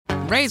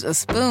raise a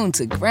spoon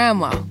to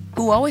Grandma,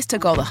 who always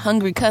took all the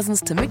hungry cousins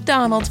to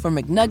McDonald's for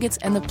McNuggets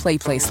and the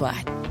Play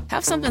Slide.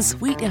 Have something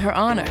sweet in her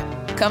honor.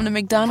 Come to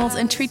McDonald's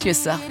and treat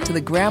yourself to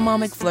the Grandma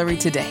McFlurry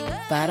today.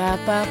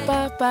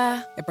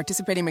 Ba-da-ba-ba-ba. At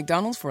participating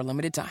McDonald's for a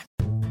limited time.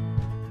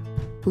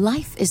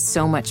 Life is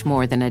so much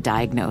more than a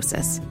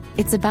diagnosis.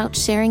 It's about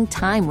sharing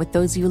time with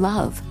those you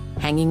love,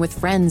 hanging with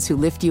friends who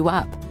lift you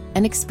up,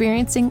 and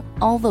experiencing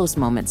all those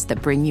moments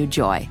that bring you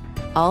joy.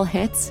 All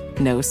hits,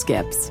 no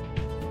skips.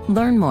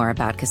 Learn more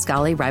about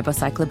Kisqali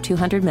Ribociclib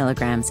 200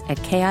 milligrams at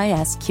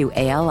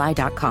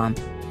KISQALI.com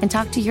and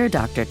talk to your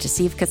doctor to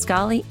see if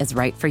Kisqali is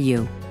right for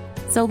you.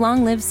 So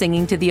long live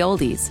singing to the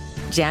oldies,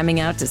 jamming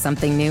out to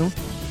something new,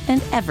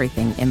 and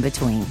everything in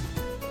between.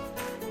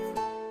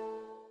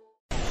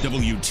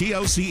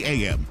 WTLC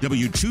AM,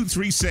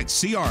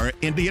 W236CR,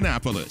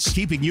 Indianapolis,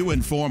 keeping you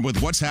informed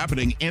with what's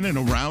happening in and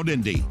around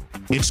Indy.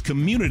 It's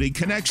Community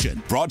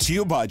Connection. Brought to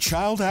you by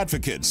Child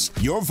Advocates,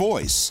 your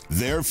voice,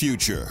 their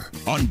future.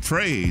 On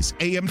Praise,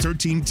 AM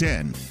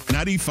 1310,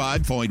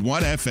 95.1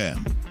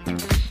 FM.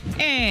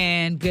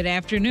 And good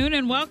afternoon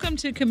and welcome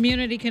to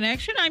Community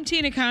Connection. I'm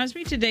Tina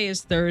Cosby. Today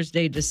is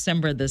Thursday,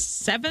 December the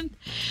 7th.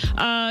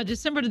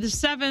 December the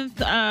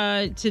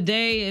 7th,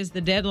 today is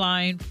the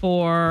deadline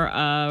for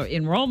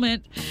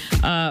enrollment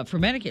for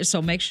Medicare.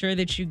 So make sure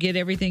that you get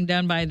everything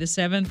done by the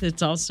 7th.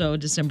 It's also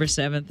December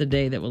 7th, the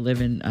day that will live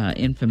in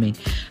infamy,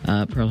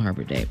 Pearl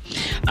Harbor Day.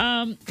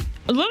 A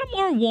little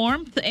more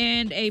warmth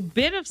and a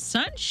bit of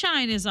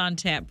sunshine is on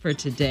tap for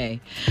today.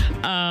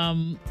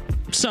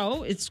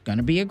 So it's going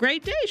to be a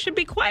great day. It should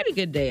be quite a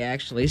good day,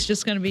 actually. It's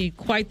just going to be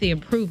quite the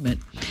improvement.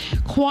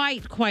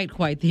 Quite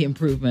the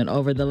improvement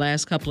over the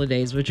last couple of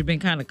days, which have been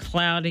kind of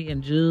cloudy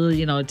and,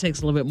 it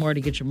takes a little bit more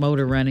to get your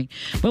motor running.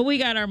 But we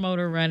got our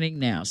motor running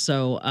now.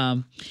 So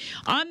on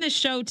the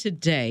show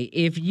today,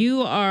 if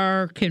you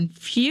are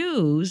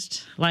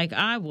confused like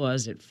I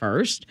was at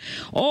first,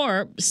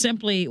 or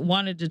simply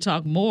wanted to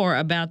talk more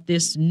about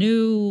this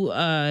new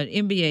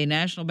NBA,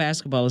 National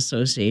Basketball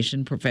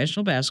Association,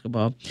 professional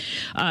basketball,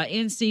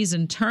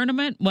 in-season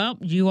tournament, well,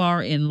 you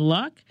are in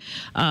luck.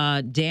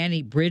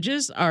 Danny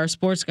Bridges, our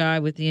sports guy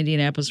with the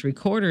Indianapolis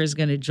Recorder, is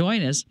going to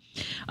join us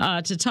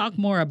to talk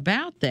more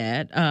about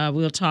that.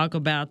 We'll talk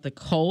about the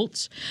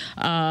Colts,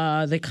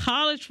 the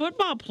college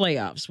football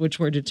playoffs, which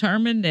were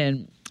determined,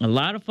 and a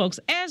lot of folks,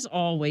 as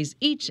always,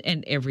 each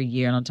and every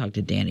year, and I'll talk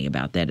to Danny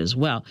about that as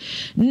well.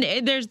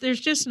 There's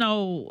just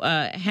no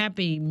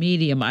happy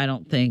medium, I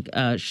don't think,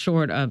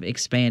 short of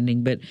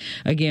expanding. But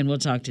again, we'll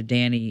talk to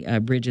Danny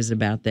Bridges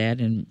about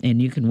that,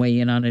 and you can weigh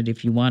in on it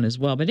if you want as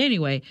well. But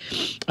anyway,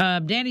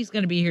 Danny's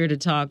going to be here to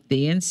talk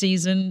the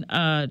in-season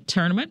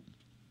tournament.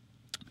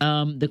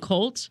 The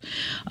Colts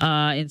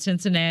in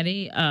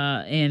Cincinnati,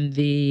 and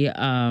the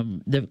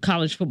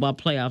college football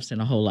playoffs,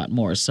 and a whole lot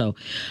more. So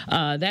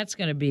that's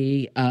going to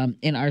be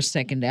in our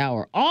second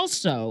hour.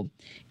 Also,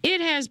 it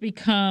has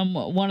become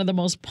one of the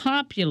most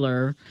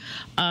popular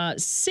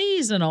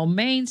seasonal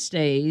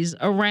mainstays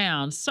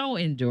around, so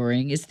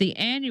enduring. It's the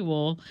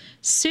annual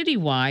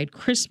citywide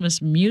Christmas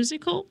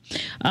musical.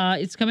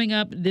 It's coming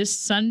up this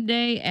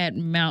Sunday at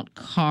Mount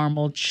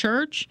Carmel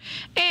Church,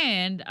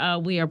 and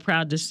we are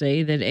proud to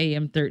say that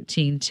AM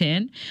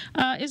 1310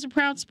 is a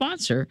proud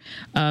sponsor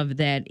of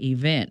that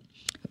event.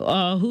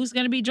 Who's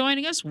going to be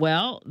joining us?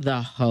 Well,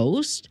 the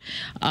host,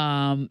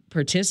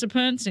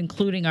 participants,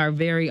 including our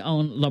very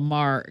own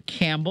Lamar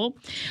Campbell,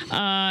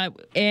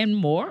 and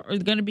more are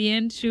going to be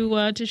in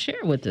to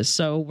share with us.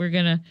 So we're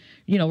going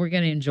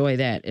to enjoy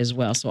that as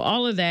well. So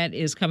all of that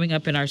is coming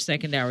up in our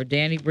second hour.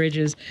 Danny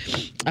Bridges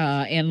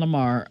and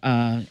Lamar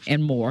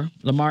and more.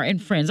 Lamar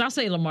and Friends. I'll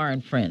say Lamar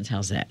and Friends.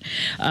 How's that?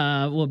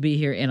 Will be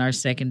here in our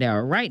second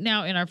hour. Right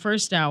now, in our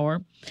first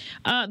hour,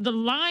 the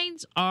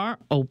lines are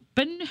open.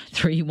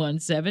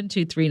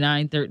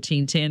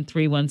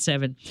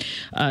 317-239-1310.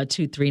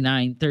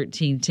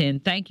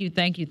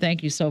 317-239-1310.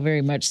 Thank you so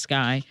very much,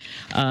 Sky.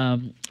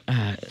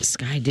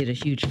 Sky did a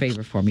huge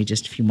favor for me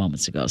just a few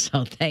moments ago.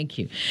 So thank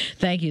you.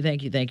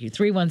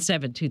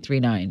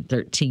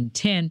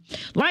 317-239-1310.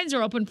 Lines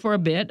are open for a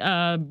bit.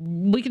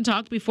 We can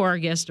talk before our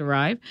guests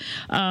arrive.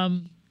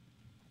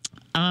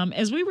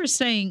 As we were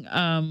saying,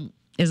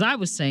 as I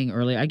was saying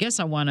earlier, I guess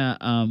I want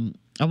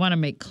to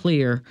make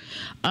clear,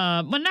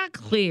 well, not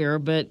clear,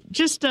 but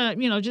just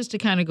to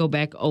kind of go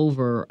back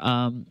over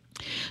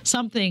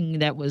something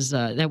that was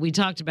that we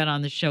talked about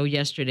on the show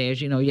yesterday.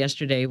 As you know,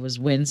 yesterday was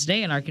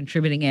Wednesday, and our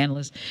contributing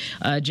analyst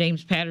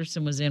James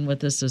Patterson was in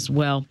with us as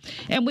well.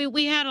 And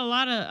we had a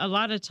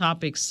lot of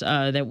topics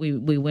that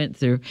we went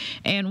through.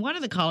 And one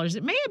of the callers,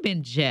 it may have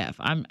been Jeff.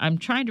 I'm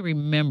trying to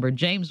remember.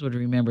 James would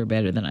remember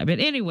better than I. But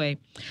anyway,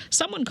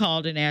 someone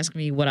called and asked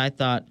me what I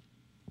thought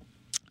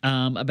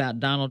about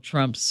Donald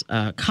Trump's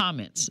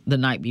comments the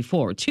night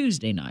before,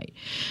 Tuesday night,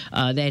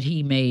 that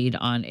he made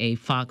on a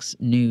Fox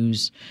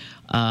News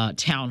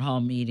town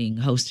hall meeting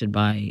hosted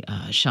by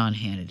Sean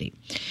Hannity.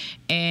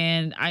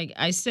 And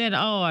I said,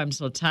 I'm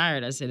so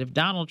tired. I said, if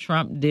Donald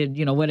Trump did,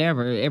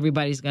 whatever,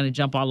 everybody's going to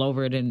jump all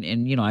over it.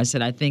 And I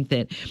said, I think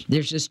that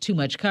there's just too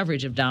much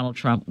coverage of Donald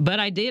Trump. But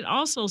I did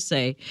also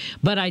say,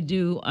 but I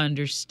do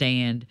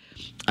understand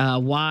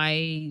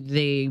why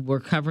they were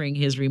covering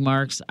his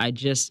remarks. I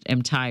just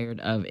am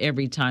tired of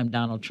every time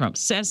Donald Trump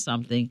says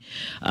something,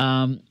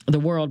 the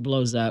world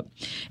blows up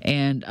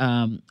and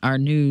our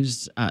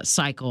news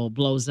cycle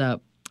blows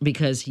up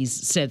because he's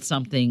said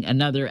something,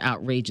 another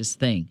outrageous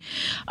thing.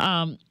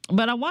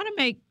 But I want to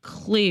make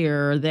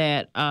clear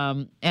that,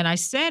 and I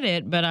said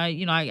it, but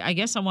I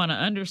guess I want to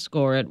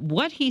underscore it.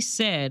 What he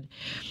said,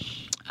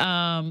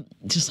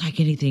 just like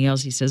anything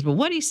else he says, but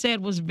what he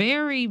said was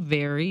very,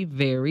 very,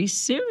 very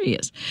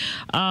serious.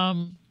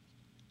 What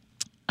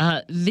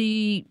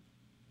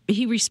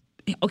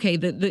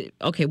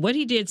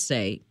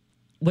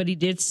he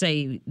did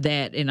say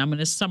that, and I'm going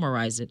to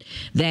summarize it,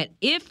 that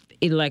if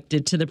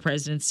elected to the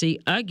presidency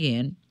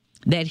again,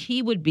 that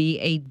he would be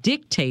a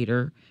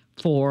dictator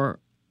for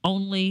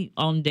only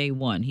on day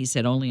one. He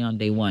said only on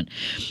day one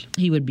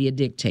he would be a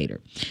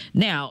dictator.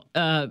 Now,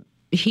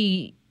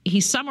 he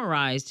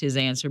summarized his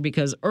answer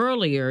because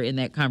earlier in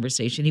that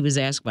conversation, he was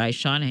asked by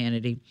Sean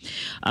Hannity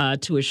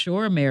to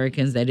assure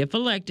Americans that if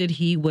elected,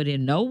 he would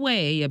in no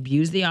way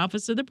abuse the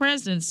office of the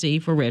presidency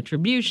for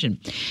retribution.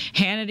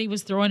 Hannity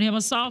was throwing him a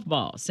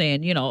softball,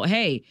 saying,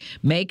 hey,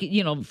 make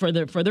it, for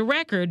the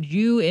record,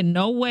 you in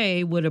no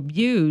way would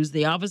abuse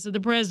the office of the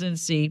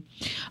presidency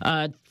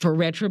for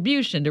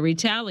retribution, to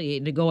retaliate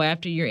and to go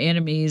after your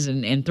enemies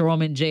and throw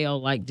them in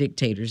jail like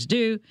dictators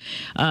do.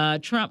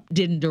 Trump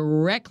didn't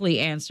directly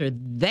answer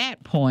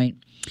that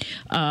point,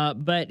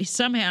 but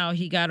somehow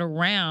he got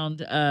around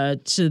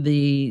to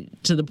the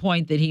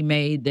point that he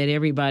made that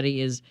everybody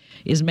is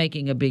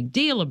making a big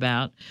deal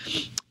about.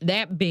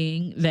 That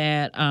being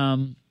that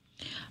I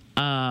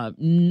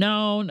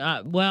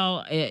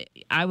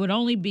would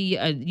only be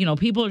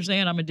people are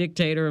saying I'm a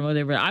dictator and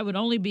whatever. I would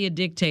only be a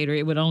dictator.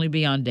 It would only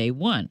be on day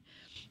one.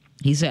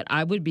 He said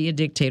I would be a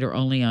dictator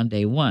only on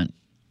day one.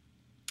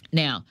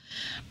 Now,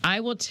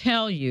 I will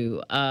tell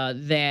you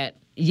that.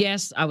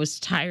 Yes, I was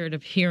tired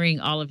of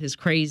hearing all of his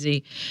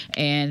crazy,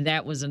 and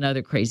that was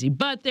another crazy.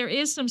 But there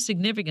is some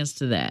significance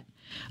to that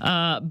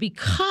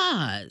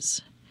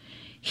because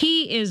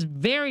he is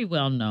very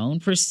well known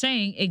for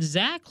saying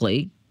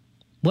exactly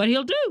what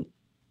he'll do.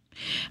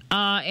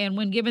 And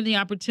when given the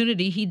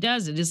opportunity, he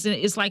does it.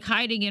 It's like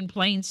hiding in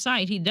plain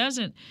sight. He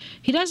doesn't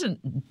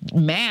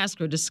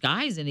mask or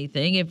disguise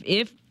anything.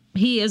 If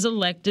he is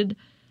elected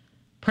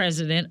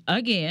president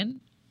again,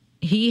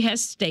 he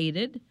has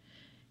stated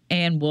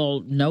and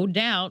will no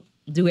doubt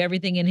do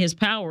everything in his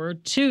power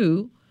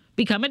to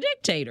become a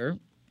dictator.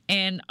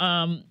 And,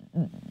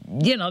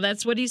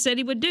 that's what he said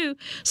he would do.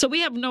 So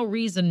we have no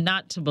reason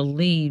not to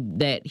believe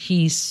that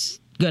he's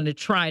going to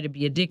try to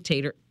be a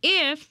dictator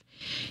if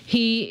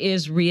he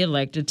is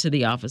reelected to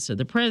the office of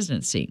the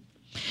presidency.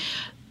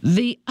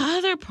 The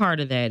other part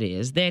of that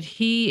is that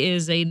he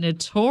is a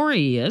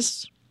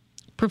notorious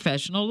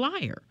professional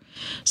liar.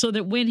 So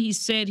that when he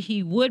said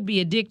he would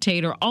be a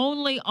dictator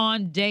only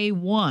on day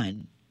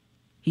one,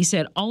 he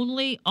said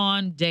only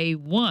on day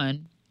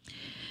one,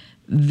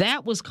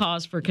 that was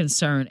cause for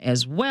concern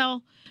as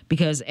well,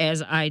 because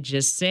as I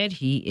just said,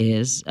 he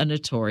is a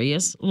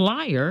notorious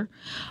liar.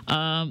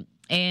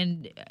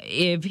 And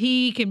if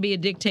he can be a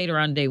dictator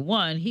on day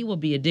one, he will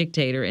be a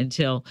dictator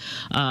until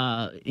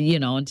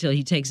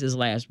he takes his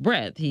last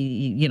breath.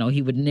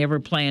 He would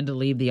never plan to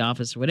leave the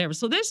office or whatever.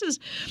 So this is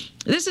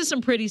some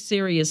pretty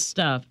serious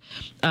stuff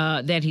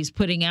that he's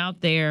putting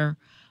out there.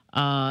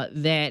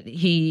 That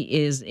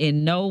he is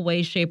in no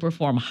way, shape, or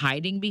form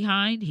hiding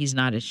behind. He's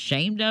not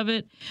ashamed of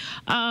it.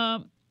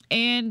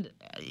 And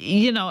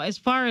as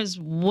far as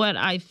what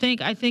I think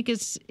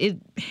it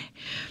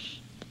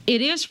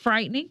is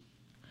frightening.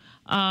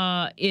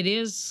 It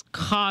is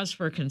cause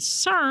for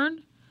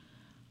concern.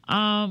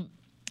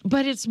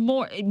 But it's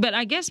more. But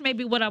I guess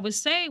maybe what I was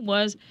saying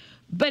was,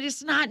 but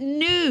it's not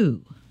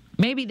new.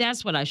 Maybe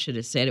that's what I should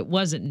have said. It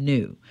wasn't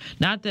new.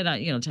 Not that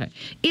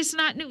it's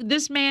not new.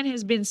 This man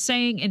has been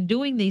saying and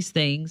doing these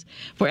things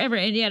forever,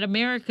 and yet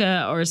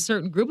America, or a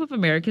certain group of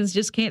Americans,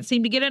 just can't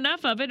seem to get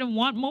enough of it and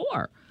want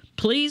more.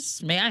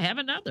 Please, may I have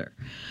another?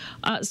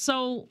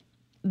 So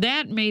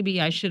that maybe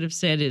I should have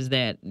said is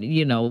that,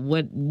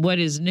 what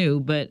is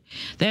new, but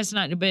that's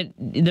not. But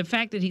the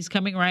fact that he's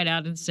coming right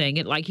out and saying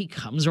it, like he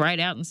comes right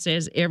out and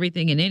says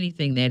everything and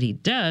anything that he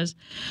does,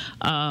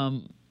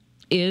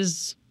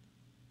 is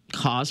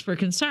cause for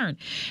concern.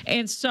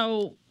 And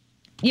so,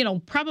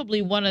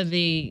 probably one of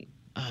the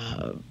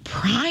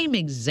prime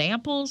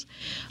examples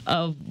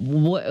of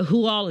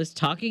who all is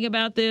talking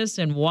about this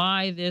and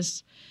why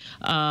this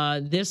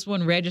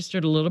one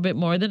registered a little bit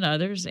more than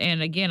others.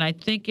 And again, I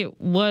think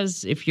it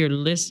was, if you're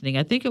listening,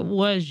 I think it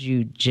was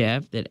you,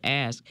 Jeff, that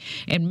asked.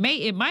 And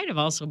it might have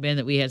also been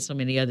that we had so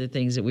many other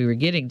things that we were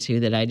getting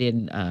to that I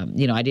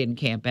didn't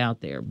camp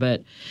out there.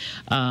 But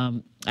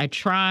I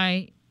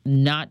try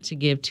not to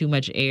give too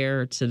much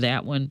air to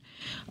that one.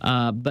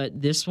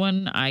 But this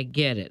one, I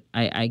get it.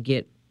 I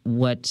get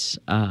what,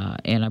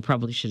 and I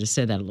probably should have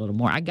said that a little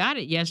more. I got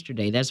it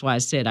yesterday. That's why I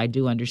said I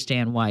do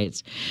understand why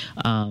it's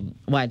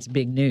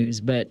big news.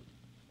 But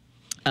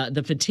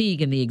the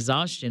fatigue and the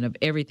exhaustion of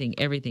everything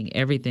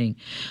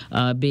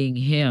being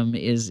him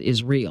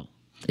is real,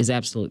 is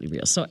absolutely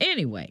real. So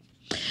anyway,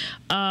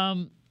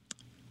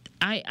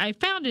 I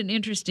found an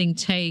interesting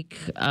take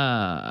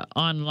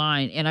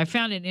online, and I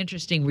found an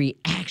interesting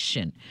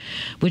reaction,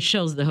 which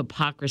shows the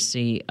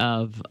hypocrisy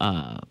of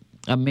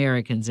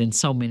Americans in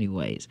so many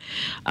ways.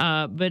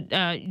 But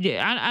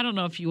I don't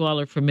know if you all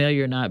are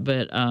familiar or not,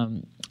 but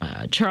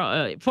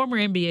former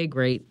NBA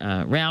great,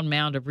 round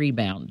mound of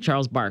rebound,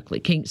 Charles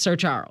Barkley, Sir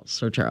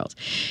Charles.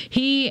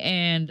 He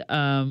and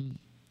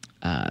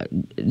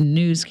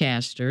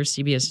newscaster,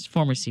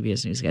 former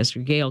CBS newscaster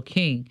Gayle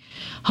King,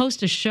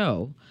 host a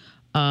show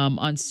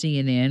on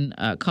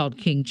CNN called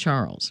King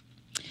Charles.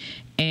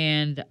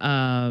 And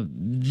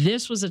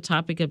this was a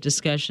topic of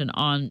discussion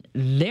on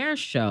their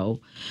show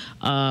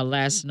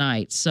last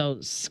night.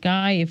 So,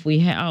 Sky, if we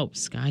have... Oh,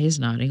 Sky is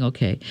nodding.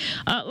 Okay.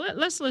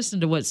 Let's listen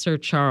to what Sir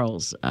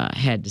Charles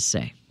had to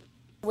say.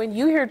 When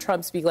you hear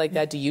Trump speak like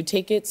that, do you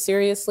take it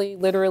seriously,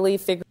 literally,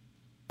 figuratively?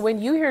 When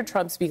you hear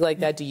Trump speak like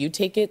that, do you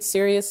take it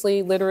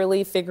seriously,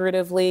 literally,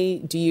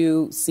 figuratively? Do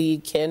you see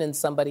Ken as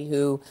somebody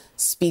who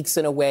speaks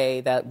in a way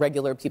that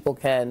regular people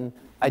can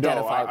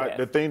identify with?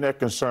 The thing that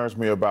concerns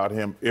me about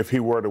him, if he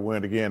were to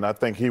win again, I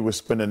think he would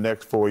spend the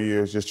next 4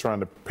 years just trying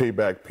to pay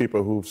back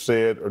people who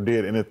said or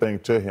did anything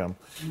to him.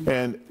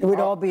 And it would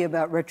all be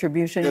about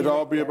retribution. It'd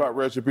all be about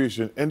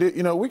retribution. And,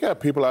 we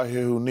got people out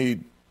here who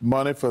need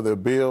money for their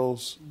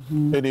bills.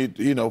 Mm-hmm. They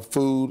need,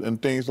 food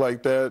and things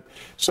like that.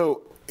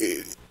 So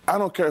I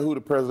don't care who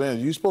the president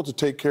is. You're supposed to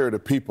take care of the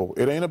people.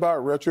 It ain't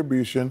about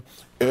retribution.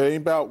 It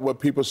ain't about what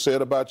people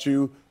said about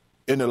you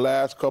in the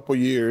last couple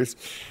years.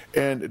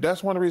 And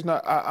that's one of the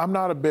reasons I'm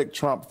not a big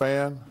Trump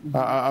fan. Mm-hmm.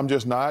 I'm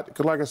just not.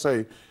 Because like I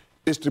say,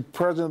 it's the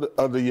president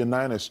of the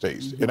United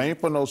States. Mm-hmm. It ain't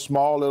for no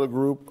small little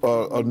group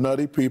of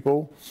nutty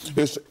people.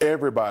 It's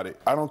everybody.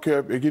 I don't care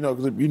if,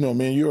 because me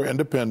and you're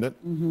independent.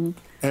 Mm-hmm.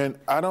 And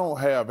I don't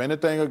have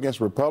anything against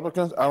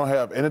Republicans. I don't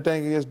have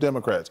anything against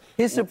Democrats.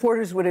 His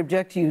supporters would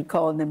object to you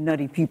calling them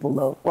nutty people,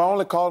 though. Well, I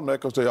only call them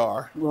that because they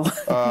are.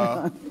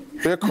 Well.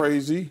 They're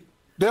crazy.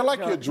 They're like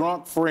your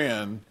drunk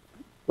friend.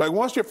 Like,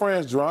 once your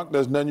friend's drunk,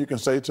 there's nothing you can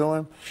say to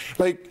him.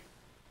 Like,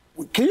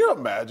 can you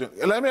imagine?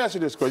 Let me ask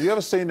you this question. You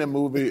ever seen the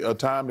movie A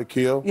Time to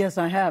Kill? Yes,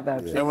 I have,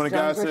 actually. And when the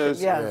guy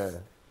says,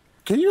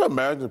 can you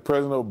imagine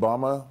President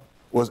Obama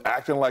was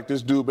acting like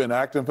this dude been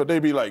acting for? They'd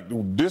be like,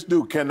 this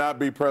dude cannot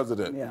be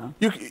president.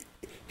 Yeah.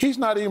 He's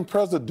not even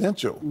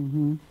presidential.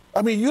 Mm-hmm.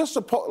 I mean, you're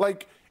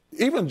supposed,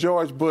 even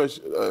George Bush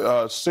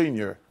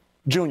Jr.,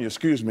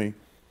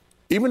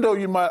 even though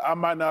I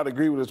might not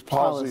agree with his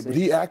policy, but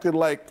he acted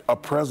like a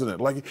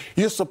president. Like,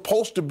 you're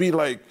supposed to be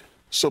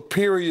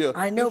superior.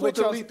 I know, but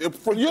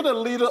you're the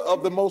leader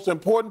of the most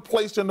important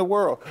place in the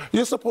world.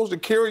 You're supposed to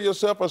carry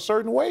yourself a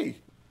certain way.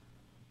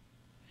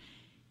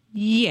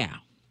 Yeah.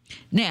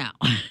 Now,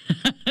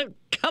 a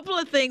couple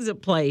of things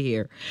at play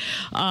here,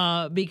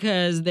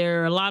 because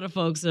there are a lot of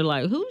folks that are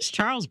like, who's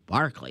Charles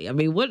Barkley? I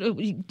mean,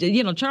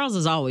 Charles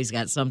has always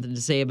got something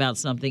to say about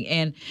something.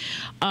 And,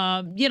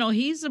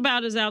 he's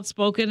about as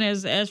outspoken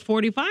as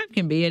 45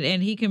 can be.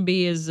 And he can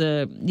be as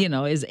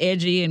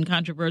edgy and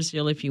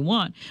controversial if you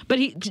want. But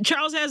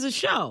Charles has a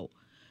show.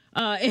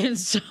 And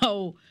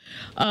so,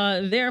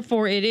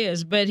 therefore, it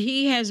is. But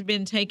he has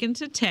been taken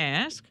to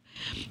task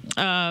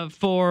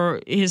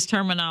for his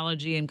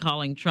terminology in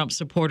calling Trump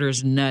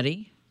supporters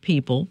nutty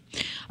people.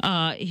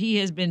 He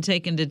has been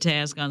taken to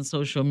task on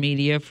social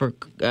media for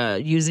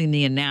using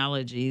the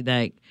analogy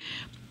that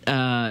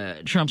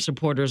Trump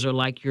supporters are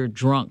like your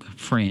drunk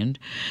friend.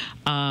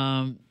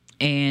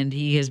 And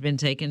he has been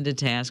taken to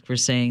task for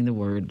saying the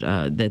word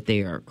that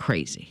they are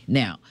crazy.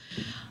 Now,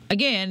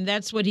 again,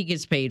 that's what he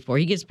gets paid for.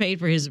 He gets paid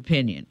for his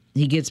opinion.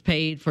 He gets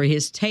paid for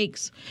his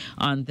takes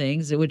on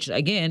things, which,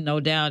 again, no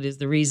doubt is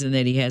the reason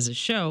that he has a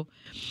show.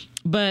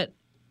 But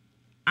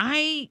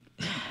I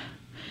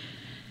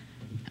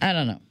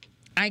don't know.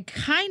 I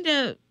kind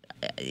of,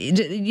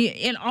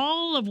 in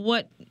all of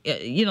what,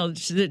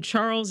 that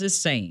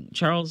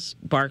Charles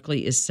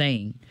Barkley is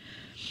saying,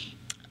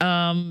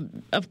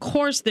 of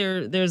course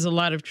there's a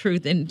lot of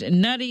truth, and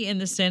nutty in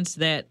the sense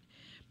that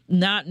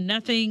not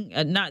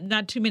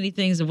too many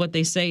things of what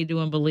they say, do,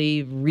 and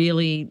believe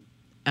really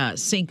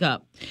sync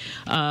up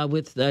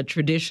with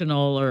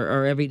traditional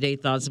or everyday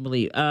thoughts and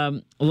beliefs.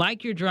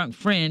 Like your drunk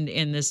friend,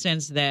 in the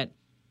sense that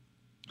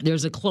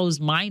there's a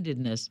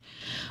closed-mindedness,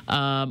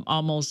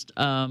 almost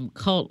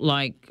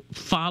cult-like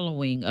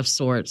following of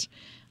sorts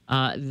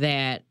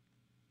that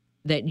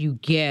you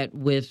get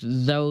with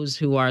those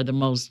who are the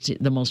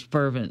most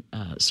fervent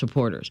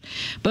supporters.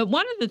 But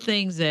one of the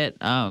things that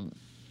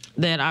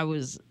I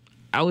was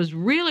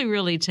really,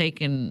 really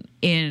taken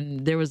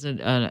in, there was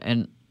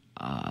a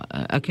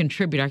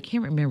contributor, I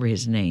can't remember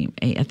his name,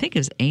 I think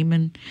it's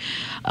Eamon,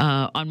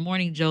 on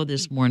Morning Joe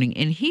this morning,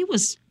 and he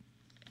was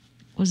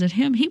was it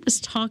him? He was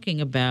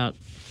talking about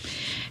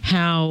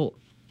how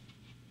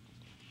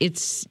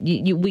it's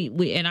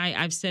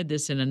I've said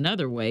this in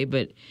another way,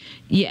 but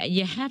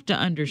you have to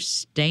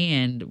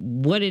understand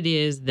what it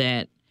is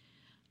that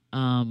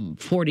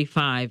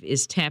 45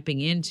 is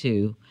tapping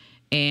into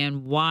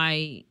and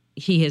why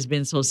he has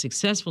been so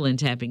successful in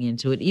tapping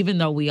into it, even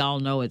though we all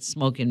know it's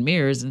smoke and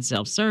mirrors and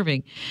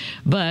self-serving.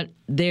 But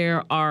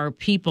there are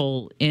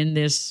people in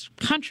this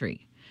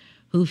country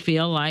who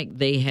feel like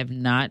they have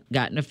not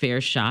gotten a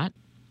fair shot,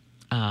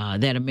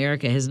 that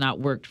America has not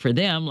worked for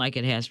them like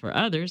it has for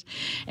others.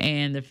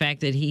 And the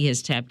fact that he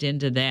has tapped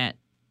into that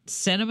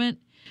sentiment,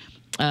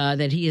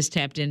 that he has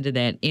tapped into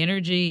that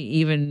energy,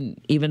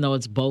 even though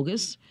it's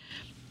bogus,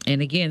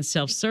 and again,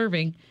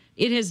 self-serving,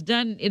 it has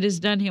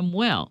done him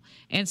well.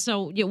 And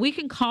so we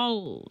can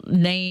call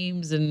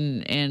names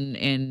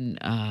and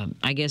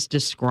I guess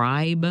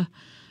describe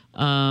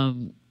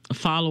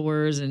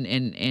followers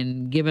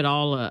and give it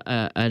all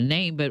a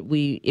name, but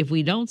if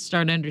we don't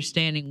start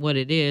understanding what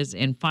it is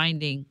and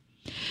finding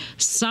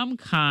some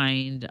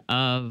kind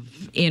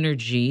of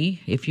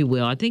energy, if you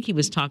will. I think he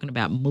was talking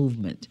about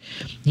movement.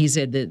 He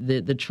said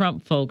that the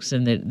Trump folks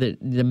and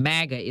the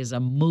MAGA is a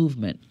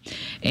movement.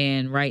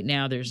 And right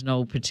now there's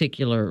no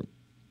particular,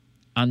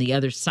 on the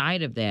other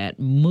side of that,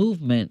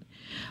 movement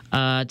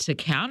to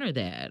counter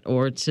that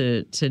or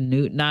to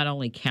not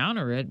only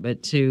counter it,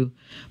 but to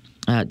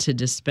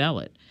dispel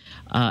it.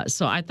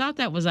 So I thought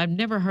I've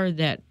never heard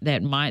that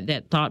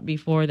thought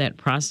before, that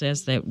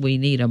process, that we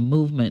need a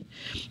movement,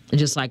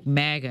 just like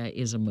MAGA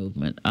is a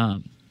movement.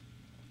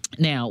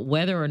 Now,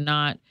 whether or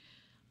not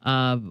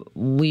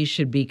we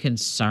should be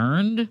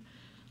concerned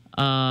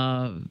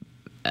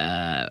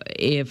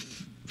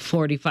if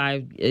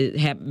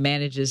 45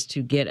 manages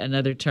to get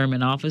another term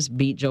in office,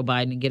 beat Joe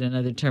Biden and get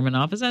another term in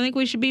office, I think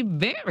we should be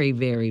very,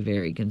 very,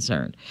 very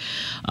concerned.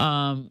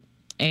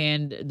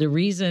 And the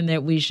reason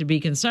that we should be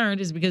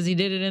concerned is because he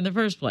did it in the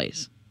first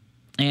place.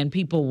 And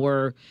people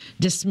were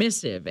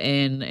dismissive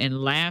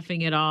and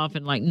laughing it off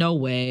and like, no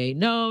way,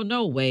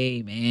 no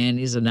way, man.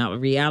 He's a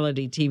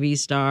reality TV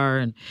star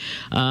and,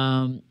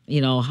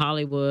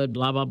 Hollywood,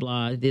 blah, blah,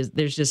 blah.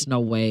 There's just no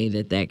way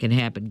that can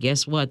happen.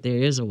 Guess what? There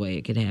is a way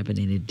it could happen,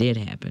 and it did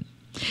happen.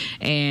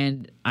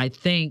 And I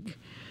think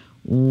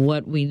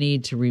what we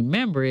need to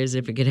remember is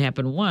if it could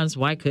happen once,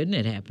 why couldn't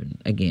it happen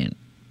again?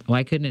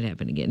 Why couldn't it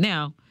happen again?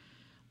 Now,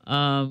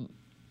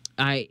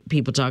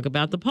 people talk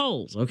about the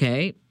polls,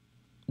 okay?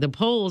 The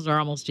polls are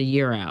almost a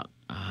year out,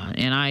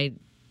 and I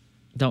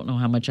don't know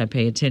how much I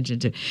pay attention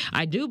to.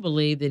 I do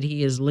believe that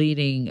he is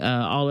leading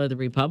all other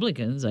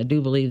Republicans. I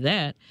do believe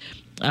that.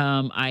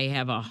 I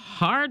have a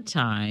hard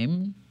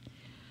time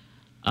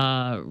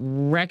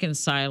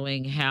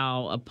reconciling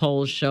how a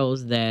poll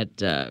shows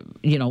that,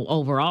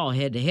 overall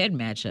head-to-head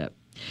matchup,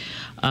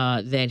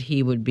 that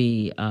he would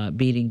be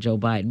beating Joe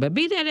Biden. But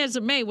be that as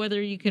it may, whether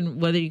you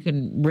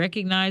can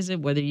recognize it,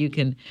 whether you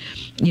can,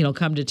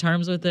 come to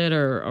terms with it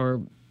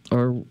or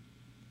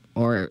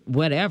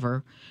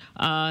whatever,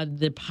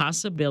 the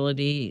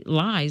possibility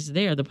lies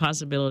there. The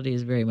possibility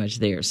is very much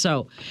there.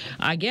 So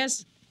I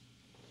guess,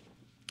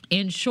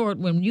 in short,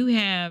 when you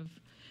have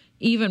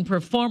even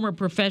former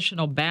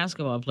professional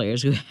basketball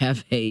players who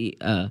have a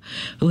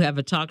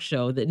talk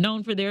show, that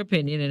known for their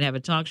opinion and have a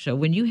talk show,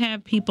 when you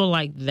have people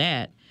like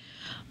that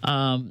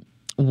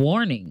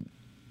warning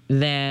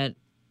that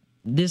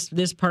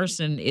this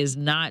person is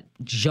not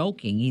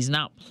joking, he's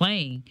not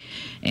playing,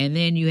 and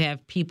then you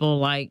have people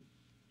like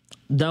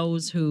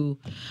those who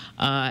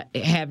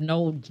have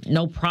no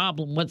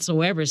problem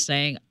whatsoever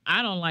saying,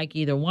 I don't like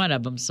either one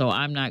of them, so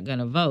I'm not going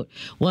to vote.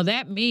 Well,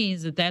 that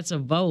means that that's a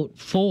vote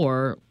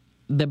for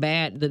the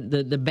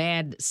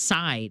bad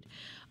side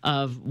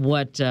of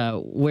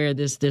where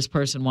this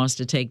person wants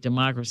to take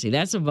democracy.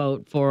 That's a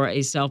vote for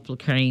a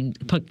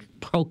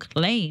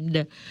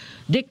self-proclaimed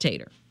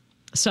dictator.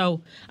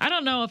 So I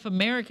don't know if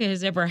America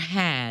has ever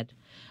had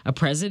a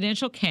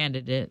presidential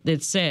candidate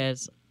that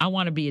says, I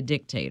want to be a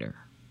dictator,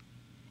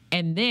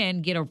 and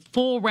then get a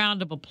full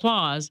round of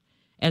applause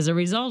as a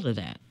result of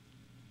that.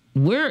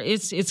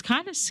 It's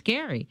kind of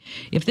scary.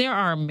 If there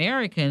are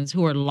Americans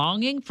who are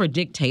longing for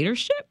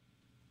dictatorship,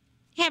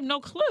 you have no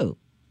clue.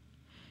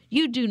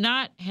 You do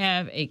not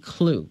have a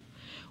clue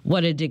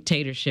what a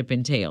dictatorship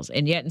entails.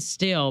 And yet and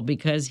still,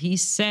 because he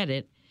said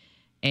it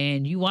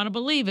and you want to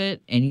believe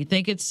it and you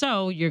think it's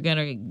so, you're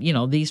going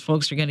to, these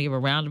folks are going to give a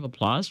round of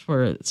applause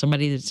for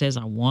somebody that says,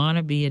 I want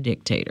to be a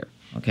dictator.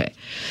 Okay.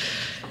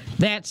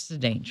 That's the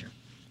danger.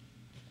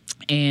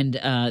 And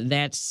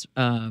that's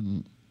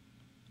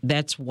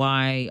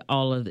why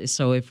all of this.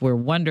 So if we're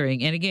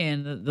wondering, and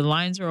again, the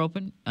lines are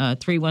open,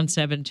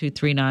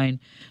 317-239-1310,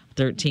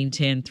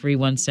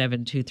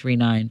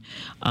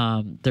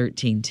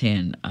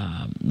 317-239-1310.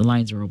 The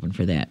lines are open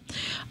for that.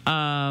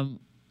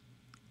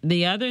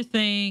 The other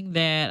thing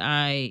that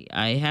I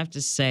have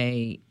to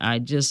say, I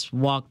just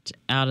walked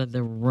out of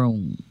the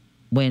room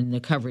when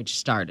the coverage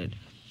started.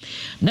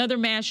 Another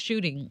mass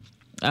shooting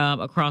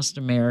across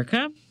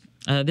America.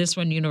 This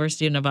one,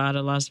 University of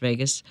Nevada, Las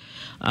Vegas.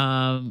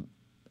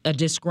 a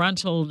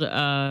disgruntled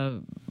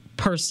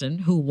person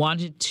who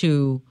wanted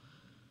to,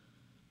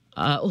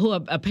 who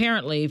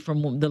apparently,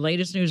 from the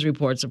latest news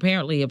reports,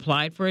 apparently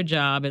applied for a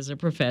job as a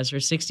professor.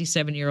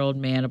 67-year-old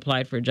man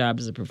applied for a job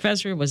as a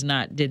professor,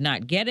 did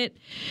not get it,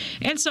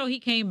 and so he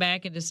came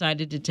back and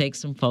decided to take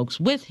some folks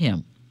with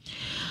him.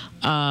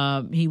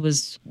 He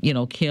was,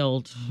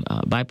 killed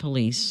by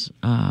police,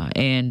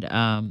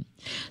 and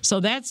so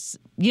that's,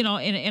 in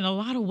a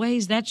lot of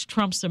ways, that's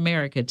Trump's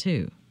America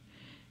too.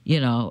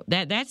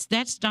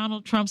 That's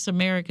Donald Trump's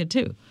America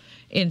too,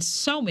 in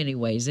so many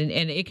ways, and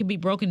it can be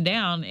broken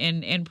down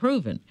and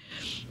proven.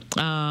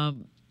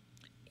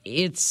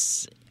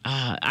 It's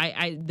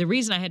the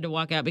reason I had to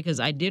walk out, because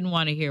I didn't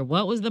want to hear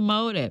what was the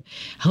motive,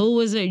 who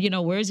was it,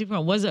 where is he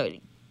from,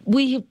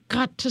 we have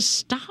got to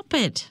stop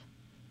it.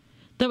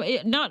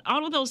 Not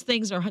all of those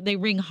things they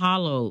ring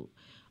hollow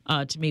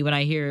to me when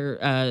I hear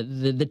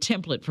the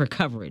template for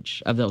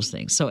coverage of those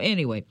things. So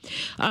anyway,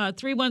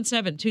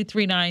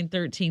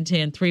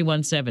 317-239-1310,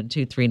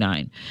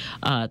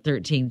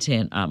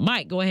 317-239-1310.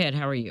 Mike, go ahead.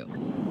 How are you?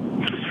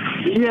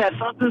 Yeah,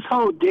 so this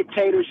whole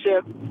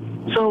dictatorship.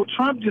 So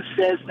Trump just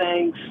says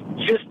things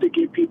just to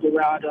get people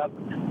riled up.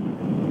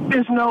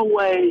 There's no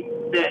way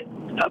that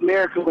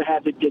America would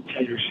have a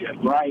dictatorship,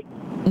 right?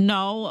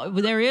 No,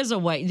 there is a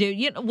way.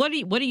 What do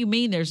you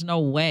mean there's no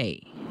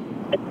way?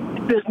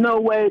 There's no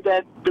way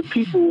that the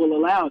people will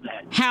allow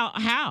that.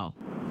 How?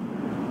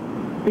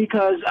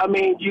 Because,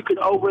 you could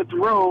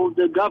overthrow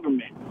the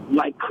government,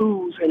 like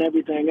coups and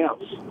everything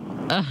else.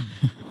 I'm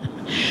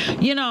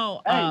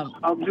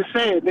just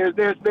saying,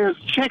 there's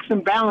checks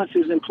and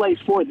balances in place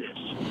for this.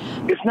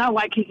 It's not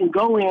like he can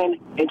go in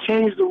and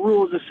change the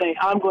rules and say,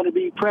 I'm going to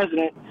be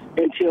president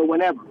until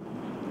whenever.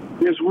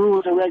 There's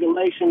rules and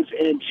regulations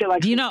and shit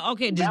like that.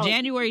 Did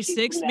January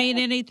 6th mean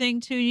anything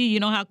to you? You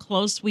know how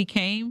close we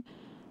came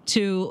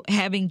to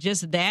having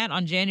just that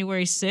on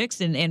January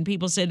 6th, and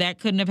people said that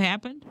couldn't have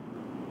happened?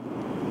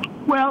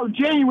 Well,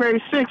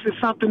 January 6th is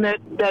something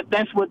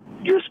that's what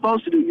you're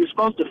supposed to do. You're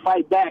supposed to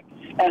fight back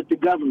at the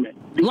government.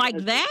 Like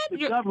that?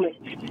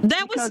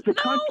 The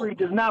country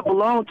does not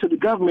belong to the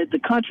government. The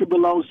country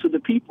belongs to the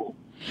people.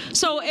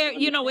 So,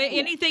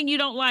 anything you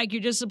don't like,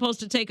 you're just supposed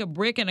to take a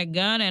brick and a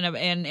gun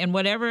and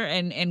whatever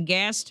and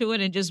gas to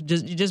it and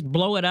just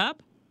blow it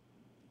up?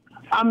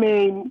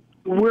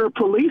 We're a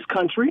police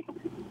country.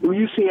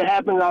 You see it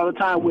happening all the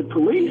time with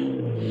police.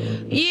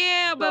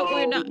 Yeah, but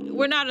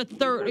we're not a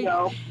third.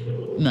 No.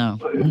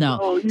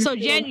 So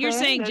you're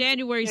saying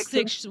January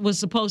 6th was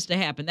supposed to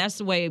happen. That's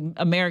the way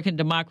American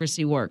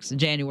democracy works.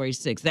 January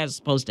 6th, that's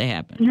supposed to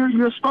happen.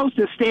 You're supposed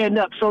to stand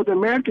up. So the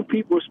American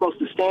people are supposed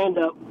to stand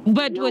up.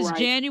 But was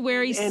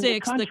January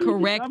 6th the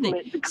correct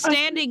thing?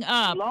 Standing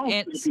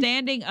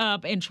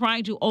up and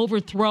trying to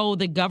overthrow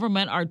the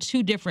government are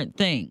two different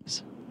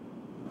things.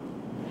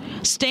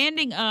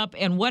 Standing up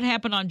and what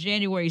happened on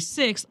January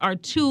 6th are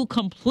two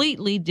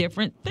completely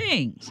different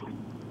things.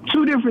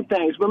 Two different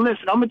things. But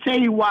listen, I'm going to tell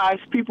you why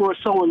people are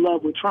so in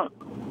love with Trump.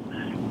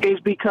 Is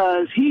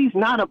because he's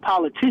not a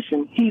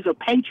politician. He's a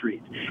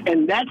patriot.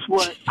 And that's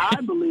what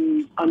I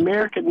believe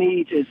America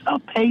needs, is a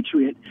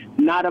patriot,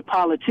 not a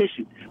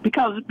politician.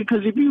 Because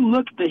if you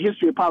look at the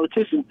history of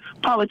politicians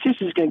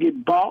can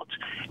get bought,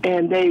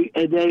 and they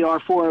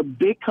are for a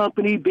big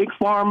company, big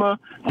pharma,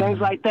 things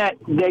like that.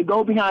 They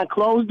go behind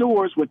closed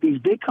doors with these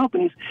big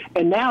companies,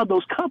 and now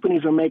those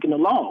companies are making the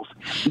laws.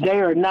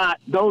 They are not;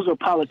 those are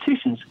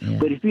politicians. Yeah.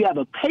 But if you have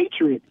a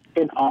patriot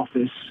in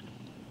office,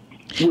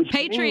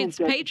 Patriots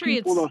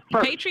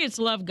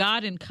love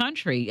God and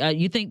country.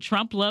 You think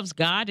Trump loves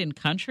God and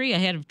country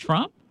ahead of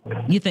Trump?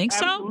 You think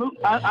so?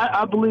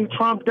 I believe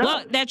Trump does.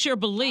 Well, that's your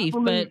belief,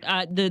 with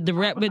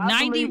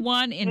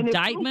 91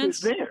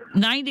 indictments,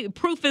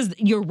 proof is.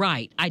 You're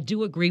right. I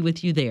do agree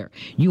with you there.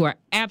 You are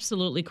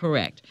absolutely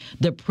correct.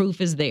 The proof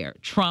is there.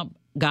 Trump,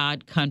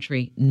 God,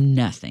 country,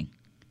 nothing.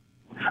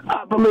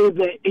 I believe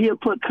that he'll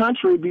put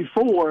country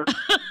before.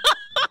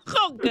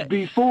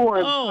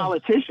 Before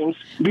politicians,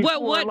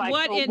 what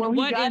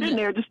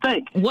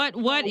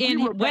in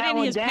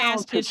his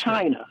past history?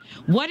 China,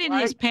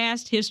 his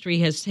past history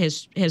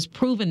has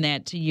proven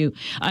that to you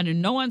under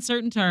no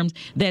uncertain terms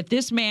that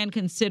this man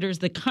considers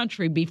the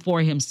country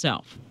before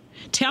himself?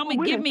 Tell me,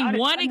 give me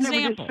one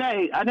example.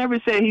 I never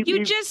said he.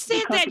 You just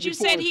said that. You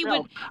said he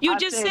would. You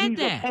just said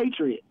that. A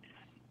patriot,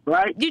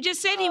 right? You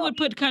just said he would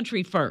put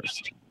country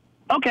first.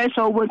 Okay,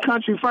 so with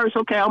country first,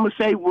 I'm going to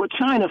say with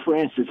China, for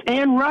instance,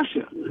 and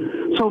Russia.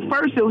 So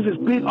first it was this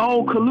big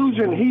old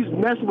collusion. He's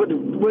messing with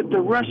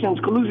the Russians,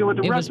 collusion with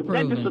the Russians.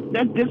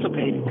 That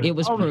dissipated. It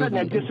was all of a sudden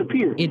that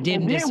disappeared. It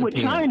didn't disappear. And then with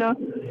China,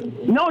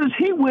 notice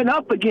he went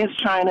up against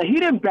China. He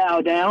didn't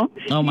bow down.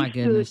 Oh, my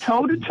goodness. He stood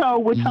toe-to-toe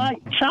with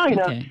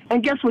China. Okay.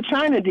 And guess what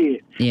China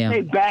did? Yeah.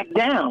 They backed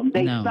down.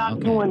 They stopped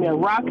doing their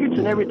rockets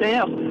and everything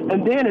else.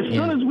 And then as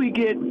soon as we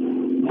get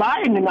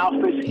Biden in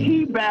office,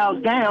 he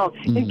bows down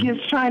and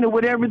gives China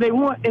whatever they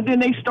want, and then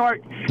they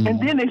start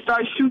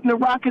shooting the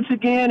rockets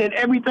again and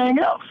everything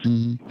else.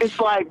 It's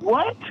like,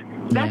 what?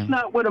 That's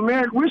not what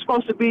America. We're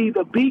supposed to be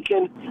the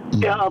beacon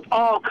of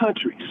all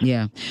countries.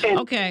 Yeah.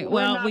 And okay. we're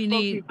Well, not we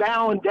supposed to need be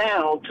bowing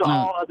down to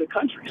all other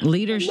countries.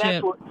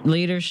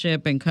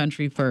 Leadership and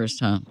country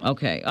first, huh?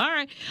 Okay. All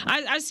right.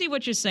 I see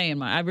what you're saying,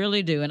 Mike. I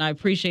really do, and I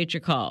appreciate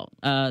your call.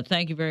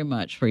 Thank you very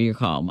much for your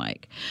call,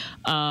 Mike.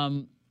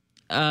 You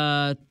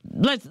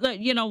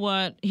know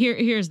what?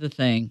 Here's the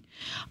thing.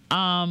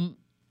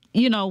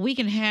 We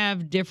can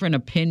have different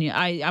opinions.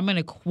 I'm going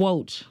to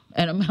quote,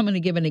 and I'm going to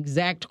give an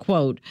exact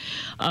quote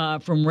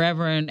from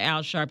Reverend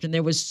Al Sharpton.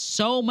 There was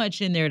so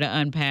much in there to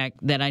unpack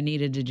that I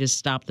needed to just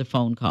stop the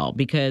phone call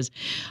because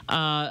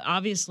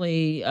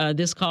obviously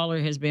this caller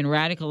has been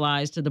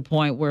radicalized to the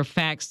point where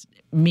facts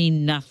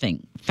mean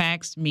nothing.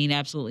 Facts mean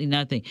absolutely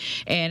nothing.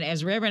 And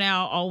as Reverend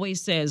Al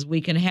always says, we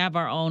can have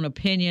our own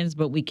opinions,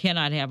 but we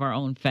cannot have our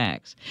own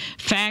facts.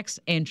 Facts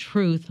and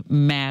truth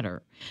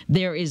matter.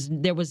 There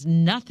was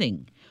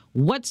nothing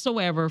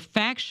whatsoever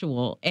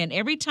factual, and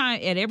every time,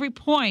 at every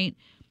point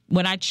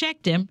when I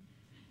checked him,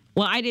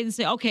 well, I didn't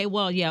say, okay,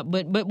 well, yeah,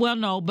 but well,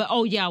 no, but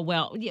oh yeah,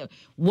 well, yeah.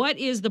 What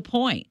is the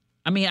point?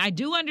 I mean, I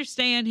do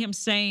understand him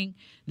saying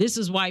this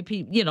is why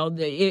people,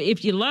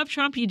 if you love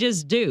Trump, you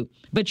just do,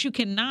 but you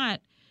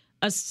cannot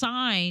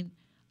assign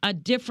a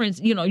difference,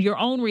 your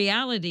own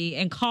reality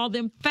and call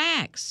them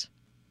facts.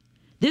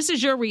 This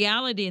is your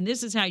reality and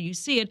this is how you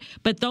see it,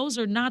 but those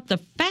are not the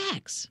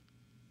facts,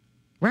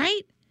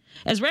 right?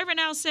 As Reverend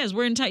Al says,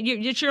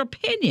 it's your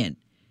opinion,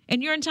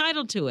 and you're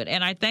entitled to it.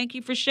 And I thank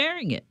you for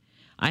sharing it.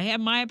 I have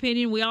my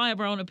opinion. We all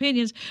have our own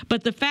opinions,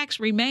 but the facts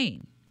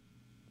remain.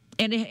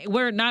 And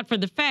were it not for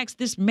the facts,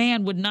 this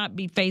man would not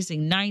be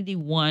facing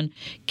 91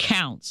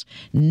 counts,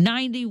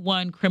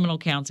 91 criminal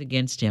counts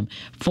against him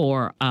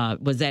for,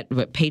 was that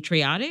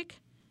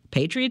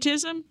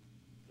patriotism?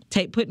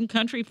 Putting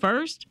country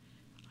first?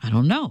 I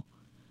don't know.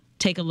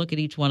 Take a look at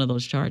each one of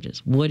those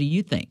charges. What do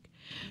you think?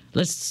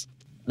 The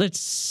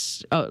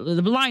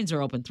lines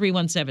are open,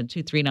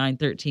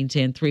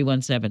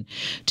 317-239-1310,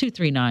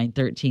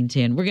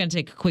 317-239-1310. We're going to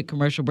take a quick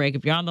commercial break.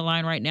 If you're on the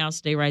line right now,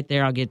 stay right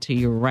there. I'll get to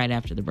you right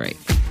after the break.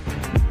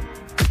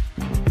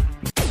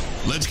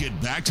 Let's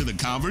get back to the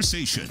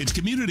conversation. It's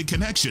Community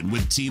Connection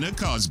with Tina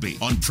Cosby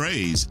on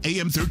Praise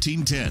AM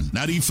 1310,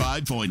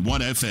 95.1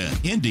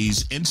 FM,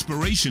 Indy's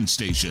Inspiration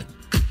Station.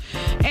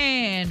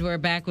 And we're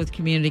back with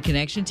Community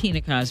Connection. Tina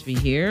Cosby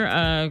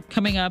here.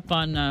 Coming up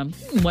on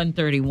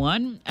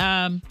 131.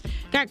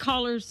 Got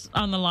callers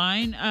on the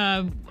line.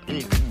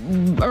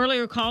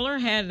 Earlier caller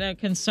had a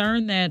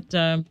concern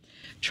that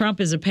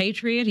Trump is a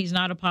patriot. He's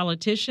not a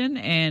politician.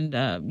 And,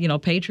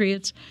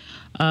 patriots,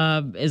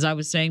 as I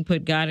was saying,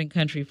 put God and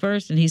country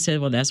first. And he said,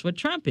 well, that's what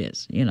Trump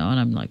is, and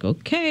I'm like,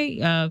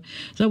 okay.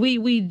 So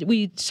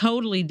we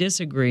totally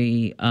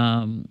disagree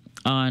on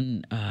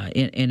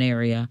an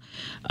area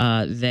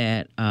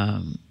that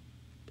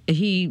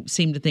he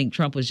seemed to think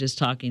Trump was just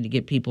talking to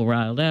get people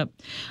riled up.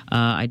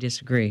 I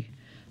disagree.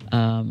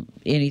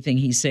 Anything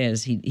he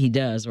says, he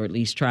does, or at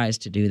least tries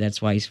to do.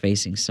 That's why he's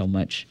facing so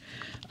much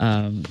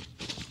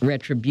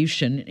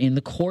retribution in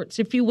the courts,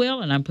 if you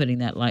will, and I'm putting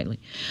that lightly.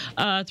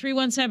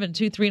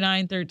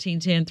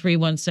 317-239-1310,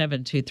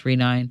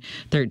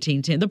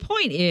 317-239-1310. The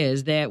point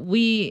is that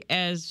we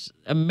as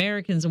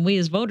Americans and we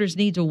as voters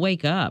need to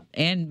wake up,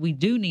 and we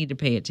do need to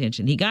pay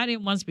attention. He got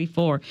in once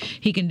before.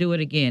 He can do it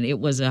again. It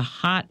was a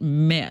hot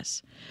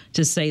mess,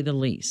 to say the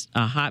least,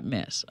 a hot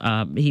mess.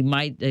 He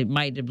might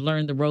have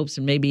learned the ropes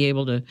and may be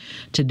able to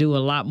do a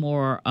lot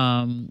more,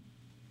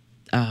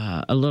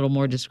 a little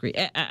more discreet.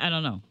 I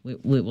don't know.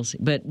 We will see.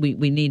 But we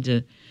need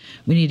to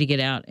get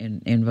out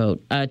and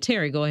vote.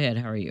 Terry, go ahead.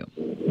 How are you?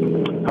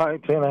 Hi,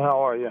 Tina.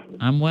 How are you?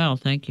 I'm well,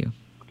 thank you.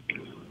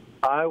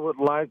 I would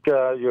like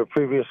your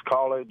previous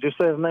caller. Did you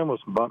say his name was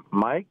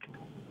Mike?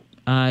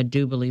 I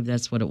do believe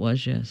that's what it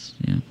was, yes.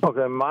 Yeah.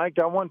 Okay, Mike,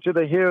 I want you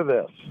to hear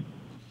this.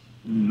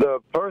 The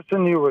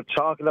person you were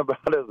talking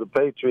about as a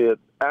patriot,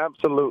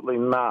 absolutely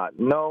not.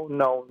 No,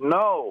 no,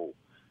 no.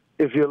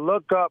 If you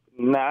look up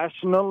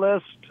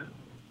nationalist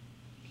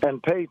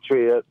and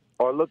patriot,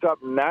 or look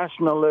up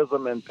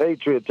nationalism and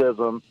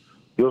patriotism,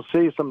 you'll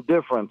see some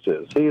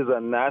differences. He's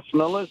a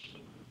nationalist,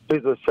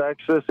 he's a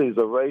sexist, he's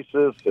a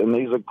racist, and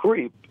he's a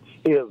creep.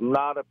 He is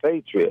not a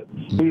patriot.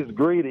 He's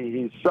greedy,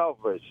 he's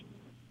selfish,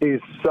 he's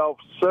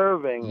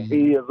self-serving,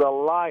 he is a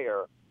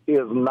liar. He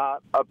is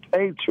not a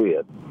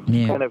patriot.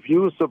 Yeah. And if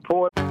you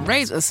support...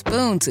 Raise a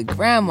spoon to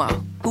Grandma,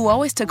 who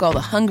always took all the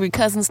hungry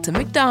cousins to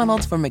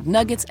McDonald's for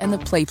McNuggets and the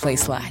Play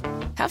Slide.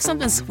 Have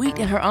something sweet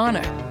in her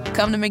honor.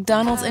 Come to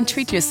McDonald's and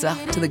treat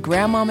yourself to the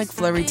Grandma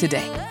McFlurry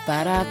today.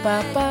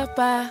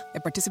 Ba-da-ba-ba-ba.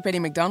 At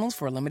participating McDonald's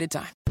for a limited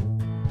time.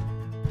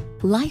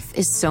 Life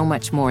is so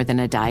much more than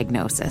a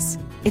diagnosis.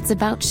 It's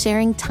about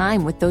sharing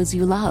time with those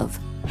you love,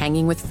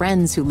 hanging with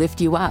friends who lift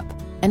you up,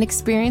 and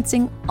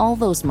experiencing all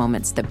those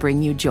moments that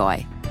bring you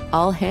joy.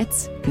 All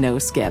hits, no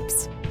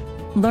skips.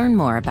 Learn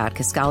more about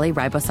Kisqali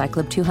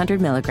Ribociclib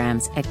 200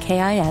 milligrams at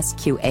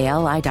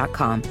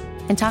KISQALI.com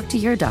and talk to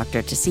your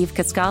doctor to see if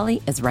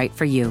Kisqali is right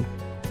for you.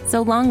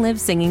 So long live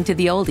singing to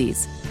the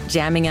oldies,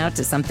 jamming out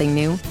to something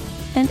new,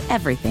 and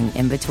everything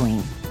in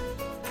between.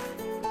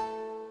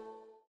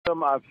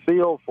 I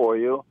feel for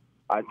you.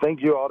 I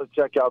think you ought to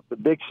check out the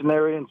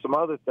dictionary and some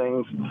other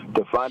things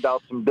to find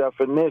out some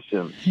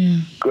definitions.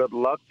 Good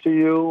luck to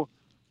you,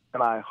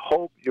 and I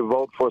hope you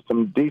vote for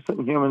some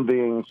decent human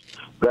beings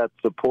that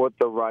support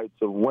the rights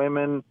of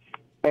women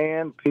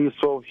and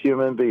peaceful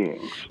human beings.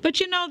 But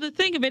the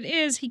thing of it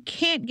is, he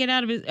can't get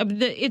out of it.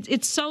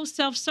 It's so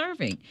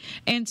self-serving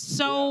and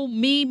so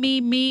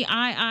me,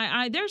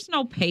 I. There's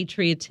no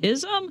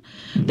patriotism.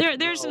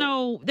 There's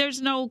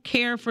no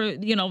care for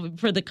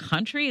for the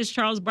country. As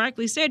Charles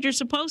Barkley said, you're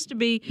supposed to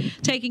be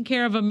taking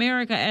care of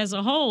America as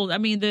a whole. I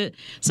mean,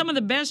 some of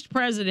the best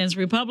presidents,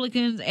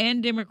 Republicans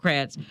and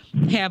Democrats,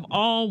 have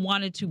all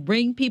wanted to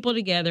bring people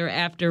together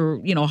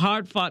after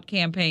hard-fought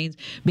campaigns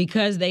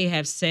because they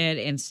have said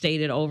and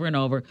stated over and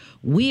over,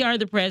 we are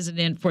the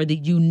president for the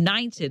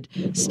United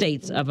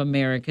States of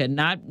America,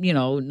 not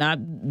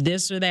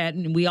this or that,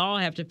 and we all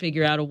have to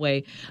figure out a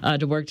way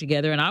to work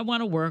together. And I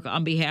want to work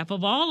on behalf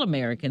of all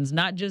Americans,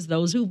 not just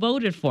those who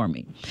voted for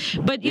me.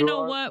 But you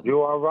know what? You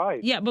are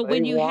right. Yeah, but they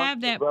when you want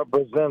have that, to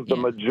represent the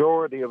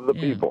majority of the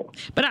people.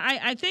 But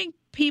I think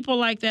people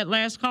like that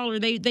last caller,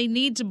 they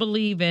need to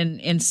believe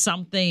in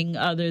something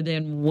other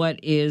than what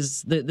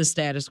is the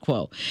status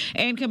quo.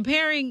 And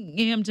comparing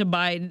him to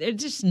Biden, there's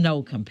just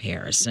no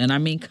comparison. I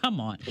mean, come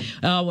on.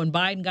 When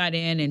Biden got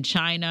in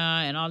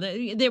China and all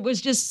that, there was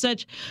just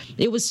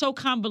it was so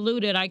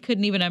convoluted, I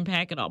couldn't even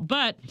unpack it all.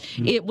 But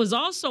it was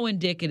also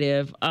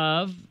indicative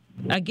of,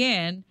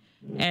 again,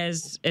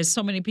 as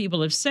so many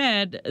people have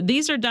said,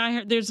 these are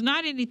diehard. There's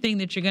not anything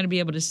that you're going to be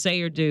able to say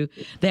or do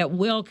that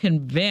will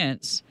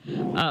convince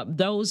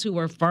those who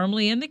are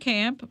firmly in the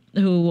camp,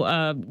 who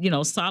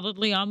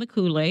solidly on the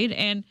Kool-Aid,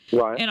 and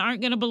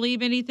aren't going to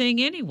believe anything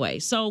anyway.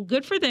 So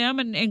good for them,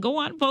 and go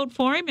out and vote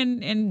for him,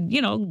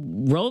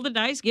 and roll the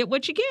dice, get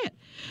what you get,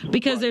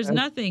 because there's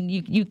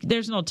nothing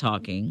there's no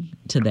talking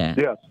to that.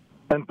 Yes,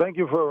 and thank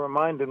you for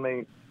reminding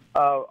me.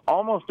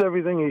 Almost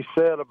everything he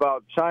said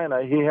about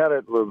China, he had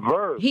it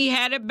reversed. He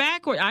had it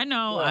backward. I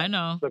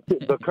know.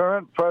 The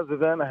current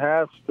president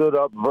has stood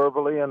up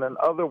verbally and in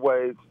other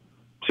ways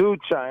to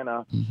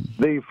China.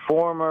 Mm-hmm. The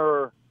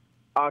former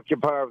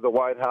occupier of the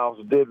White House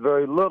did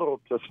very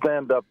little to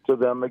stand up to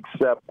them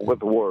except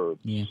with words.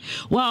 Yeah.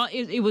 Well,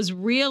 it was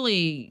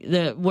really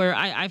where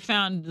I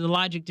found the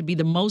logic to be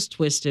the most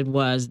twisted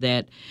was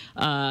that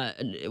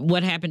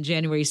what happened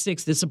January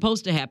 6th is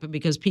supposed to happen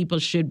because people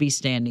should be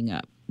standing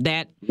up.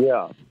 That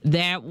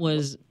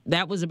was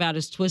about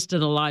as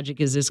twisted a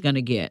logic as it's going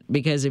to get,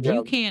 because if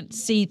you can't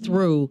see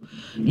through,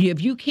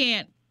 if you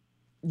can't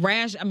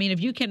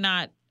if you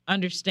cannot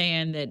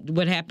understand that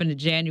what happened to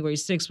January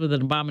 6th was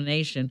an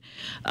abomination,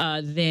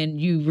 then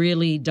you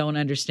really don't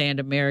understand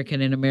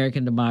American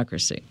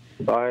democracy.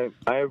 I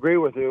agree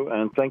with you,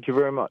 and thank you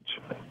very much.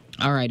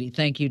 All righty.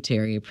 Thank you,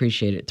 Terry.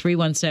 Appreciate it.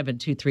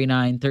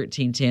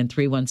 317-239-1310,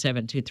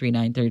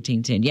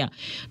 317-239-1310. Yeah,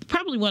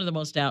 probably one of the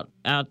most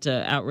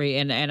outrage,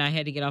 and I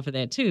had to get off of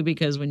that, too,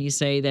 because when you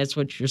say that's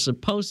what you're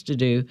supposed to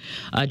do,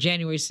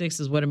 January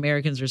 6th is what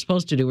Americans are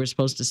supposed to do. We're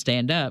supposed to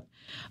stand up.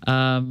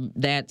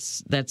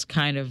 That's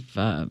kind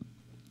of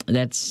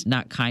that's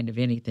not kind of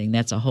anything.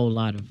 That's a whole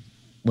lot of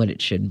what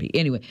it shouldn't be.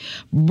 Anyway,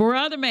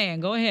 brother man,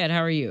 go ahead.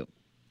 How are you?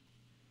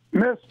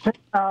 Miss Tina,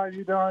 how are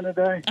you doing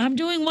today? I'm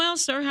doing well,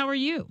 sir. How are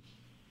you?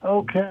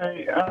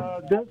 Okay.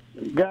 This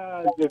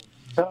guy that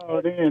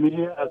called in,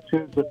 he has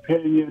his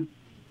opinion,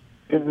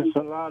 and it's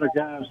a lot of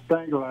guys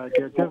think like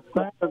it. Just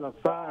think of the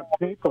 5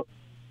 people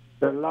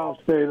that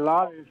lost their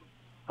lives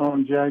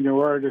on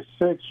January the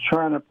 6th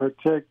trying to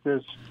protect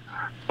this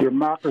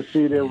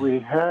democracy that we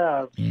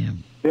have. Yeah.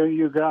 Then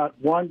you got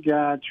one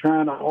guy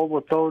trying to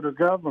overthrow the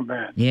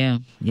government. Yeah.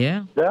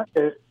 That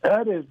is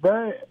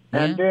bad.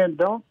 Yeah. And then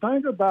don't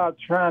think about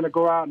trying to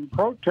go out and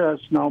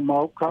protest no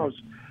more, because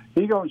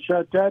he's going to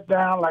shut that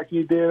down like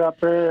he did up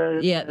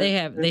there. Yeah,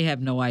 they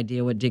have no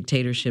idea what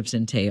dictatorships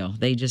entail.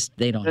 They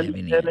don't have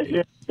any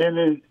idea.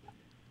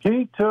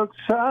 He took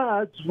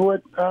sides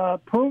with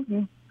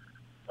Putin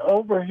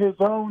over his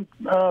own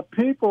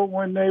people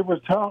when they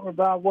was talking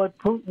about what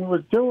Putin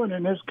was doing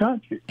in his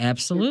country.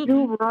 Absolutely. If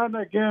you run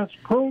against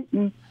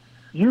Putin,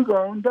 you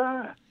going to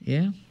die.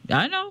 Yeah,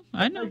 I know.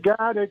 The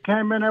guy that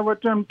came in there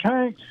with them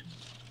tanks,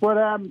 what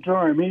happened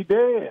to him? He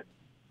dead.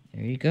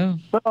 There you go.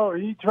 So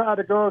he tried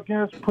to go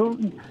against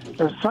Putin.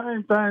 The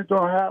same thing's going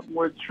to happen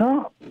with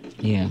Trump.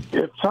 Yeah.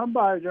 If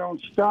somebody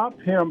don't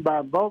stop him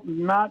by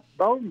not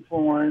voting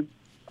for him,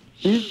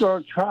 he's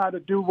going to try to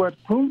do what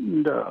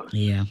Putin does.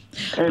 Yeah,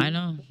 and I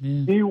know.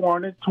 Yeah. He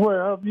wanted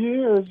 12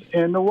 years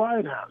in the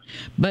White House.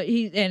 But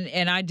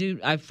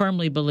I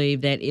firmly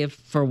believe that if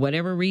for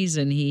whatever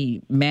reason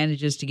he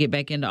manages to get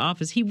back into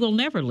office, he will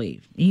never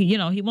leave. He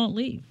won't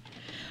leave.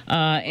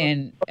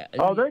 And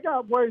they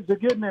got ways of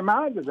getting him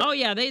out of there. oh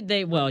yeah,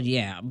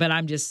 but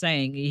I'm just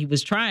saying he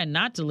was trying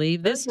not to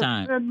leave this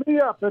time. Send me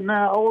up, and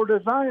now old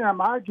as I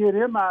am, I get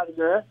him out of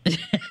there.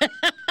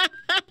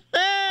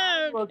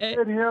 We'll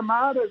get him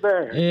out of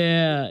there.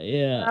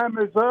 Yeah. Time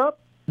is up.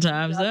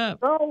 Time's up.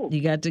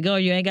 You got to go.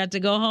 You ain't got to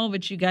go home,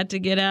 but you got to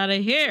get out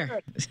of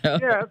here. So,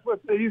 yeah, that's what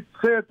they used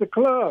to say at the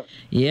club.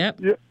 Yep.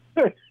 Yeah.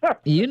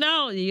 You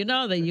know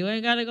that you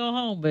ain't got to go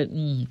home, but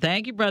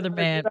thank you, brother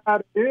man. Get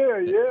out of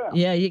here, yeah.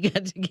 Yeah, you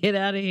got to get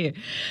out of here.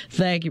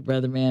 Thank you,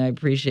 brother man. I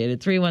appreciate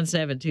it.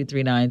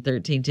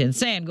 317-239-1310.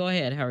 Sam, go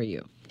ahead. How are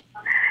you?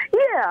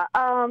 Yeah,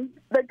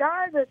 the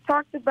guy that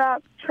talked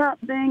about Trump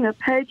being a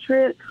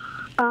patriot,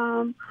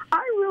 I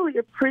really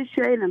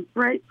appreciate and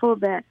grateful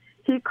that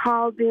he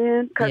called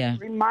in because it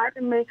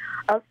reminded me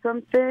of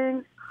some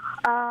things.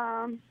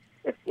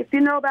 If you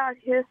know about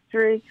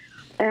history,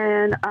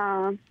 and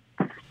a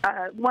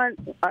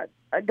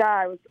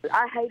guy was,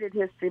 I hated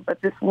history,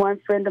 but this one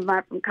friend of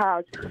mine from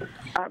college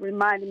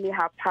reminded me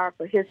how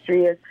powerful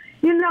history is.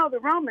 You know, the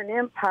Roman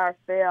Empire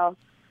fell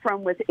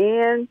from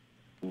within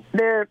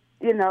their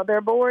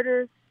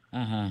borders.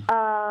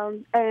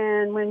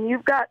 And when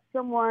you've got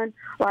someone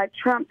like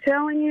Trump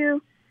telling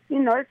you,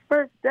 his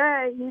first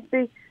day he'd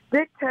be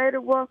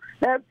dictator, well,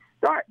 that's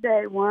start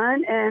day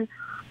one. And,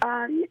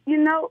 you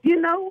know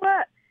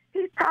what?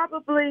 He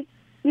probably,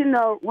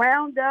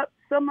 round up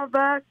some of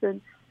us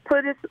and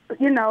put us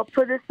in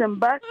buses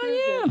and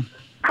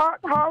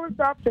haul us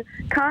off to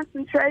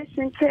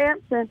concentration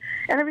camps and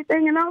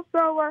everything. And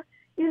also,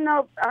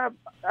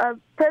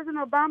 President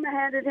Obama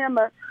handed him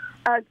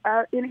an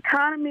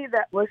economy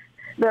that was,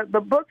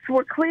 the books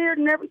were cleared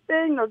and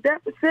everything, no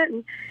deficit,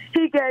 and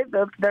he gave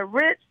the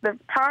rich, the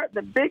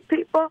big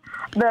people,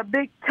 the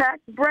big tax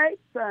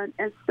breaks and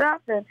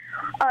stuff, and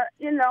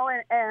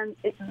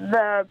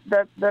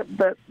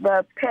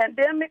the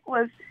pandemic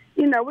was,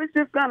 it's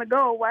just going to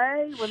go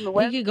away when the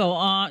West. We could go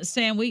on,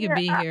 Sam. We could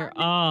be here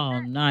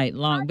all night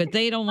long, but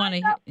they don't want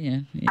to. But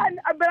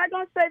I'm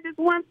going to say this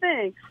one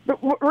thing. The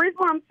reason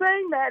why I'm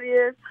saying that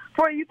is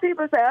for you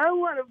people to say I don't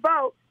want to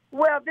vote.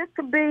 Well, this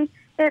could be,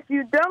 if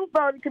you don't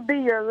vote, it could be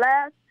your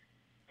last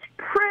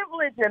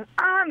privilege and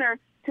honor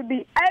to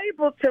be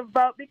able to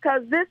vote,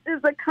 because this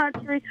is a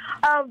country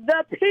of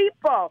the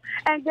people.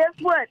 And guess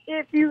what?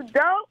 If you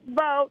don't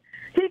vote,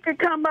 he could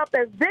come up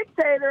as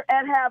dictator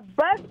and have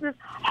buses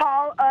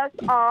haul us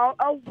all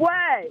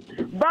away.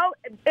 Vote,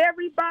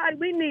 everybody.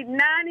 We need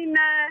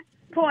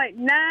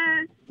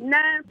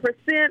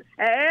 99.99% of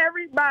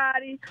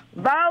everybody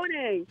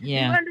voting.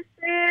 Yeah. You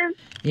understand?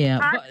 Yeah.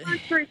 Our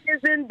country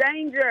is in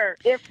danger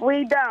if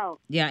we don't.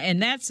 Yeah,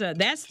 and that's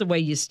the way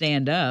you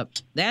stand up.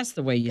 That's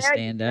the way you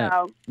stand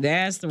up.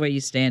 That's the way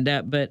you stand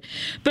up. But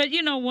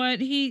you know what?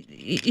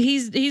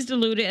 He's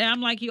deluded. And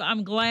I'm like you.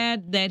 I'm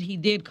glad that he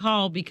did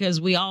call,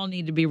 because we all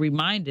need to be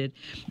reminded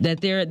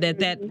that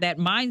that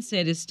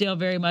mindset is still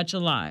very much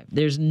alive.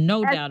 There's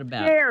no doubt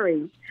about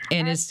it.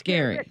 And it's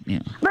scary. Yeah.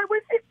 But we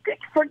keep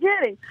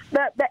forgetting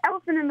the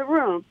elephant in the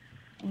room.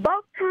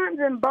 Both times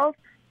in both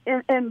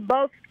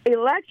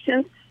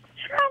elections,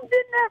 Trump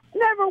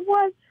never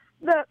won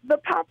the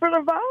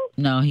popular vote.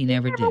 No, he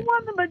never did. Never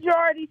won the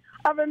majority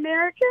of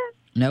Americans.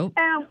 Nope.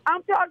 And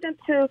I'm talking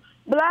to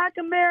Black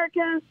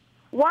Americans,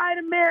 white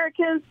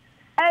Americans,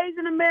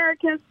 Asian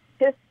Americans,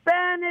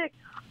 Hispanic.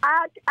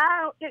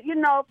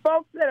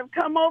 Folks that have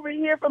come over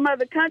here from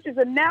other countries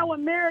and now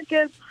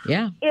Americans.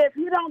 Yeah. If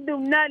you don't do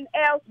nothing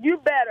else, you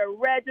better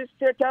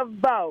register to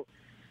vote.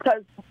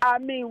 Because,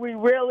 we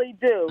really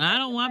do. I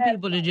don't want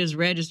people to just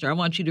register. I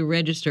want you to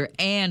register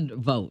and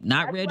vote.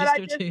 Not That's register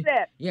what I just to.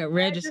 said. Yeah,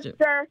 register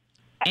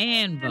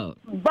and vote.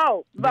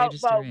 Vote.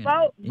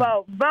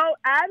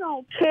 I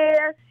don't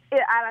care.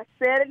 I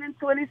said it in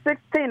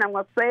 2016. I'm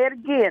going to say it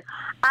again.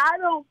 I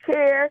don't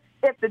care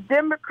if the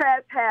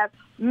Democrats have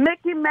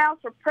Mickey Mouse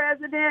for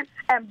president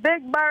and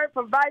Big Bird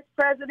for vice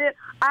president.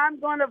 I'm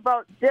going to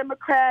vote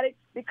Democratic,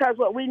 because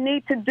what we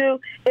need to do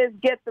is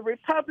get the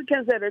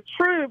Republicans that are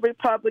true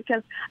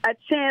Republicans a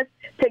chance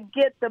to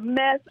get the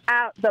mess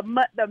out, the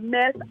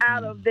mess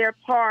out of their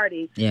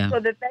party, so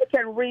that they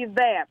can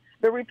revamp.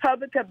 The real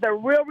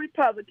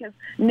Republicans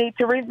need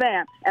to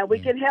revamp, and we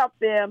can help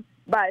them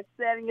by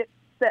setting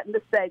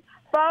the stage.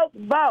 Folks,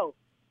 vote.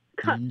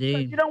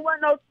 Indeed. You don't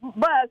want no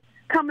bus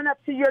coming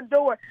up to your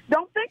door.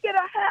 Don't think it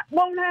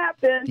won't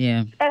happen.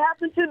 Yeah. It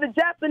happened to the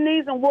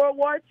Japanese in World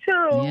War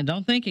II. Yeah,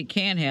 don't think it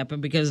can happen,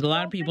 because a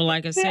lot of people,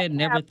 like I said,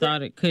 never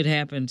thought it could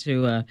happen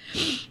to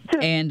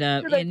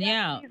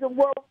Japanese in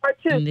World War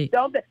II.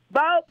 Don't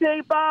vote,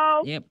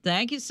 people. Yep.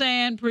 Thank you,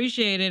 Sam.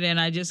 Appreciate it. And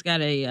I just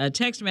got a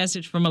text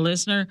message from a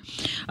listener.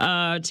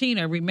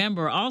 Tina,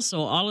 remember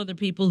also all of the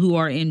people who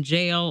are in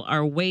jail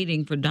are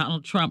waiting for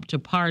Donald Trump to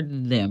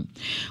pardon them.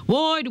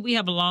 Boy, do we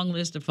have a long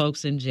list of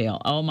folks in jail.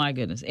 Oh, my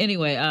goodness.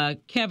 Anyway,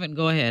 Kevin,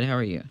 go ahead. How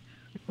are you?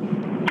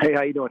 Hey,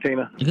 how you doing,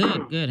 Tina?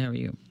 Good. How are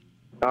you?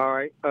 All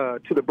right.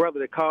 To the brother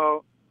that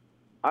called,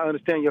 I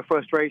understand your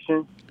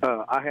frustration.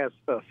 I have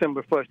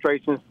similar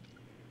frustrations,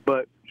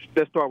 but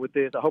let's start with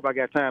this. I hope I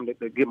got time to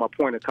get my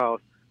point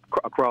across.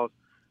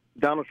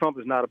 Donald Trump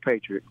is not a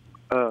patriot.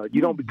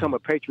 You don't become a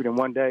patriot in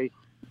one day.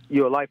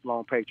 You're a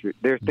lifelong patriot.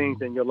 There's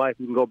things in your life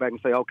you can go back and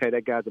say, okay,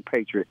 that guy's a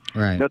patriot.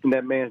 Right. Nothing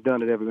that man's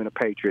done has ever been a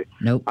patriot.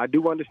 Nope. I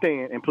do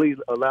understand, and please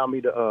allow me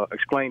to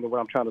explain what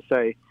I'm trying to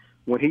say.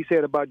 When he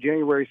said about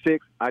January 6th,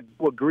 I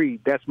do agree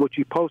that's what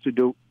you're supposed to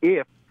do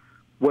if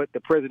what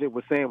the president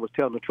was saying was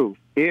telling the truth.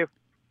 If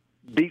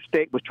Deep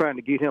State was trying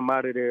to get him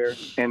out of there,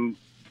 and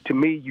to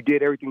me, you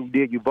did everything you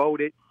did. You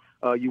voted.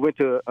 You went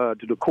to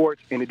the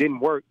courts, and it didn't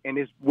work. And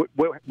it's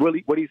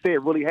what he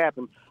said really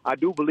happened. I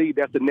do believe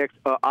that's the next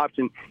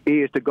option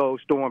is to go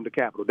storm the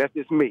Capitol. That's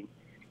just me.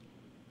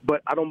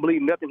 But I don't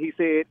believe nothing he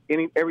said.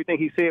 Everything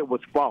he said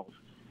was false.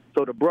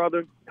 So the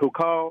brother who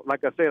called,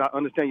 like I said, I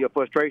understand your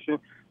frustration.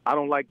 I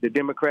don't like the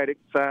Democratic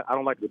side. I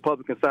don't like the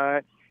Republican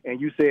side.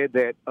 And you said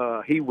that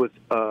he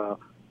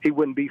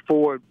wouldn't be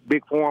for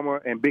big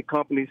pharma and big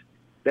companies.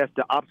 That's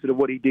the opposite of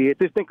what he did.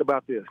 Just think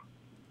about this,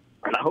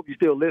 and I hope you're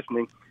still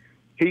listening.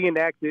 He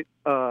enacted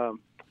the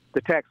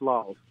tax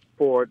laws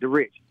for the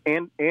rich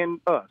and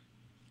us.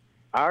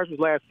 Ours was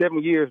last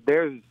 7 years.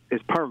 Theirs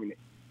is permanent.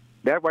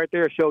 That right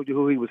there shows you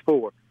who he was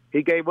for.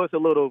 He gave us a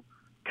little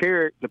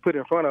carrot to put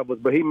in front of us,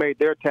 but he made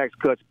their tax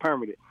cuts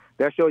permanent.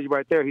 That shows you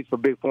right there he's for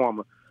big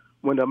pharma.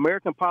 When the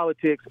American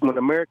politics, when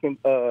Americans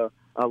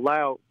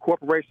allow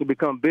corporations to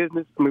become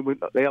business,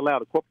 they allow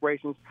the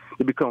corporations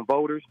to become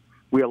voters,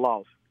 we are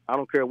lost. I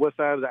don't care what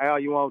side of the aisle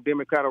you're on,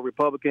 Democrat or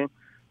Republican.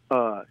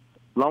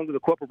 Long as the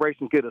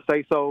corporations get a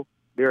say-so,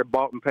 they're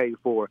bought and paid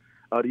for.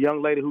 The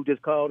young lady who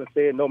just called and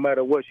said no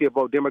matter what, she'll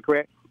vote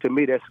Democrat, to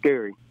me, that's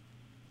scary.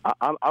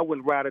 I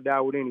wouldn't ride or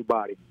die with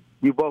anybody.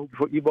 You vote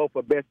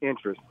for best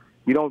interest.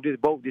 You don't just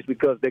vote just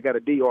because they got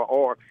a D or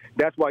R.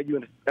 That's why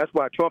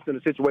Trump's in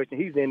the situation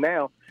he's in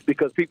now,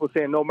 because people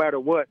saying no matter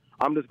what,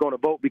 I'm just going to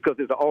vote because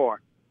it's an R.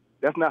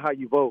 That's not how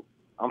you vote.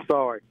 I'm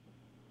sorry.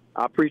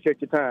 I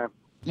appreciate your time.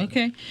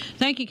 Okay.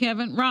 Thank you,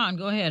 Kevin. Ron,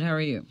 go ahead. How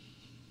are you?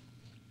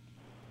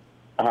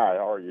 Hi,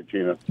 how are you,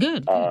 Tina?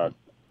 Good.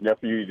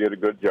 Nephew, you did a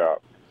good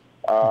job.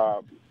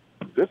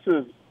 This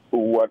is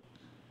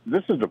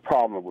the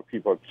problem with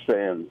people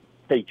saying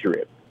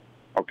patriot.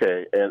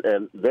 Okay,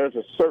 and there's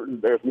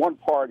one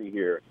party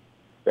here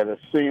that has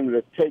seemed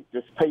to take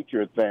this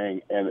patriot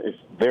thing and it's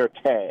their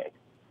tag.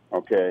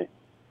 Okay,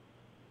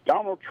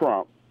 Donald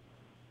Trump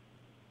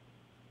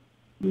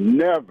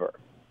never,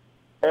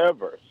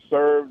 ever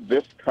served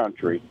this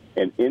country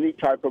in any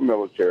type of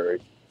military.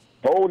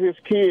 Told his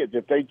kids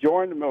if they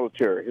joined the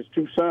military, his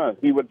two sons,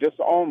 he would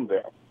disown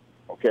them.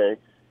 Okay,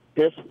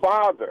 his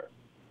father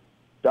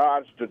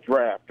dodged the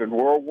draft in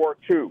World War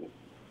II.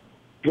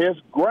 His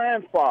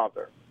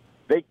grandfather,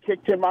 they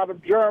kicked him out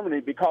of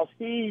Germany because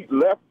he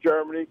left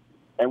Germany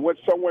and went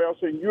somewhere else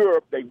in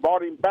Europe. They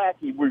brought him back.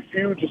 He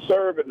refused to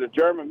serve in the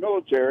German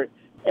military,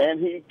 and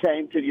he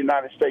came to the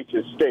United States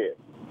instead.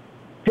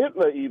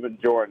 Hitler even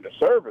joined the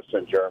service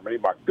in Germany.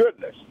 My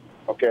goodness.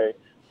 Okay,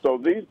 so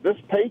this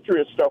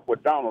patriot stuff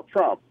with Donald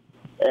Trump,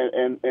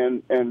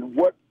 and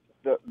what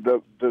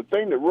the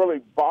thing that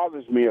really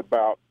bothers me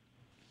about,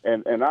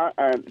 and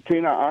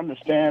Tina, I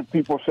understand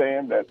people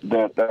saying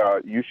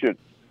that you should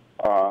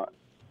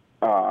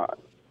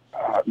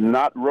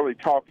not really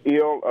talk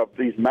ill of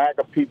these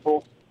MAGA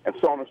people and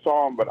so on and so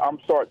on, but I'm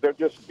sorry, they're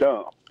just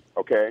dumb,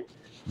 okay?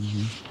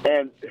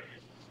 Mm-hmm.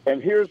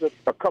 And here's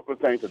a couple of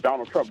things that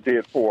Donald Trump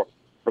did for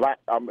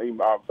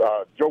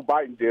Joe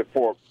Biden did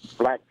for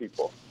black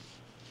people.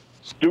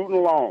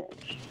 Student loans,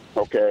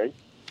 okay?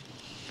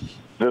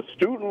 The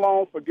student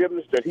loan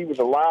forgiveness that he was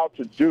allowed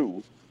to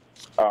do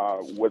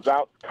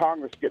without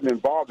Congress getting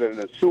involved in it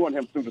and suing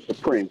him through the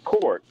Supreme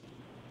Court.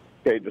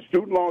 Okay, the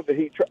student loans that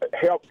he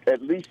helped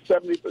at least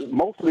 70%,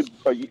 mostly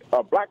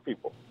black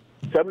people,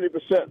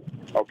 70%.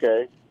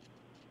 Okay,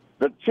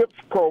 the CHIPS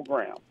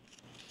program.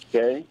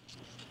 Okay,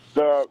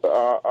 the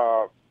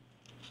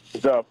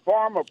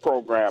pharma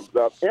program,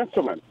 the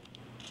insulin.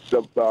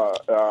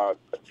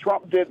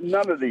 Trump did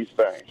none of these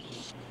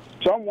things.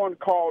 Someone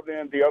called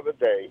in the other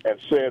day and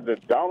said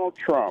that Donald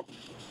Trump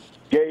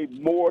gave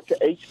more to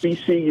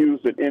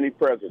HBCUs than any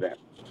president,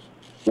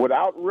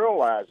 without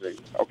realizing,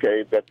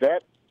 okay,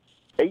 that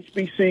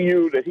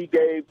HBCU that he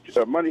gave,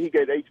 money he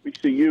gave to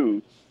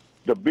HBCUs,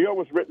 the bill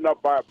was written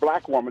up by a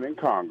black woman in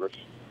Congress,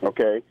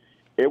 okay?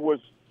 It was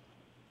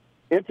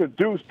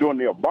introduced during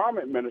the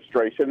Obama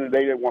administration, and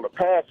they didn't want to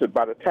pass it.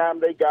 By the time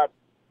they got,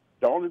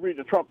 the only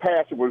reason Trump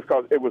passed it was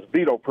because it was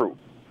veto-proof.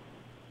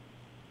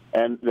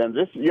 And then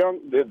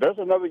there's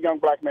another young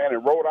black man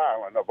in Rhode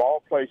Island, of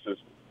all places,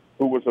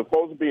 who was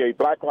supposed to be a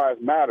Black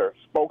Lives Matter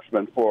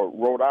spokesman for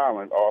Rhode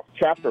Island, or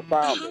chapter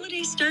founder. The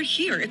holidays start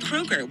here at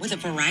Kroger with a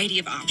variety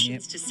of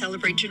options to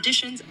celebrate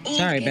traditions.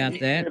 Sorry about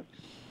that.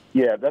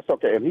 Yeah, that's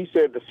okay. And he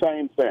said the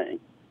same thing.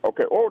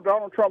 Okay,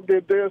 Donald Trump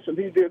did this, and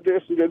he did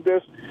this, and did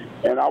this.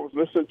 And I was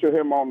listening to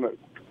him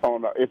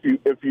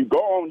if you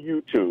go on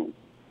YouTube,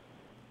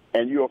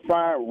 and you'll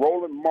find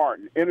Roland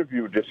Martin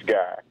interviewed this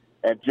guy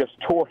and just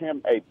tore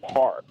him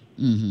apart.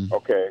 Mm-hmm.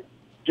 Okay.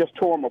 Just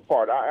tore him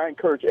apart. I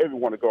encourage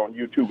everyone to go on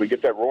YouTube and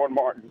get that Roland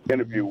Martin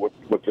interview with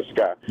this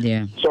guy.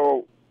 Yeah.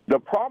 So The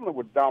problem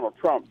with Donald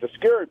Trump, the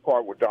scary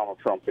part with Donald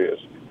Trump is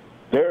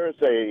there is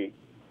a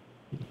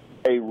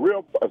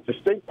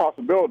distinct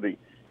possibility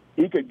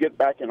he could get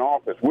back in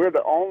office. We're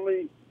the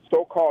only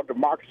so-called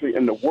democracy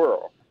in the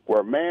world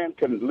where a man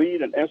can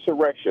lead an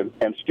insurrection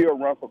and still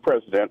run for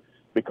president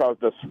because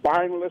the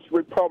spineless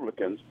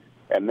Republicans,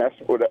 and that's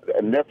what,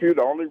 and nephew,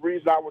 the only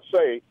reason I would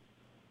say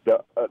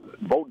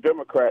vote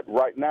Democrat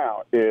right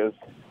now is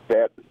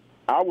that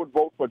I would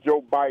vote for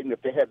Joe Biden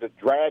if they had to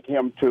drag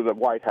him to the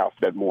White House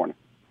that morning,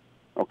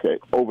 okay,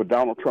 over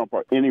Donald Trump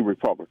or any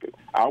Republican.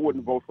 I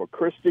wouldn't vote for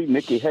Christie,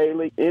 Nikki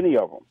Haley, any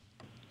of them,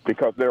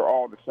 because they're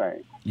all the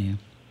same. Yeah.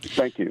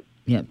 Thank you.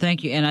 Yeah,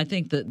 thank you. And I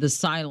think the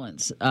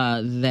silence,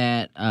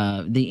 the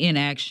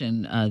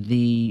inaction,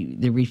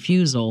 the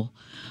refusal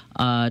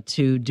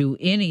to do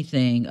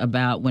anything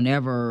about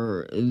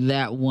whenever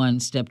that one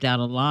stepped out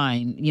of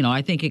line,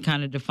 I think it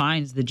kind of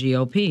defines the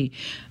GOP.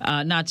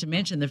 Not to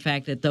mention the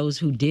fact that those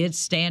who did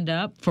stand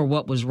up for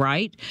what was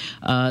right,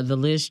 the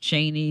Liz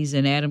Cheneys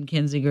and Adam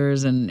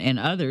Kinzingers and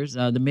others,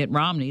 the Mitt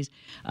Romneys,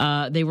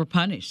 they were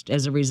punished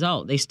as a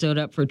result. They stood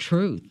up for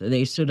truth.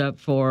 They stood up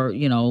for,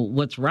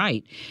 what's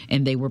right,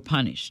 and they were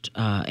punished.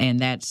 And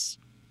that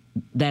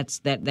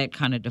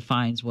kind of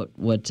defines what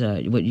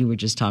you were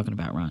just talking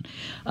about, Ron.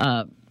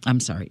 I'm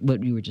sorry,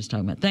 what you were just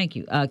talking about. Thank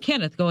you.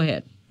 Kenneth, go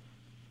ahead.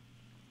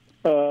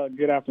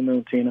 Good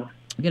afternoon, Tina.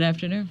 Good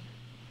afternoon.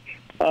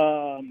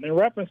 In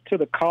reference to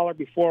the caller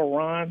before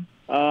Ron,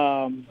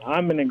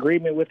 I'm in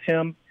agreement with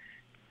him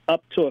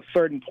up to a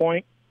certain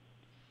point.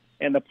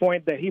 And the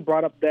point that he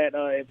brought up that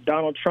if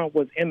Donald Trump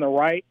was in the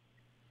right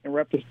in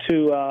reference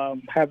to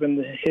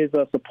having his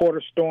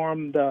supporters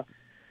storm the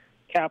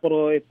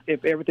Capitol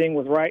if everything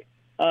was right,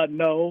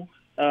 no,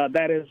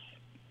 that is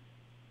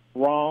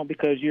wrong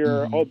because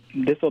you're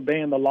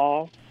disobeying the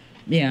law.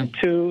 Yeah. And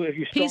two, if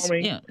you're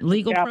storming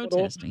legal Capitol,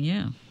 protesting,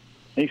 and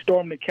you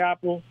storm the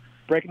Capitol,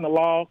 breaking the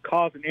law,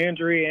 causing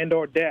injury and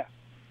or death.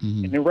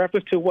 Mm-hmm. And in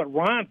reference to what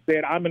Ron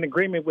said, I'm in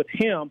agreement with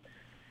him,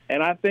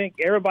 and I think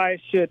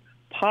everybody should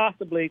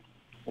possibly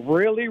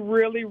really,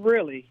 really,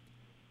 really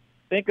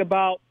think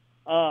about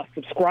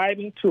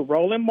subscribing to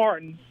Roland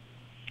Martin,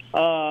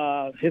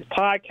 his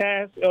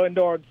podcast and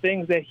or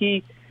things that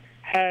he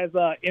has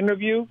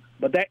interviewed.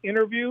 But that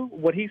interview,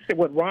 what he said,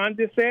 what Ron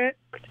just said,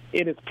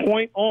 it is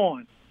point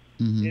on.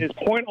 Mm-hmm. It is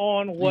point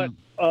on what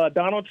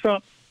Donald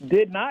Trump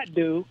did not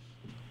do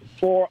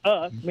for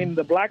us, meaning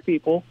the black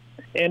people,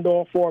 and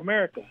or for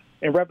America,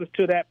 in reference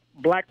to that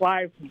Black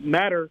Lives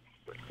Matter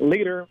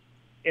leader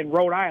in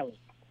Rhode Island.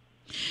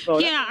 So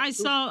yeah, I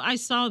saw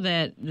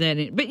that.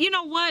 But you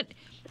know what?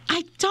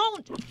 I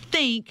don't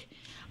think.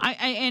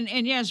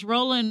 And yes,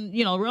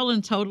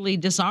 Roland totally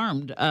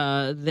disarmed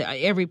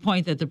every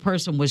point that the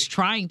person was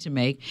trying to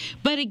make.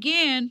 But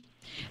again,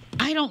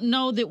 I don't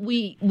know that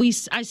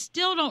I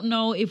still don't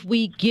know if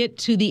we get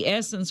to the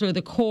essence or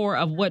the core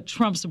of what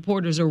Trump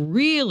supporters are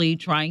really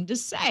trying to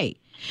say.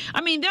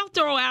 I mean, they'll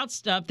throw out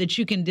stuff that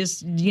you can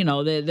just,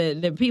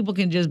 that people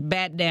can just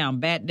bat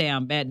down,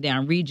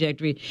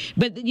 reject.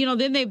 But,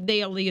 then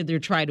they'll either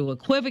try to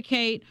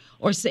equivocate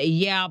or say,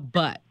 yeah,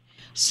 but.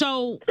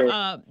 So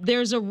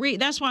there's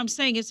that's why I'm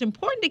saying it's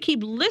important to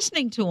keep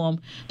listening to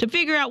them to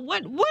figure out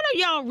what are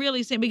y'all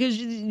really saying, because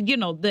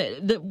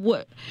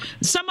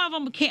some of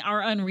them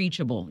are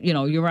unreachable.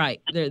 You're right.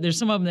 There's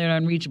some of them that are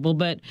unreachable,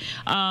 but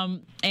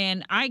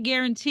and I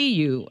guarantee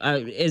you,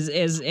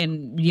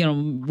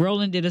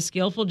 Roland did a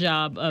skillful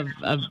job of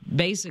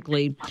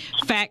basically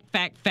fact.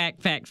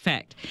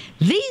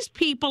 These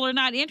people are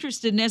not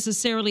interested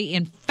necessarily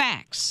in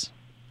facts.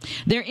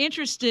 They're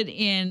interested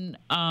in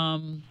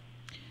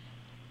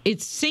it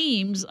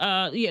seems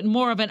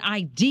more of an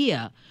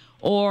idea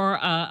or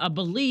a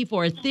belief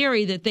or a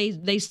theory that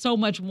they so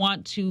much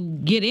want to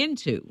get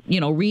into,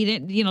 read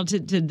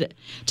it,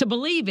 to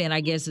believe in,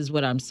 I guess is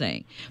what I'm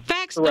saying.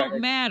 Facts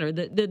don't matter.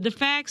 The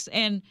facts,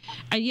 and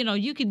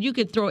you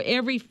could throw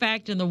every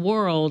fact in the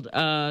world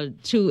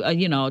to a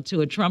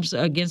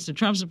against a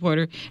Trump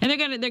supporter, and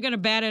they're gonna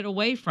bat it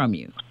away from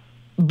you.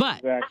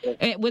 But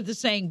with the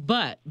saying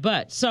but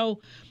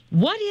so.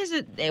 What is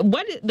it?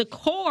 What is the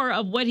core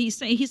of what he's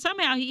saying?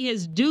 He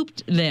has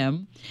duped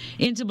them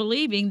into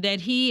believing that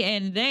he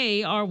and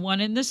they are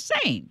one and the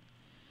same.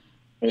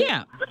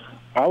 Yeah.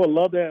 I would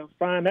love to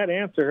find that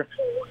answer.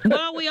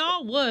 Well, we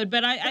all would,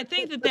 but I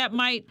think that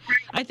might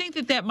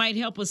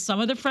help with some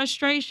of the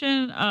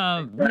frustration.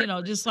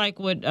 Just like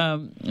what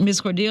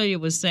Ms. Cordelia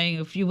was saying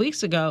a few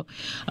weeks ago.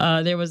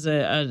 There was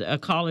a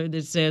caller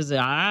that says,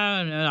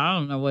 I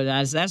don't know what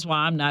that's why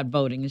I'm not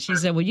voting. And she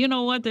said, well, you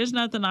know what? There's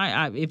nothing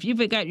if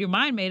you've got your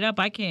mind made up,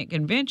 I can't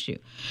convince you.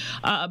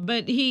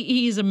 But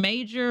he's a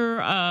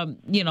major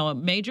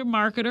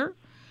marketer,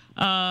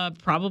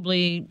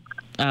 probably.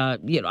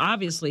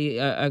 Obviously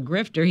a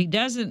grifter. He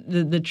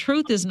doesn't. The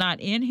truth is not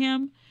in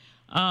him.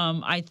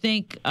 I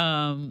think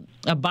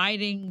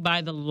abiding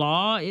by the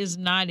law is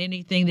not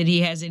anything that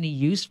he has any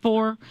use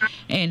for,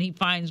 and he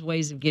finds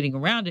ways of getting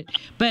around it.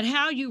 But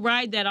how you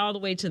ride that all the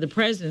way to the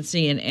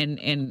presidency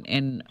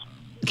and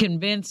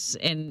convince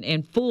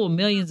and fool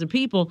millions of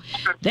people.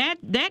 That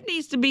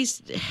needs to be.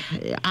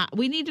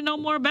 We need to know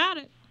more about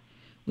it.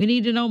 We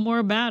need to know more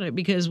about it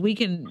because we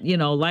can,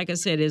 like I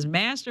said, as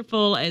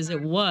masterful as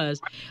it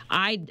was,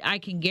 I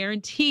can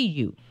guarantee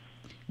you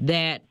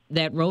that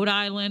Rhode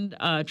Island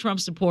Trump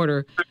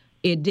supporter,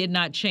 it did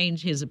not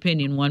change his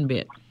opinion one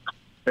bit.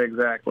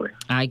 Exactly.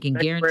 I can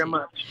guarantee. Thank you very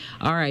much.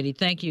 All righty.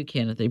 Thank you,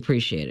 Kenneth. I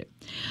appreciate it.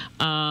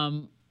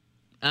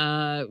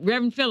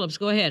 Reverend Phillips,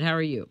 go ahead. How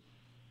are you?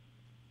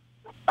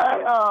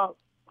 Hey,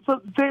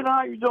 so Tina,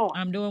 how you doing?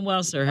 I'm doing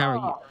well, sir. How are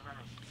you?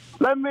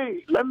 Let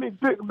me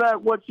pick back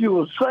what you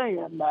were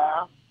saying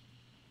now.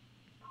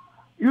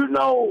 You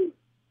know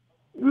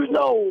what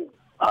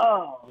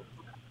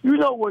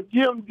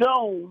Jim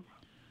Jones,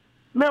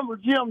 remember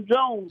Jim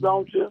Jones,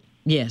 don't you?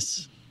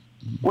 Yes.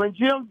 When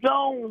Jim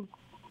Jones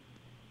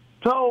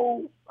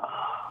told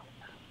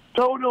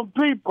them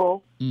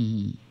people,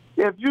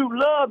 if you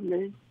love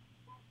me,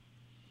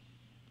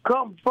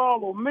 come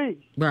follow me.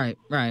 Right.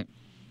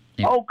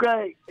 Yeah.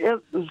 Okay,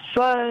 it's the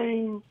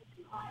same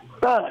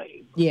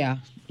thing. Yeah,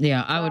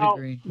 I would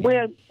agree.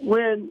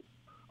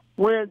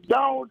 When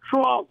Donald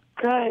Trump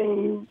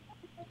came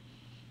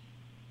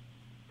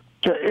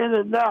to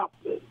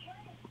Indianapolis,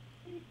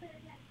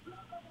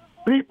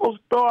 people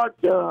start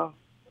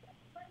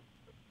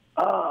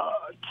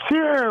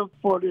cheering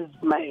for this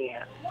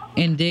man.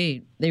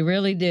 Indeed, they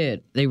really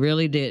did.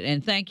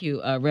 And thank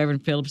you,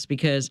 Reverend Phillips,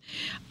 because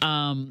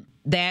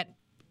that.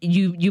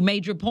 You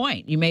made your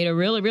point. You made a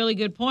really, really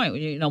good point.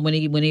 When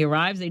he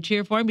arrives, they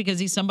cheer for him because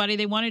he's somebody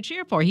they want to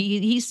cheer for.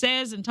 He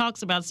says and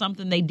talks about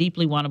something they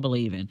deeply want to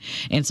believe in,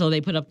 and so they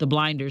put up the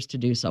blinders to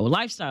do so.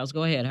 Lifestyles,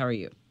 go ahead. How are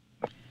you?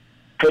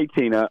 Hey,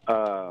 Tina.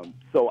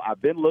 So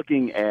I've been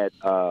looking at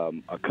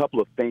a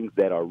couple of things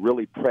that are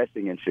really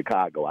pressing in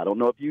Chicago. I don't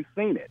know if you've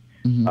seen it,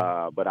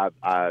 but I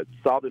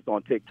saw this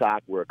on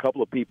TikTok where a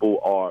couple of people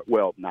are,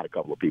 well, not a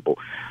couple of people.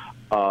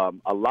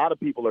 A lot of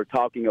people are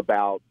talking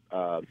about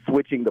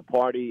switching the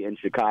party in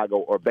Chicago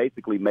or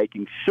basically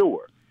making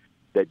sure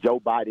that Joe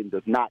Biden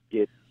does not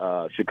get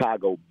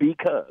Chicago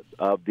because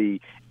of the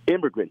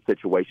immigrant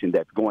situation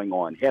that's going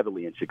on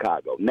heavily in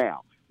Chicago.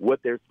 Now, what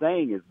they're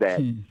saying is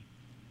that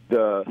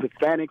the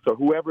Hispanics or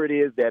whoever it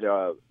is that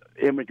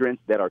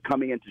immigrants that are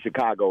coming into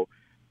Chicago,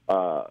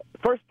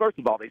 first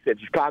of all, they said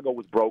Chicago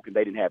was broke and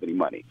they didn't have any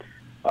money.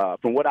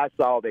 From what I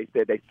saw, they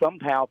said they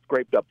somehow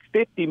scraped up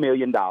 $50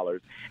 million,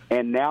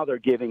 and now they're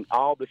giving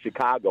all the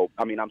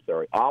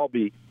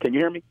can you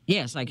hear me?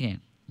 Yes, I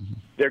can.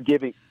 They're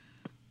giving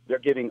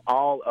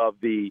all of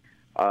the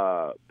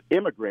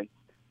immigrants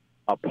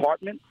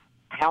apartments,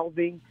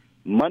 housing,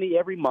 money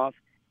every month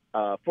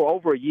for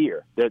over a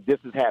year. This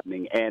is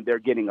happening, and they're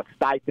getting a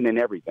stipend and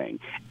everything.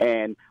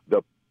 And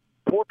the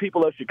poor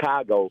people of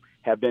Chicago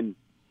have been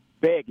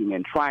begging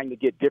and trying to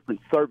get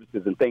different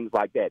services and things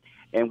like that.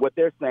 And what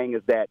they're saying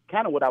is that,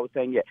 kind of what I was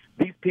saying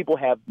these people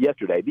have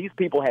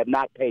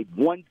not paid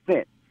 1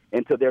 cent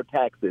into their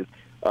taxes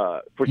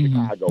for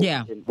Chicago.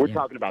 Yeah. And we're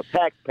talking about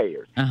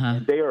taxpayers.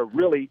 And they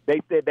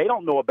said they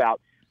don't know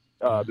about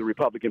the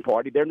Republican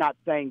Party. They're not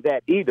saying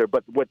that either,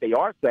 but what they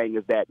are saying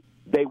is that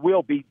they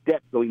will be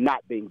definitely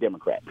not being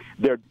Democrat.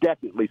 They're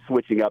definitely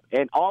switching up.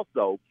 And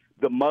also,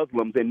 the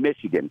Muslims in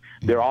Michigan,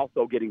 they're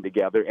also getting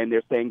together, and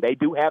they're saying they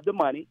do have the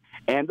money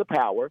and the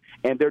power,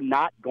 and they're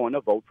not going to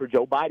vote for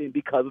Joe Biden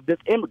because of this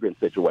immigrant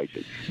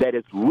situation that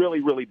is really,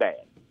 really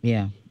bad.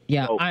 Yeah.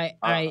 So,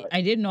 I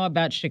didn't know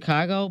about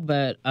Chicago,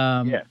 but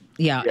okay,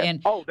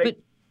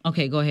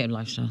 go ahead,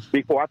 Lifestyle.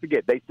 Before I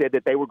forget, they said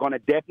that they were going to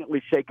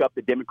definitely shake up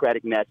the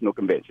Democratic National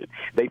Convention.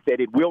 They said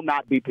it will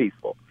not be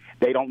peaceful.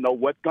 They don't know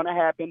what's going to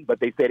happen,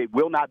 but they said it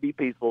will not be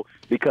peaceful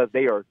because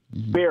they are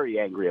very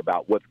angry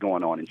about what's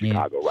going on in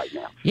Chicago right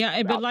now.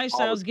 Yeah, but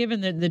Lifestyle's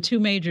given the two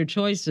major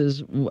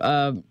choices,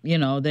 there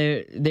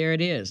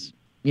it is,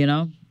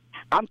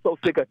 I'm so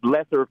sick of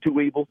lesser of two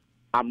evils.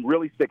 I'm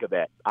really sick of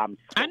that. I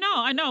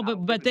know,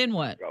 but then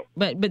what?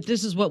 But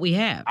this is what we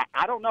have.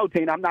 I don't know,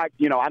 Tina. I'm not,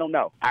 I don't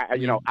know. I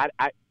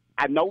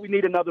know we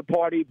need another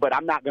party, but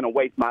I'm not going to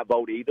waste my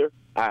vote either.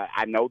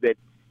 I know that,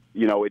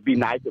 it'd be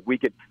nice if we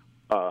could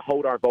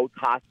hold our votes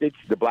hostage,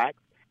 the blacks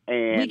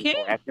and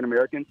African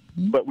Americans,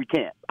 but we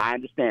can't. I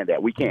understand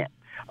that we can't.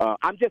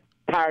 I'm just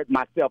tired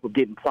myself of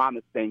getting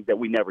promised things that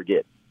we never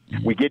get.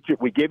 We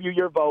give you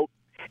your vote,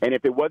 and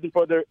if it wasn't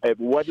for the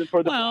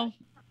blacks,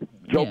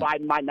 Joe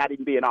Biden might not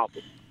even be in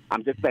office.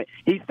 I'm just saying.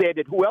 He said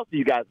that who else do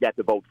you guys got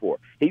to vote for?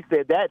 He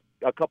said that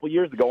a couple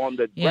years ago on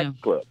the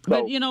Breakfast Club. So,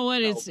 but you know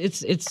what? It's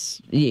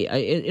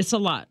a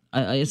lot.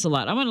 It's a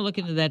lot. I'm going to look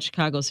into that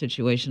Chicago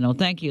situation, though.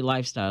 Thank you,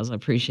 Lifestyles. I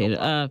appreciate it.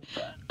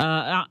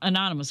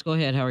 Anonymous, go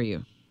ahead. How are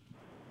you?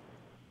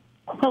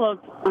 Hello,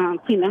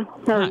 Tina.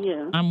 How are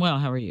you? I'm well.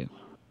 How are you?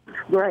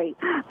 Great.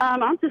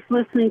 I'm just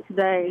listening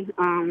today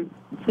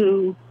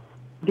to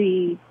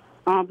the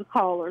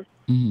callers.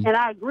 And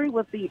I agree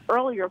with the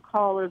earlier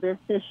caller that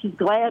said she's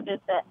glad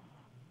that that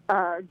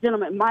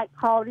gentleman Mike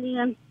called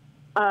in.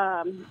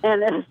 And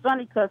it's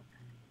funny because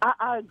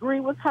I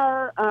agree with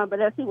her,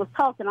 but as he was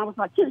talking, I was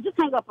like, just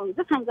hang up on me.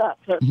 Just hang up.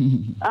 'Cause,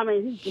 I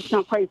mean, he's just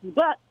gone crazy.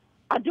 But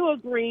I do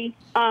agree,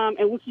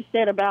 and what you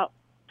said about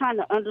trying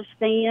to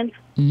understand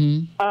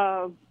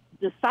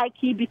the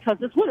psyche, because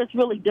it's what it's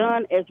really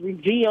done is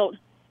revealed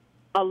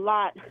a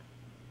lot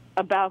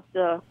about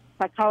the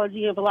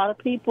psychology of a lot of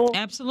people.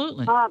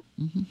 Absolutely.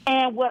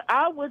 And what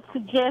I would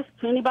suggest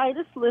to anybody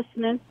that's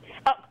listening,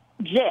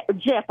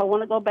 Jeff, I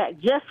want to go back.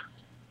 Jeff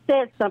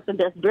said something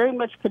that's very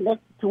much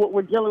connected to what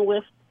we're dealing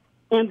with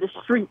in the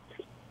streets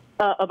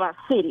of our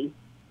city.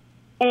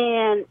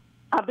 And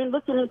I've been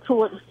looking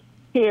into it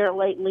here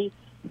lately.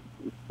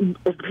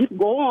 If people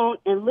go on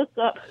and look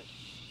up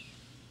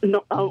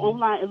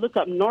online and look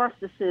up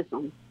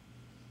narcissism,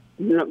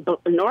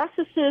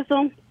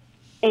 narcissism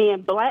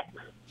and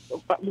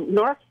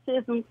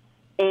narcissism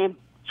and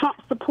Trump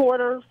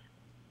supporters,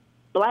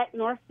 black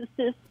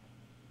narcissists,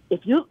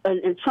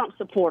 and Trump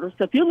supporters.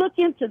 So if you look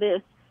into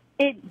this,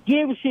 it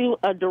gives you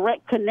a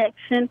direct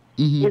connection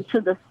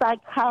into the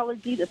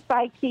psychology, the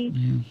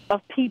psyche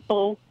of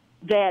people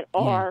that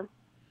are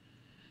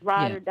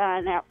ride or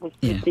dying out with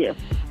this.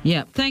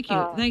 Yeah, thank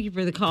you. Thank you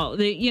for the call.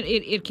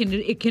 It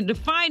can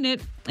define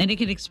it and it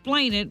can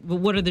explain it, but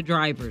what are the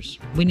drivers?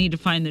 We need to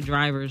find the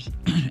drivers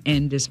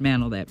and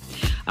dismantle that.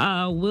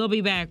 We'll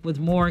be back with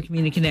more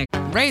Community Connect.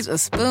 Raise a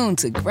spoon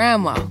to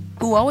Grandma,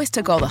 who always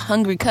took all the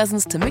hungry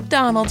cousins to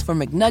McDonald's for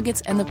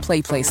McNuggets and the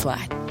Play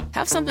Slide.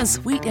 Have something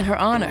sweet in her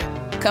honor.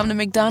 Come to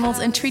McDonald's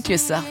and treat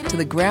yourself to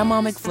the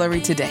Grandma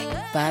McFlurry today.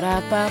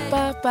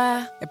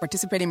 Ba-da-ba-ba-ba. At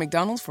participating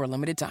McDonald's for a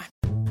limited time.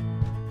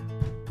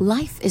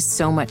 Life is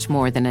so much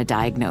more than a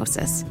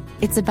diagnosis.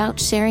 It's about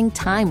sharing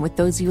time with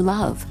those you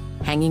love,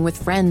 hanging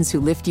with friends who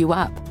lift you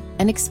up,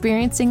 and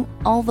experiencing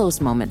all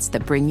those moments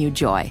that bring you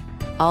joy.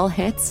 All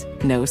hits,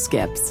 no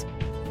skips.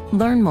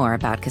 Learn more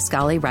about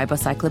Kisqali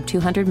Ribociclib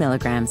 200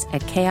 milligrams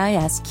at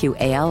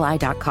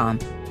KISQALI.com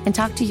and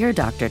talk to your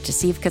doctor to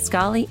see if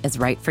Kisqali is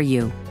right for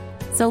you.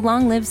 So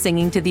long live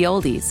singing to the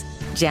oldies,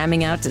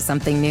 jamming out to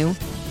something new,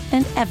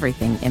 and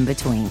everything in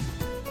between.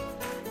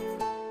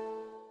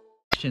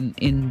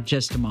 In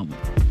just a moment.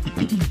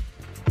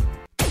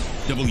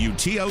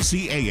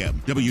 WTOC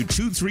AM,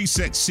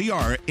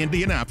 W236CR,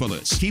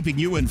 Indianapolis, keeping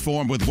you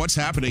informed with what's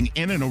happening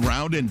in and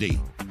around Indy.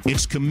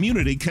 It's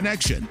Community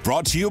Connection,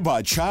 brought to you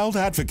by Child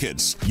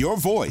Advocates, your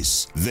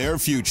voice, their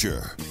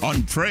future.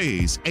 On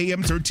Praise, AM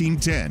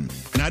 1310,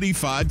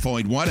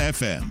 95.1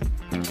 FM.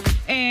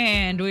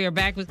 And we are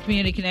back with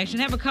Community Connection.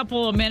 Have a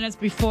couple of minutes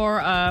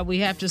before we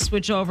have to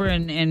switch over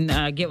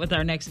and get with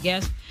our next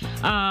guest.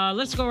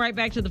 Let's go right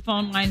back to the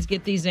phone lines,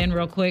 get these in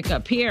real quick.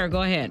 Pierre,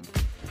 go ahead.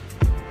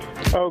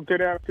 Oh,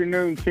 good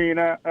afternoon,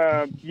 Tina.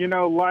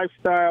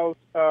 Lifestyles,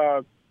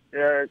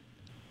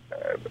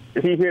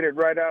 he hit it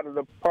right out of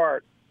the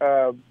park.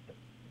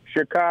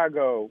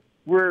 Chicago,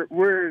 we're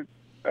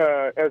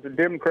as the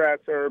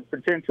Democrats are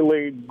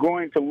potentially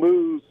going to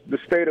lose the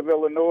state of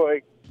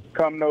Illinois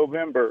come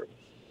November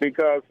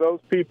because those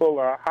people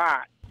are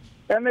hot,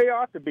 and they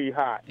ought to be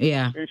hot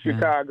in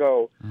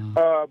Chicago.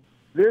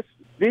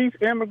 These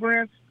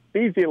immigrants,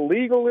 these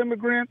illegal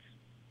immigrants,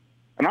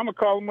 and I'm going to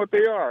call them what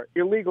they are,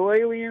 illegal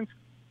aliens,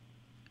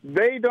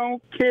 they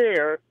don't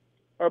care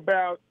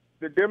about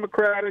the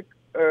Democratic,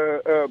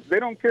 they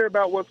don't care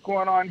about what's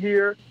going on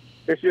here.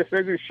 It's just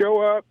they're going to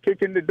show up,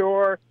 kick in the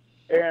door,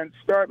 and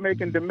start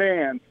making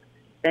demands.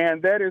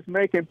 And that is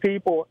making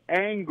people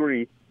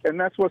angry, and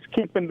that's what's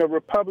keeping the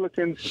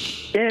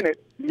Republicans in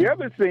it. The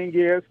other thing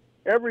is,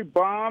 every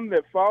bomb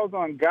that falls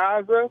on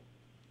Gaza,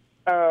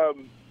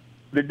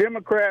 the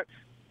Democrats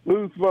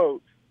lose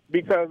votes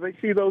because they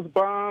see those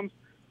bombs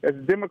as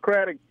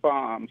Democratic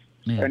bombs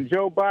and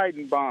Joe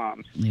Biden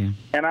bombs.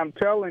 And I'm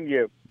telling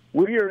you,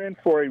 we are in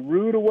for a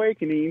rude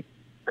awakening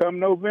come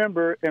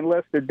November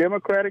unless the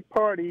Democratic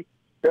Party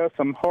does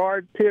some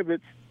hard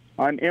pivots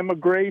on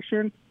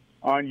immigration,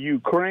 on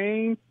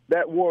Ukraine.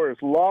 That war is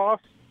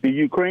lost. The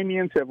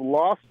Ukrainians have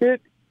lost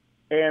it.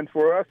 And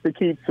for us to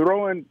keep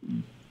throwing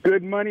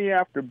good money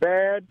after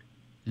bad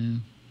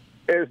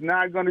is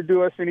not going to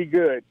do us any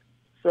good.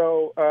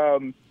 So,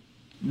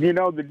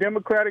 the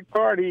Democratic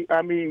Party,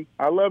 I mean,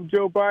 I love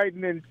Joe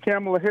Biden and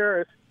Kamala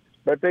Harris,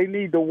 but they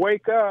need to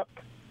wake up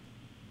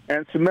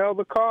and smell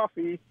the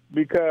coffee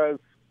because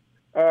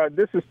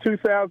this is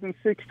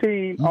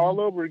 2016 all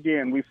over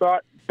again. We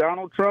thought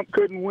Donald Trump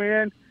couldn't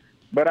win,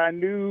 but I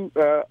knew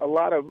a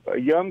lot of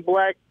young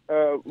black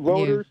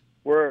voters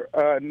were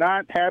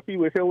not happy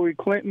with Hillary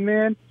Clinton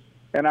then,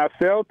 and I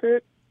felt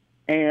it.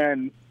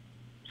 And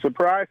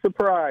surprise,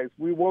 surprise,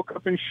 we woke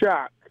up in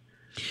shock.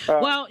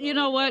 Well, you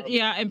know what?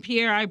 Yeah, and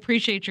Pierre, I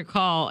appreciate your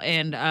call,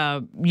 and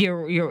I'm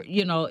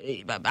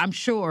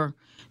sure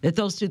that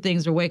those two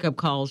things are wake-up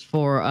calls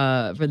for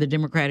the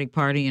Democratic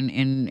Party,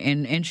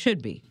 and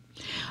should be.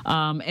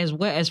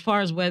 As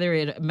far as whether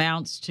it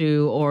amounts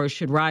to or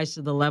should rise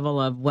to the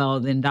level of, well,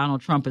 then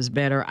Donald Trump is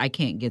better, I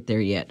can't get there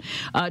yet.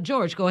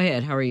 George, go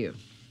ahead. How are you?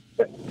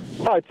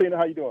 Hi, Tina.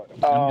 How you doing?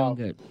 I'm doing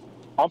good.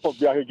 I'm supposed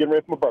to be out here getting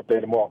ready for my birthday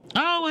tomorrow.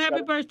 Oh,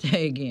 happy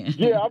birthday again.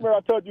 Yeah, I remember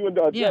I told you in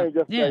James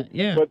yesterday.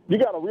 Yeah. But you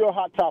got a real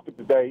hot topic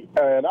today,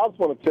 and I just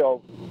want to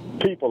tell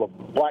people,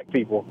 black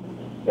people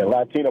and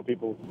Latino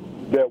people,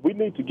 that we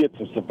need to get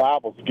some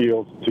survival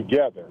skills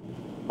together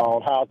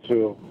on how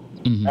to,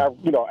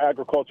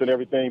 agriculture and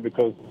everything.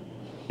 Because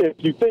if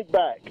you think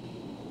back,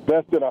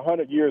 less than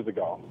 100 years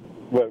ago,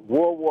 when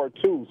World War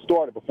II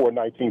started before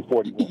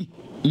 1941.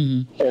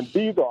 And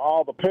these are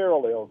all the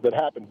parallels that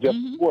happened just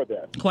before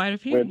that. Quite a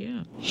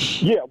few,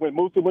 Yeah, when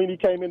Mussolini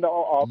came into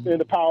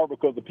power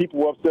because the people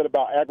were upset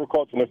about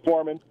agriculture and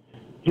farming.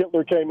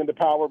 Hitler came into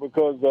power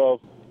because of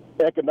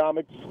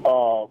economics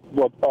of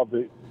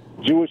the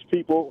Jewish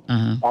people.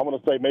 I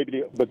want to say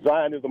but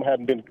Zionism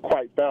hadn't been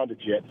quite founded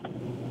yet.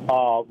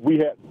 We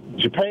had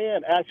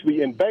Japan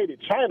actually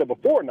invaded China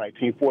before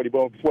 1940,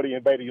 before they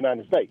invaded the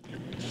United States.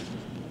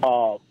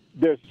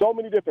 There's so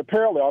many different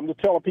parallels. I'm just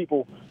telling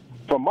people,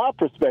 from my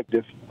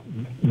perspective,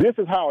 this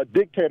is how a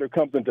dictator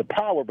comes into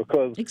power,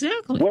 because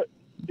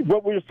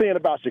what we're seeing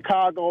about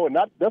Chicago, and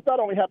that's not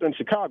only happening in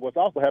Chicago, it's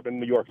also happening in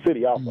New York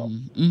City also.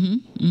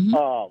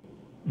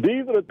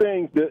 These are the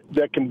things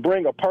that can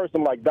bring a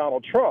person like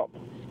Donald Trump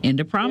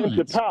into prominence,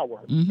 into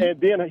power, and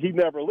then he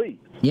never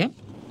leaves. Yep.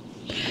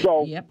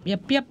 So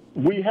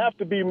we have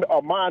to be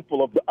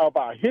mindful of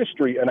our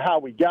history and how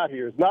we got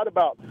here. It's not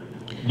about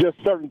just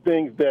certain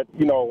things that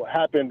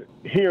happen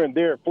here and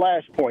there,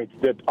 flashpoints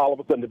that all of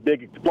a sudden the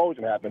big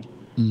explosion happens.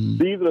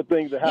 These are the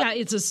things that happen. Yeah,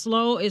 it's a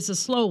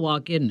slow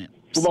walk, isn't it?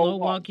 Slow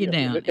walk you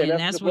down, and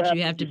that's what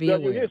you have to be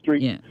aware.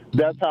 History. Yeah.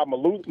 That's how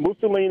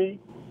Mussolini,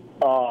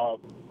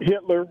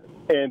 Hitler,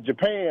 and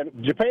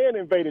Japan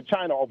invaded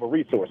China over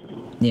resources.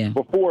 Yeah.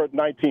 Before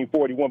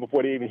 1941,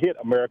 before they even hit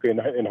America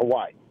in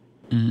Hawaii.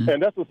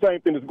 And that's the same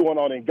thing that's going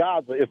on in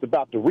Gaza. It's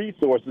about the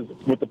resources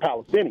with the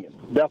Palestinians.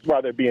 That's why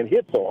they're being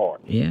hit so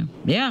hard. Yeah.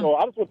 So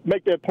I just want to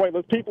make that point.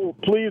 Let's people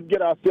please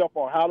get ourselves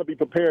on how to be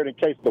prepared in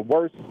case the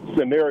worst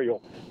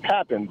scenario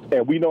happens,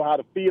 and we know how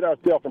to feed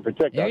ourselves and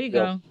protect ourselves. There you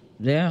go.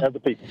 Yeah. As a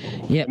people.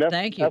 Yeah.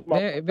 Thank you.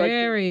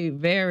 Very,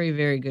 very,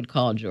 very good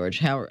call,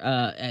 George.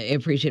 I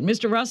appreciate it.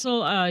 Mr.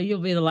 Russell, you'll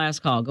be the last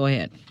call. Go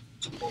ahead.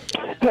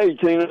 Hey,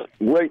 Tina.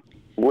 Great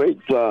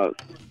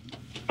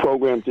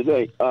program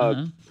today.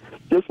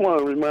 Just want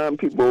to remind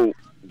people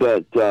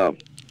that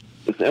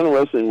it's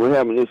interesting. We're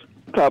having this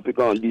topic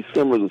on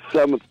December the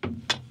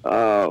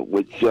 7th,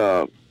 which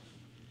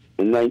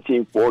in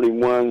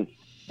 1941,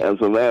 as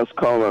the last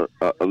caller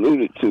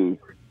alluded to,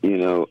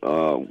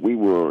 we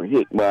were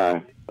hit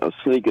by a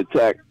sneak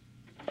attack.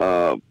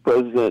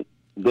 President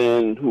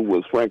then, who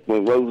was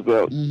Franklin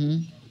Roosevelt,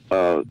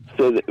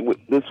 said that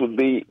this would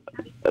be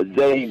a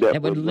day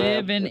that would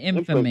live in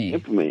infamy.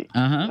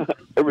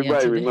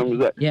 Everybody remembers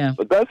that. Yeah.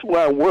 But that's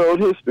why world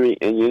history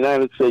and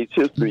United States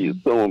history is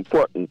so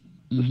important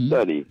to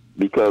study,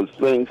 because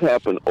things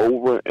happen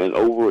over and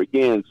over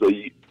again. So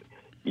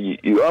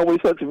you always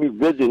have to be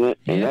vigilant,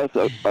 and that's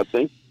I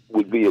think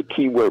would be a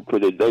key word for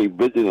today: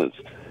 vigilance.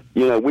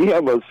 We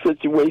have a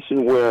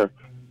situation where,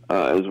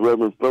 as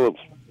Reverend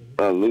Phillips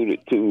alluded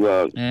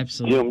to,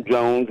 Jim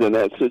Jones and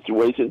that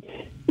situation.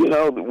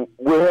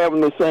 We're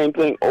having the same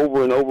thing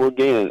over and over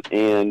again,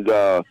 and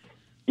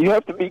you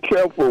have to be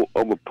careful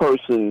of a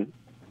person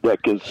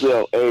that can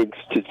sell eggs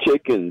to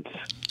chickens.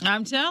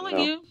 I'm telling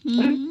you.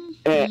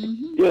 And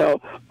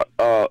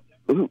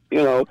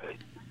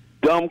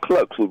dumb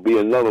clucks would be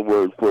another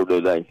word for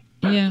today.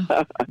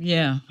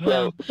 Yeah.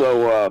 Well,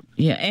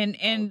 yeah,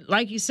 and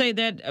like you say,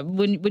 that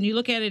when you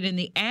look at it in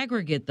the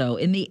aggregate, though,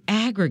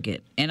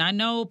 and I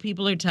know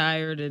people are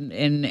tired,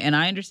 and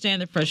I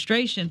understand the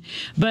frustration,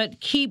 but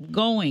keep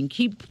going,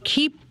 keep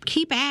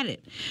at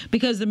it,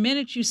 because the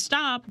minute you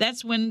stop,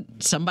 that's when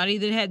somebody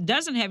that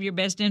doesn't have your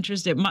best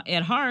interest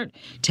at heart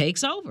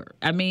takes over.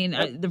 I mean,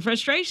 the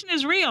frustration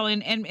is real,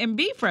 and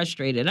be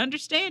frustrated,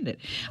 understand it.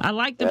 I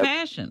like the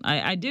passion,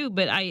 I do,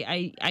 but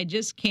I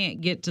just can't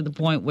get to the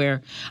point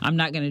where I'm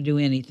not going to do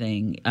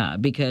anything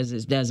because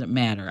it doesn't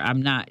matter.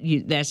 I'm not.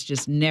 That's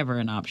just never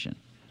an option.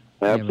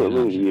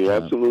 Absolutely, you're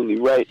absolutely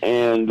right,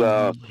 and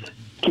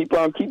keep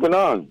on keeping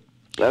on.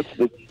 That's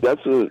the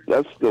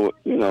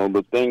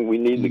the thing we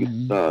need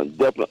to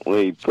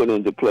definitely put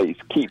into place.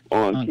 Keep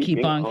on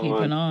keeping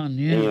on.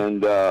 Yeah.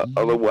 And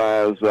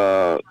otherwise,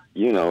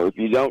 if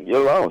you don't,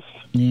 you're lost.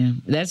 Yeah,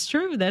 that's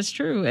true.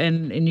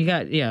 And you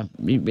got,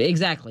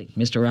 exactly,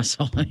 Mr.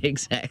 Russell,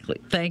 exactly.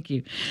 Thank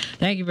you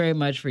very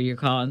much for your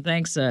call, and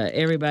thanks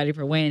everybody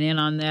for weighing in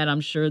on that.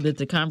 I'm sure that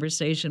the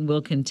conversation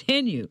will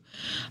continue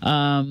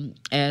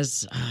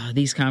as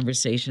these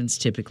conversations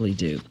typically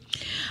do.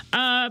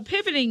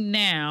 Pivoting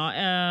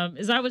now,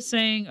 as I was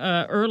saying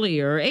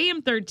earlier, AM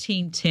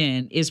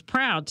 1310 is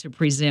proud to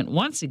present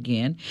once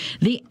again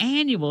the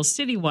annual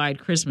citywide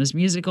Christmas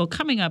musical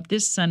coming up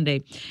this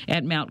Sunday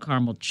at Mount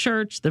Carmel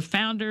Church.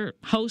 The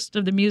host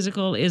of the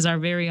musical is our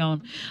very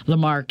own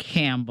Lamar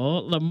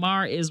Campbell.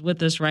 Lamar is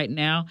with us right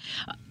now.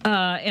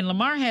 And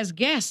Lamar has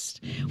guests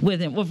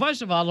with him. Well,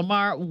 first of all,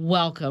 Lamar,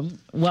 welcome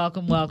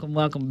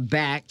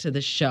back to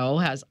the show.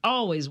 It's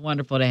always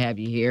wonderful to have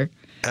you here.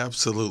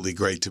 Absolutely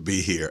great to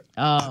be here.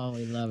 Oh,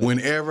 we love it.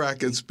 Whenever I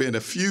can spend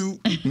a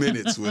few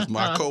minutes with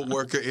my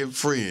coworker and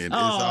friend, it's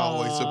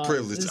always a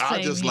privilege.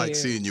 I just like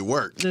seeing you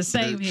work. The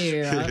same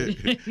here.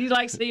 You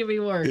like seeing me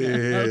work.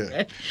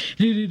 Yeah.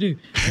 Okay.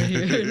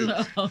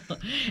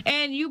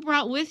 And you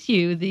brought with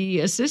you the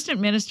Assistant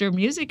Minister of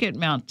Music at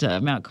Mount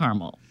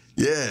Carmel.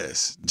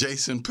 Yes,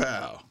 Jason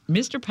Powell.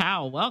 Mr.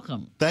 Powell,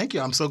 welcome. Thank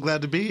you. I'm so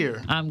glad to be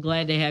here. I'm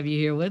glad to have you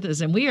here with us,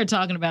 and we are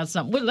talking about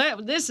something.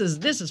 This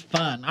is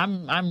fun.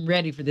 I'm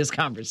ready for this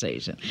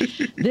conversation.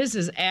 This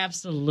is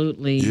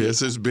absolutely.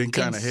 Yes, it's been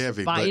kind of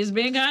heavy. It's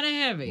been kind of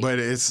heavy, but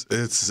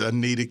it's a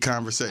needed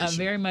conversation.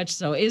 Very much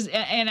so.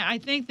 And I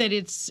think that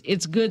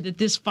it's good that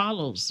this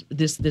follows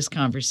this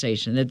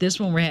conversation. That this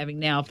one we're having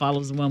now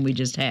follows the one we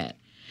just had.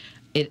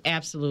 It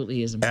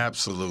absolutely is.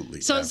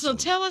 Absolutely. So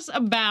tell us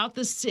about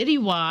the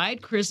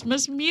citywide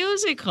Christmas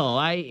musical.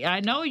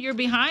 I know you're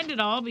behind it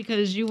all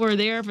because you were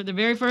there for the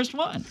very first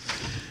one.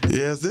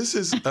 Yes, this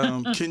is,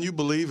 can you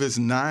believe it's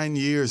 9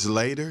 years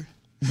later?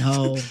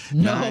 No,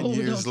 9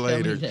 years don't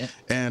later. Tell me that.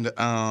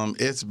 And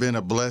it's been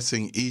a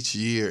blessing each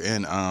year.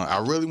 And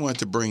I really want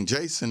to bring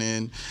Jason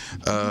in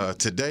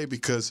today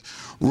because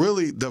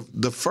really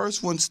the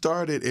first one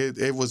started,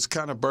 it was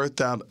kind of birthed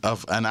out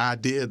of an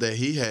idea that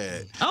he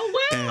had. Oh, wow.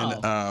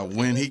 And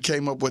when he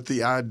came up with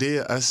the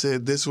idea, I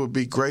said, this would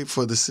be great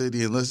for the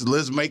city and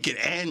let's make it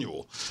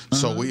annual.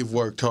 So we've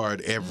worked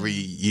hard every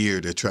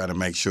year to try to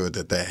make sure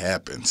that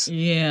happens.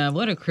 Yeah,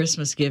 what a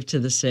Christmas gift to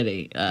the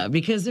city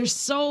because there's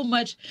so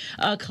much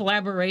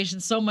collaboration,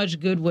 so much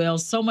goodwill,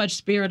 so much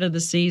spirit of the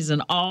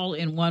season all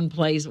in one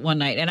place one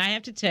night. And I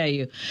have to tell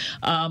you,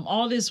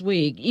 all this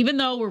week, even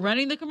though we're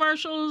running the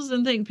commercials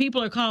and things,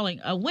 people are calling,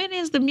 when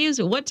is the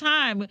music? What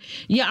time?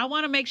 Yeah, I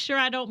want to make sure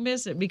I don't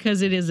miss it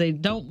because it is a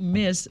don't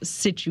miss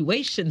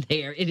situation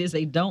there. It is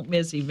a don't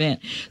miss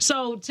event.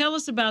 So tell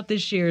us about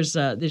this year's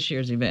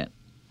event.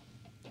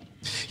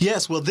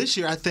 Yes, well, this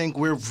year I think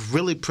we're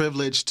really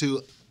privileged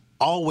to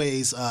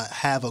always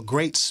have a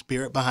great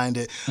spirit behind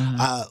it.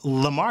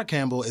 Lamar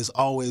Campbell is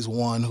always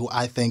one who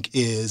I think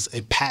is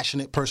a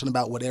passionate person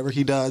about whatever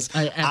he does.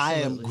 I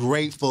am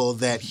grateful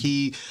that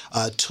he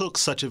took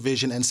such a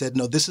vision and said,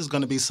 no, this is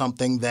going to be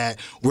something that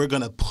we're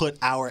going to put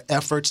our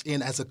efforts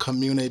in as a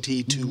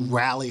community to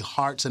rally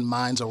hearts and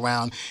minds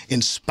around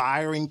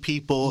inspiring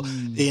people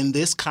in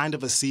this kind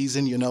of a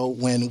season,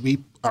 when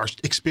we are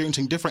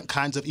experiencing different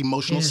kinds of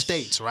emotional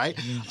states, right?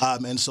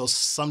 And so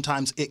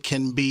sometimes it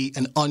can be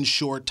an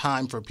unsure time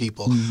for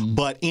people.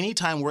 But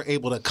anytime we're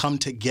able to come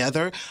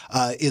together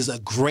is a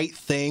great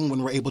thing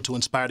when we're able to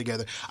inspire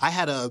together. I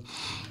had a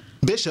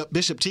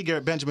Bishop T.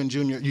 Garrett Benjamin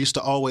Jr. used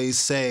to always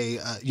say,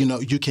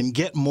 you can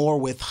get more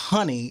with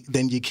honey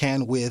than you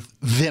can with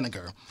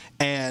vinegar.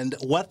 And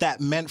what that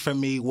meant for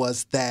me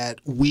was that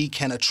we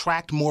can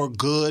attract more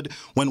good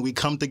when we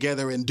come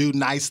together and do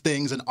nice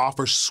things and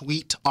offer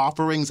sweet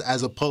offerings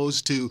as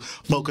opposed to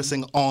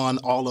focusing on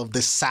all of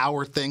the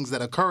sour things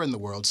that occur in the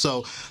world.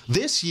 So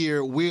this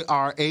year we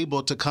are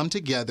able to come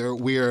together.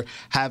 We're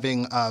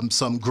having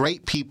some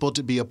great people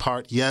to be a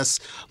part. Yes,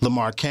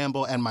 Lamar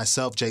Campbell and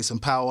myself, Jason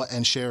Powell,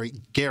 and Sherry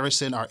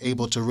Garrison are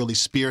able to really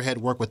spearhead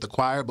work with the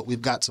choir, but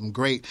we've got some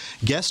great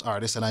guest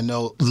artists, and I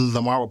know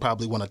Lamar will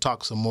probably want to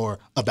talk some more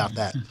about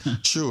that.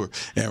 Sure.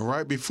 And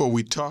right before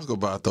we talk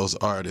about those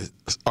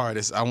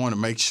artists, I want to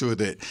make sure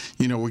that,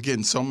 we're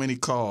getting so many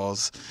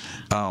calls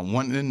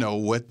wanting to know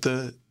what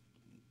the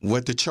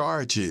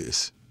charge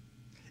is.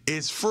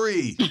 It's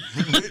free.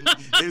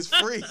 It's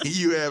free.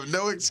 You have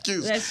no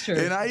excuse. That's true.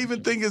 And I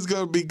even think it's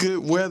going to be good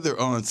weather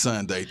on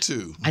Sunday,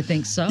 too. I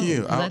think so.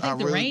 Yeah, I think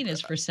the rain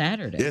is for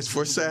Saturday. It's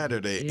for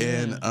Saturday.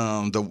 Yeah.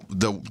 And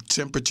the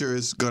temperature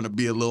is going to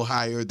be a little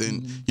higher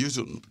than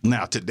usual.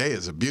 Now, today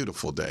is a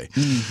beautiful day.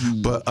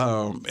 But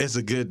it's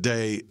a good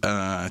day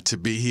to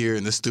be here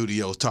in the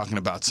studio talking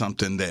about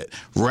something that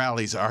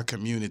rallies our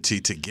community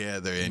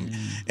together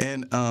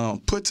and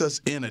puts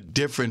us in a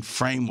different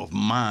frame of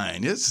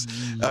mind. It's,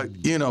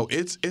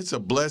 it's a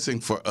blessing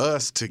for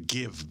us to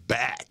give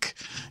back,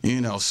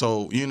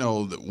 So,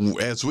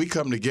 as we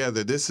come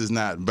together, this is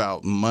not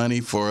about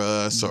money for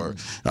us or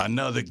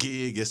another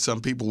gig, as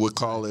some people would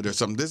call it, or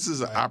something. This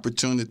is an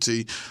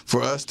opportunity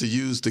for us to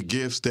use the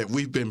gifts that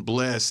we've been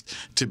blessed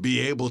to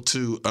be able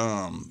to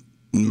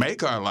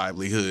make our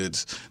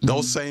livelihoods,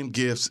 those same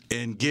gifts,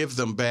 and give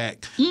them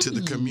back to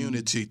the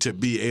community to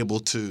be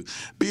able to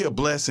be a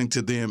blessing to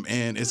them.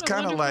 And it's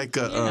kind of like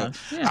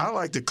I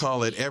like to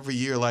call it every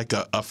year like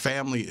a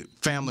family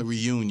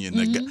reunion,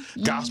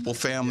 a gospel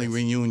family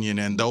reunion,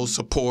 and those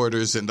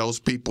supporters and those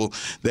people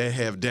that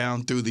have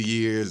down through the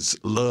years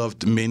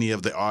loved many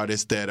of the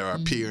artists that are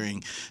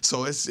appearing.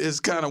 So it's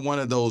kind of one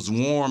of those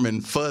warm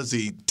and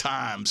fuzzy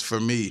times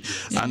for me.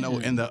 I know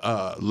in the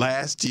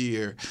last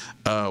year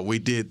we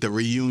did the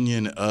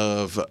reunion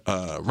of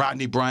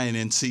Rodney Bryant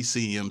and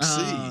CCMC.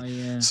 Oh,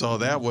 yeah. So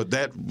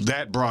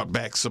that brought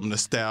back some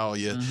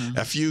nostalgia.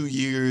 A few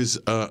years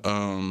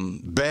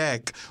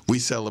back, we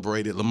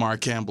celebrated Lamar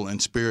Campbell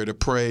and Spirit of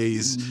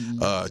Praise,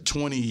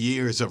 20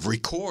 years of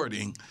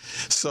recording.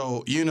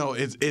 So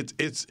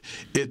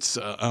it's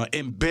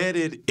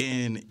embedded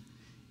in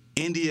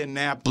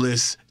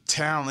Indianapolis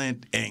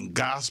talent and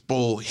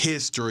gospel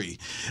history.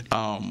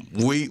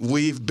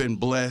 We've been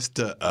blessed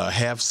to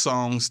have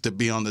songs to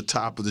be on the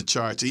top of the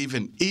charts,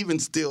 even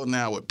still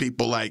now with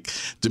people like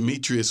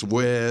Demetrius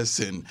West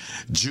and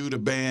Judah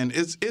Band.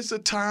 It's a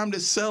time to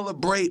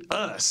celebrate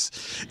us.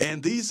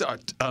 And these are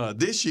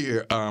this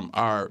year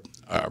our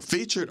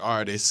featured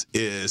artist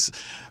is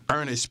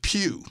Ernest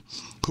Pugh,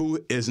 who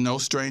is no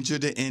stranger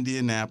to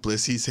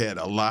Indianapolis. He's had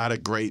a lot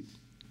of great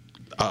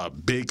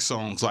big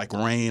songs like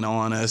Rain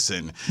on Us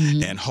and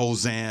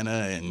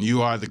Hosanna and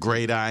You Are the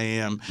Great I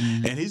Am.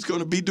 And he's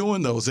going to be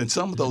doing those. And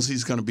some of those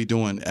he's going to be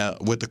doing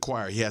with the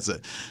choir. He has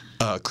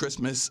a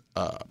Christmas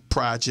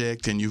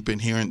project, and you've been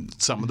hearing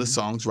some of the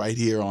songs right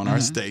here on our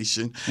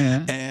station.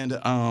 And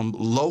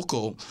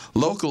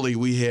locally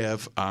we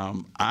have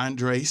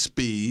Andre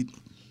Speed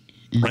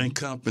and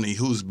company,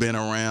 who's been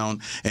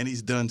around, and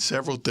he's done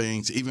several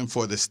things even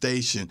for the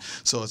station.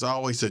 So it's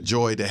always a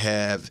joy to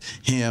have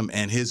him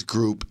and his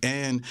group.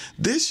 And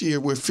this year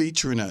we're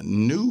featuring a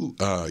new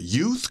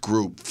youth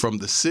group from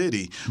the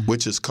city,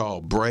 which is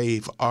called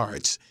Brave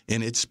Arts,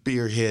 and it's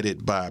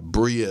spearheaded by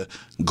Bria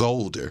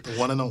Golder, the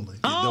one and only.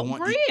 Oh,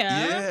 Bria!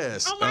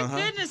 Yes. Oh my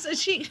goodness,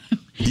 she.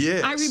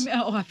 Yes.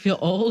 I feel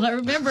old. I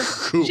remember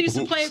she used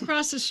to play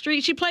across the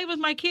street. She played with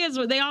my kids.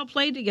 They all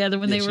played together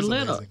when they were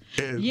little.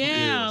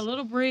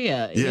 Little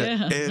Bria.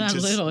 Not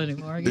little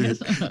anymore. I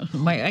guess.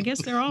 I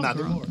guess they're all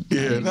grown.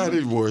 Yeah, not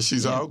anymore.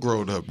 She's all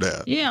grown up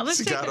now. Yeah,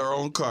 she got her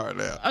own car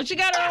now. Oh, she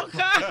got her own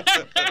car.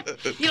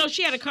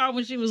 She had a car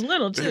when she was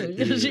little too.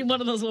 She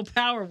one of those little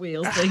Power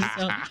Wheels things.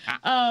 So,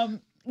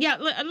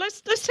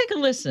 let's take a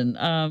listen.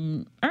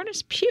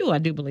 Ernest Pugh, I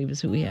do believe,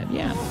 is who we have.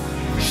 Yeah.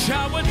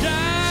 Shower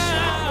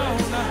down.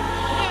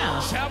 Yeah.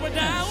 Shower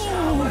down.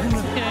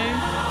 Okay.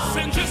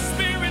 Send your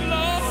spirit,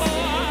 Lord.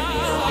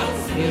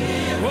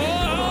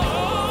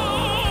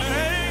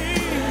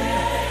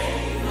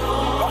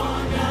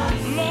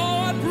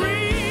 Lord,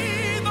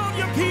 breathe on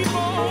your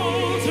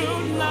people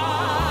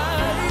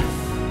tonight.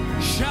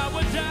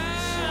 Shower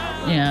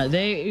down. Yeah,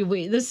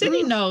 the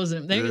city knows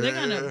them. They're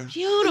gonna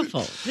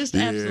beautiful, just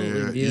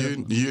absolutely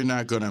beautiful. You're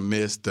not gonna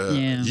miss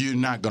You're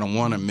not gonna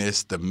want to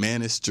miss the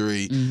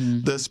ministry,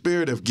 the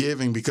spirit of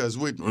giving, because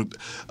one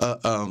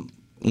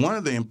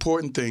of the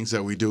important things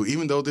that we do,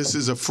 even though this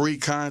is a free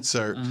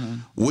concert,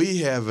 we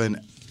have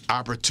an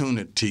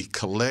opportunity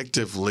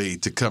collectively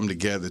to come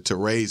together to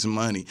raise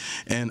money.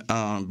 And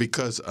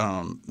because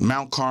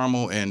Mount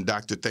Carmel and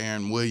Dr.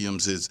 Theron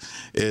Williams is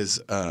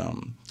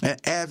an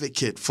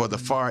advocate for the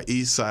Far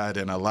East Side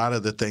and a lot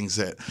of the things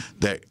that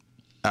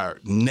are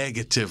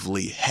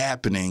negatively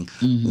happening,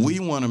 we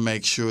want to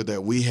make sure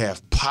that we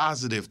have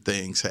positive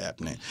things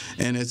happening.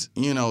 And it's,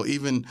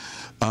 even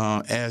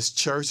as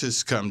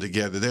churches come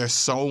together, there are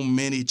so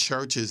many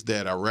churches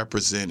that are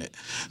represented.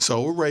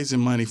 So we're raising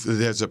money.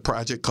 There's a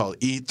project called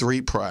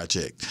E3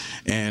 Project.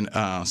 And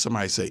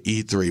somebody say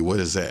E3, what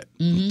is that?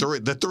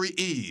 The 3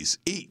 E's,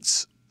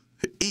 eat.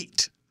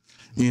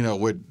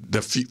 With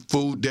the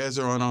food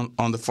desert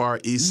on the Far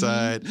East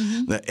Side,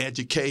 the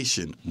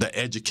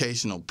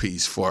educational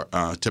piece for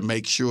to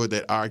make sure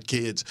that our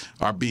kids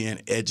are being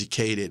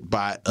educated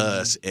by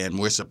us, and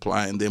we're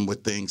supplying them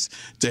with things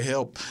to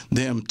help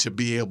them to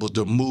be able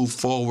to move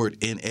forward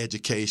in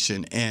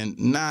education and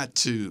not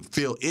to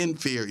feel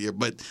inferior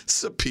but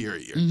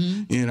superior.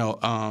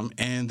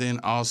 And then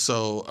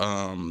also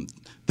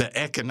the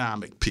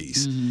economic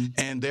piece.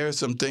 And there are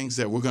some things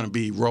that we're going to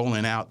be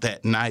rolling out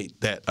that night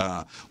that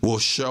will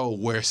show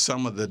where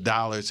some of the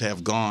dollars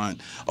have gone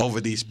over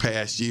these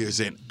past years.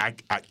 And I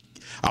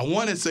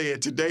want to say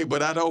it today,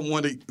 but I don't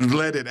want to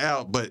let it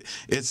out. But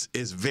it's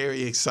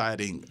very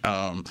exciting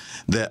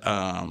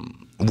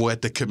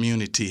what the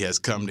community has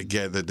come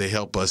together to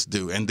help us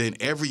do. And then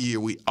every year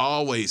we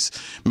always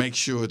make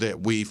sure that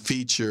we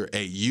feature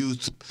a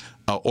youth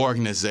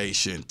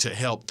organization to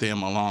help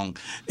them along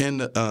in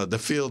the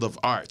field of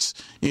arts.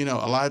 A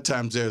lot of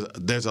times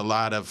there's a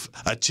lot of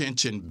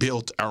attention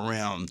built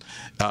around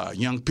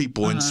young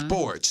people in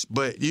sports,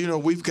 but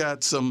we've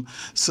got some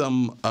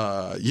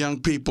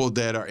young people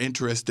that are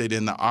interested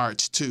in the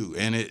arts too,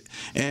 and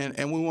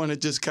we want to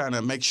just kind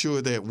of make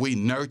sure that we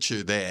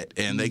nurture that,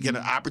 and they get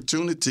an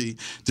opportunity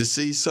to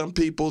see some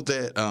people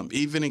that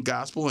even in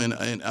gospel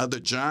and other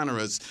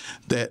genres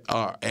that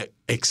are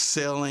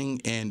excelling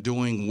and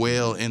doing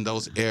well in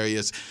those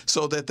areas,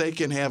 so that they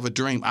can have a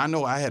dream. I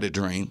know I had a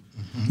dream.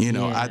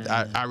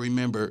 I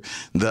remember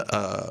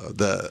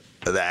the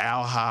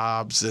Al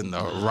Hobbs and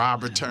the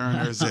Robert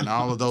Turners and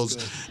all of those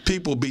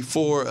people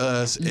before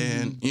us,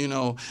 and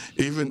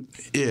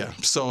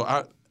So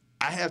I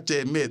have to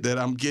admit that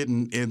I'm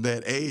getting in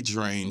that age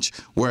range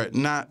where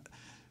not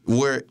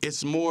where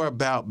it's more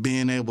about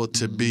being able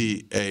to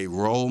be a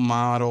role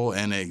model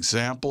and an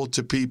example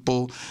to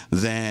people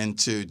than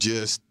to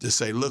just to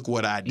say, look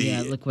what I did.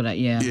 Yeah, look what I,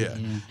 yeah.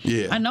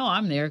 Yeah. I know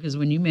I'm there because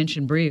when you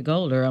mentioned Bria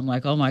Golder, I'm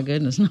like, oh my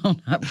goodness, no,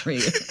 not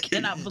Bria.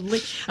 Cannot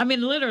believe. I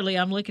mean, literally,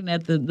 I'm looking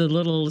at the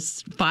little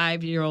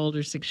 5-year-old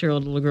or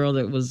 6-year-old little girl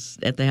that was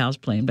at the house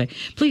playing. But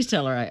please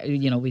tell her,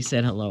 we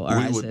said hello, or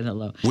I said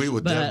hello. We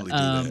would definitely do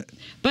that.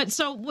 But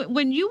so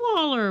when you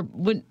all are,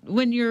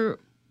 when you're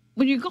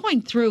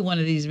going through one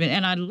of these,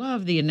 and I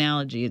love the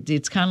analogy.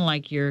 It's kind of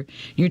like you're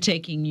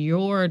taking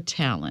your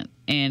talent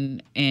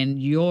and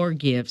your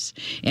gifts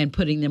and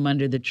putting them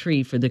under the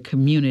tree for the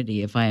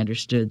community, if I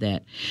understood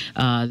that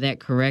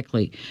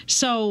correctly.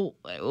 So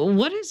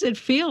what does it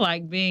feel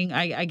like being,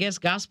 I guess,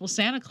 gospel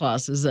Santa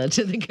Clauses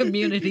to the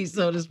community,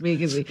 so to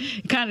speak?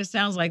 It kind of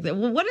sounds like that.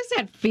 Well, what does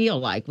that feel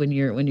like when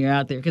you're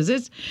out there? Because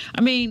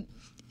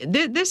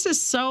this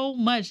is so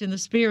much in the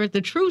spirit,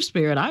 the true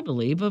spirit, I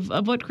believe,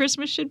 of what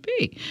Christmas should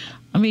be.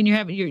 I mean,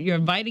 you're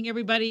inviting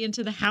everybody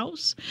into the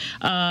house.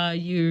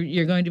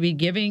 You're going to be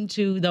giving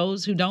to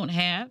those who don't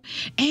have,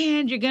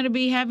 and you're going to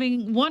be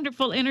having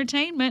wonderful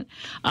entertainment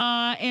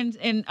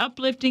and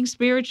uplifting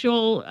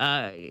spiritual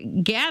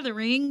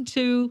gathering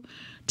to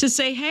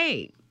say,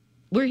 hey,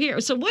 we're here.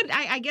 So what?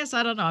 I guess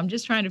I don't know. I'm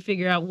just trying to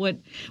figure out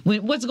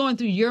what's going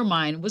through your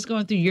mind, what's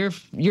going through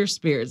your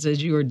spirits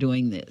as you are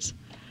doing this.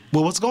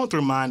 Well, what's going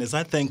through mine is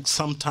I think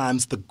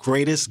sometimes the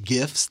greatest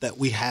gifts that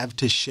we have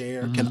to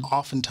share can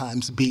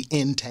oftentimes be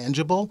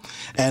intangible.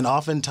 And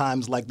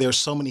oftentimes, like, there's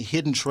so many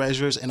hidden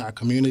treasures in our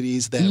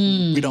communities that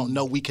we don't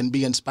know we can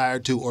be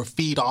inspired to or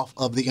feed off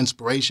of the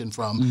inspiration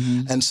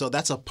from. And so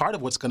that's a part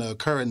of what's going to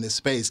occur in this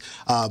space.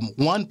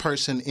 One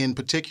person in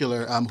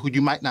particular who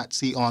you might not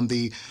see on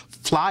the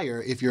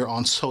flyer if you're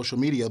on social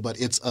media,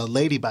 but it's a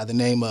lady by the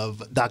name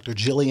of Dr.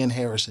 Jillian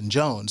Harrison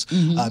Jones.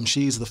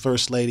 She's the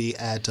first lady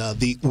at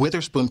the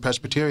Witherspoon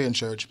Presbyterian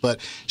Church, but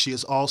she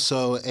is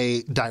also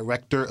a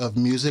director of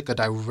music, a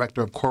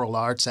director of choral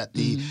arts at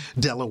the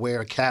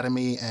Delaware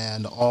Academy,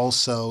 and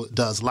also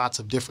does lots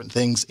of different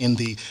things in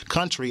the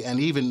country and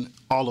even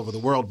all over the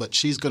world. But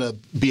she's going to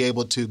be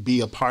able to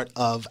be a part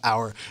of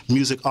our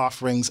music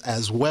offerings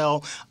as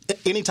well.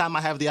 Anytime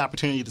I have the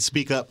opportunity to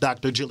speak up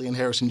Dr. Jillian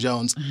Harrison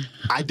Jones,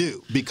 I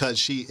do, because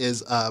she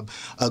is a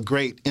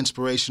great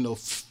inspirational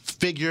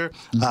figure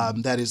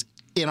that is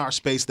in our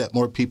space that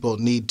more people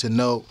need to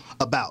know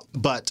about.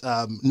 But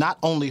not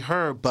only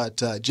her,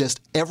 but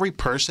just every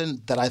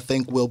person that I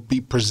think will be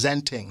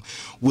presenting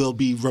will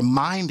be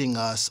reminding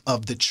us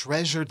of the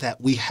treasure that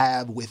we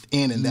have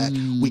within, and that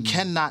we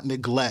cannot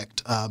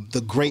neglect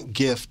the great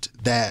gift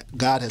that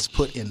God has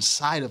put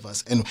inside of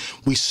us. And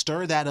we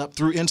stir that up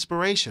through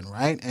inspiration,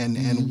 right?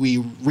 And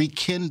we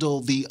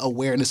rekindle the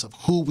awareness of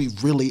who we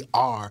really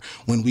are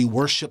when we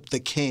worship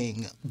the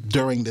King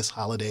during this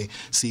holiday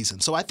season.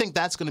 So I think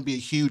that's going to be a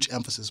huge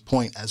emphasis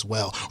point as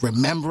well.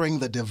 Remembering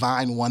the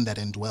divine one that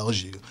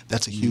indwells you.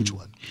 That's a huge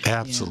one.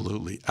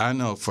 Absolutely. Yeah. I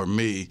know for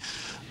me,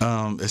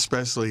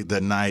 especially the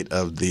night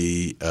of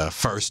the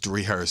first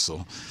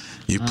rehearsal,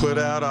 you put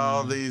out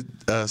all these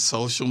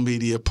social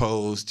media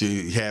posts,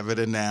 you have it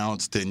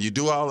announced, and you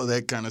do all of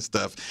that kind of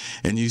stuff,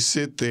 and you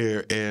sit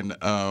there and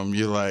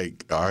you're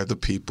like, are the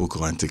people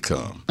going to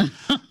come?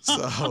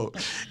 So,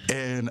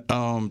 and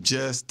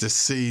just to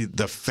see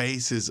the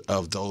faces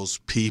of those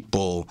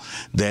people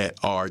that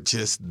are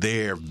just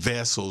their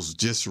vessels,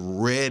 just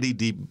ready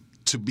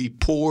to be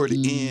poured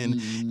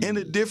in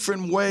a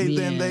different way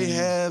than they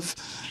have,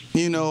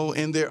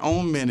 in their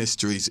own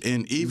ministries.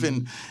 And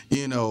even,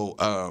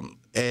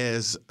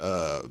 as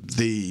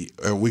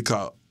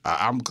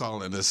I'm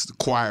calling us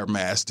choir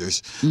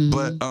masters,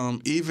 but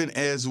even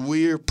as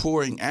we're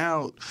pouring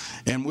out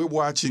and we're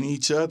watching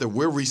each other,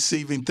 we're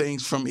receiving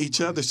things from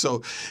each other.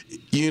 So,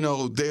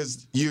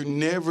 you're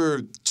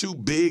never too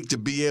big to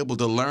be able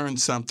to learn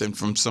something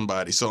from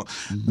somebody. So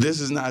this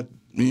is not,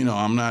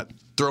 I'm not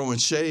throwing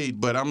shade,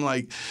 but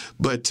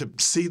but to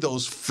see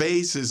those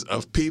faces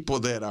of people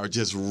that are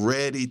just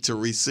ready to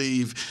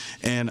receive.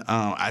 And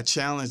I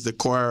challenged the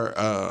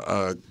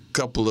choir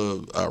couple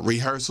of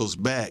rehearsals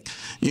back,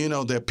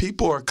 that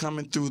people are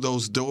coming through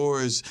those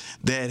doors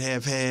that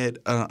have had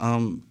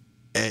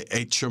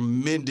a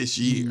tremendous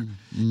year,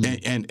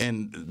 and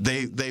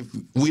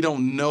we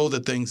don't know the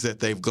things that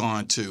they've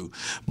gone to,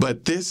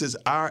 but this is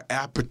our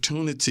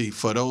opportunity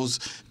for those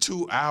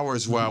 2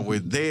 hours while we're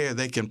there.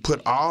 They can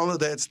put all of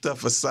that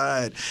stuff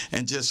aside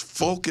and just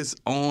focus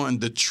on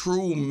the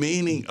true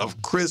meaning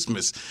of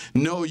Christmas.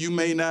 No, you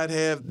may not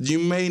have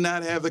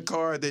the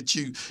car that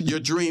your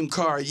dream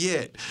car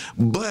yet,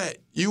 but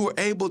you were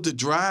able to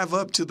drive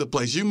up to the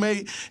place. You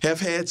may have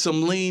had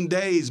some lean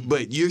days,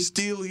 but you're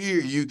still here.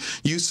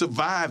 You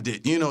survived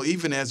it.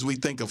 Even as we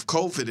think of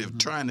COVID, of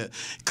trying to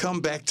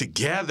come back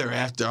together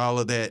after all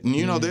of that. And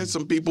there's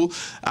some people.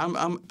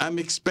 I'm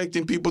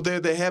expecting people there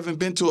that haven't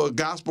been to a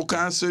gospel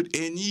concert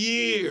in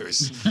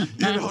years.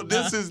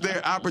 This is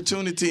their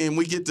opportunity, and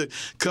we get to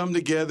come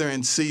together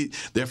and see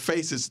their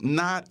faces,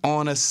 not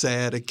on a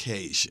sad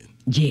occasion.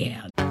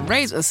 Yeah.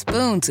 raise a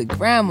spoon to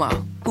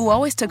Grandma, who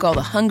always took all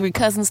the hungry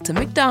cousins to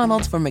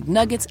McDonald's for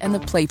McNuggets and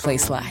the Play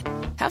Slide.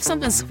 Have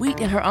something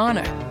sweet in her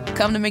honor.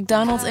 Come to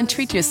McDonald's and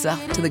treat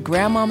yourself to the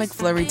Grandma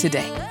McFlurry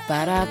today.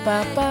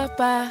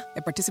 Ba-da-ba-ba-ba.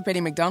 At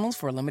participating McDonald's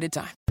for a limited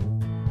time.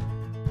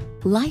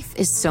 Life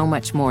is so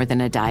much more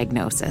than a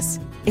diagnosis.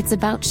 It's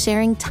about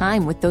sharing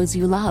time with those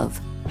you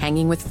love,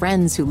 hanging with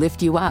friends who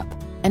lift you up,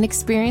 and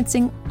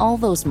experiencing all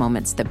those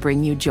moments that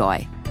bring you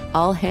joy.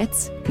 All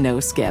hits, no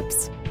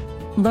skips.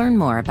 Learn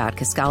more about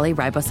Kisqali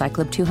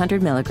Ribociclib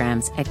 200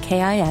 milligrams at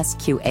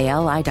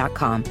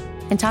KISQALI.com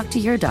and talk to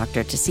your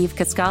doctor to see if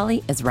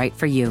Kisqali is right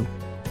for you.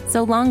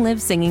 So long live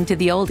singing to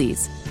the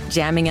oldies,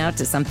 jamming out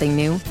to something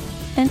new,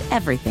 and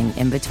everything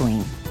in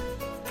between.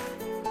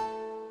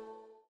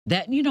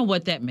 That, you know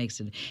what that makes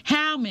it.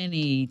 How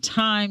many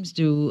times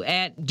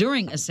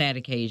during a sad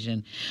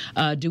occasion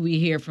do we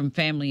hear from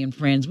family and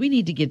friends, we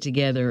need to get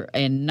together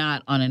and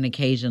not on an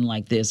occasion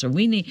like this, or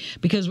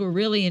because we're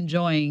really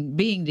enjoying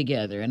being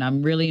together, and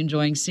I'm really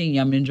enjoying seeing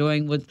you. I'm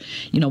enjoying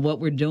what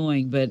we're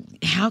doing, but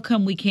how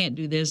come we can't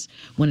do this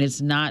when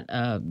it's not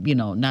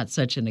not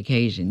such an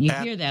occasion? You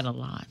hear that a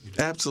lot.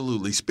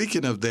 Absolutely.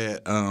 Speaking of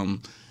that,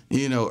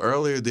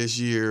 earlier this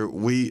year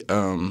we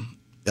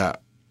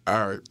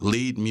our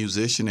lead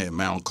musician at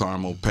Mount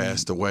Carmel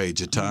passed away,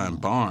 Jatan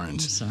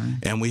Barnes,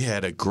 and we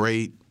had a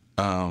great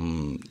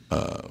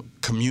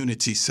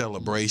community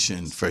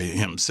celebration for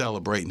him,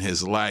 celebrating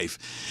his life,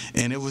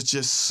 and it was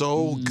just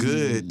so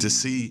good to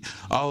see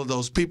all of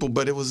those people.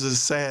 But it was a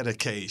sad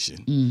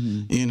occasion,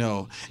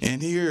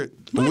 And here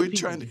we're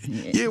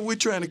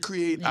trying to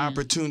create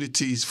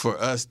opportunities for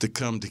us to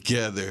come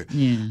together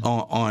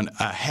on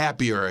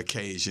happier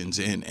occasions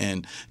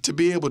and to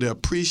be able to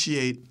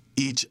appreciate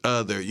each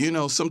other.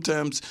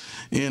 Sometimes,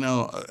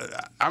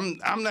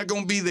 I'm not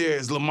going to be there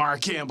as Lamar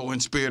Campbell in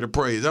Spirit of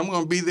Praise. I'm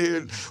going to be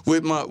there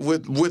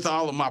with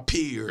all of my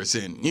peers,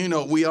 and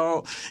we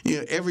all,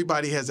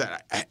 everybody has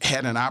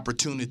had an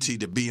opportunity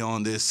to be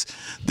on this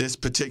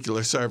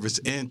particular service,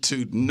 and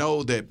to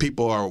know that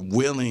people are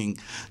willing,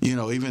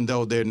 even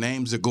though their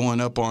names are going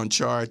up on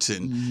charts,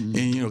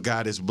 and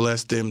God has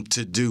blessed them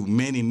to do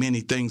many,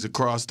 many things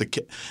across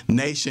the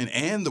nation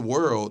and the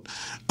world,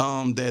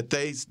 that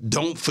they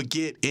don't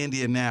forget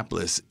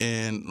Indianapolis.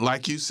 And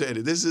like you said,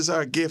 this is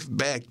our gift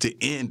back to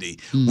Indy.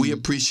 We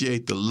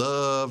appreciate the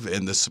love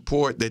and the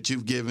support that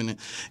you've given.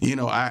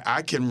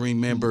 I can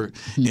remember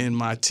in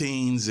my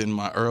teens, in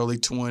my early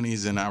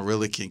 20s, and I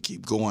really can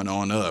keep going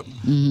on up,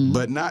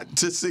 but not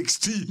to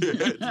 60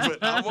 yet, but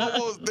I'm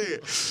almost there.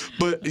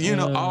 But,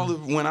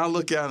 when I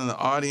look out in the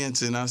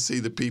audience and I see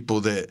the people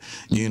that,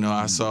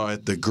 I saw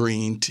at the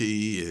Green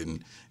Tea,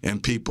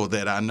 and people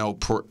that I know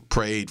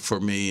prayed for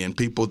me, and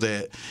people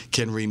that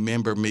can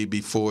remember me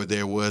before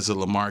there was a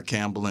Lamar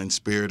Campbell in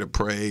Spirit of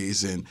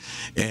Praise, and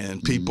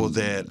people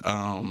that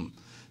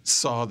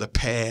saw the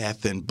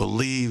path and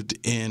believed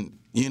in,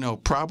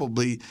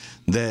 probably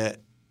that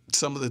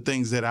some of the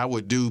things that I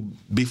would do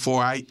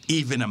before I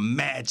even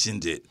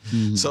imagined it.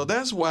 So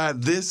that's why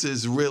this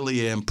is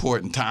really an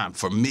important time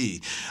for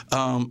me.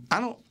 I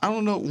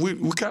don't know.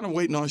 We're kind of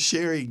waiting on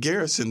Sherry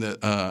Garrison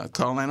to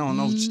call in. I don't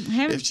know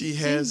if she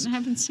has. I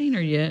haven't seen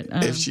her yet.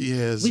 If she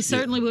has, we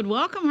certainly would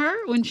welcome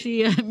her when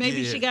she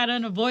she got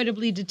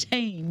unavoidably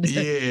detained.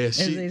 As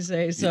they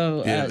say.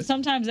 So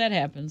sometimes that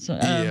happens.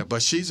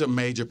 But she's a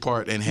major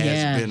part and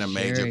has been a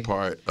major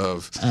part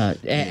of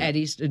at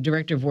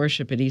Director of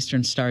Worship at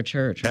Eastern Star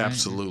Church. Right?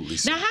 Absolutely.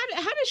 Now,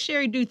 how does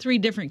Sherry do 3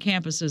 different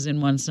campuses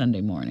in one Sunday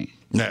morning?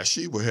 Now,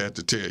 she would have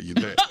to tell you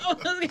that.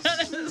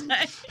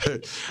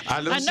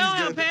 I know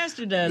how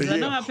Pastor does. I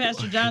know how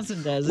Pastor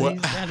Johnson does. Well,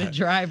 he's got a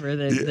driver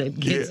that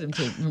gets him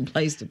from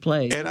place to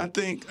place. And I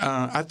think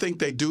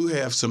they do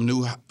have some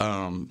new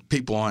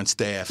people on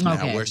staff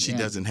now where she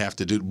doesn't have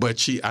to do.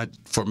 But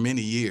for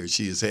many years,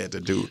 she has had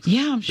to do.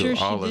 Yeah, I'm sure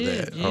all she of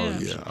did. that. Yeah. Oh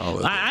yeah, all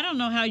of that. I don't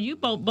know how you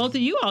both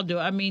of you all do.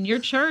 I mean, your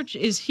church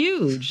is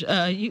huge.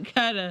 You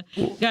got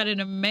an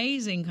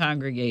amazing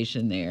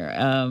congregation there,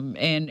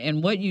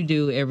 and what you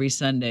do every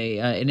Sunday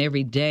and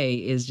every day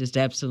is just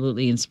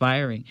absolutely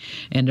inspiring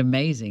and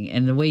amazing.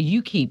 And the way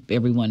you keep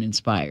everyone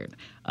inspired,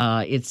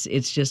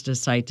 it's just a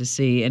sight to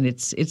see, and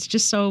it's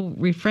just so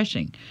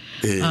refreshing.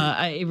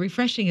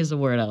 Refreshing is the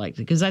word I like,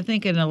 because I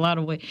think in a lot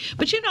of ways.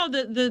 But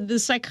the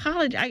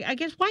psychology. I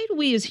guess, why do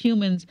we as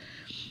humans?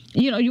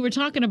 You were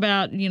talking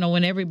about,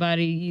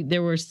 when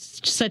there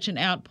was such an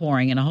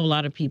outpouring and a whole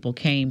lot of people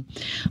came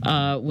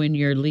when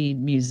your lead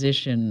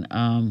musician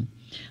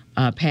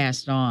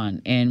passed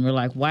on, and we're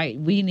like, why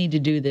we need to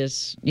do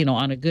this,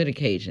 on a good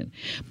occasion.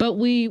 But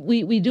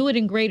we do it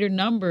in greater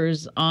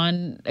numbers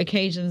on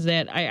occasions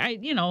that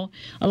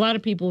a lot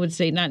of people would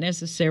say not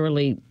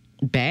necessarily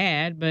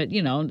bad, but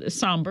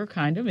somber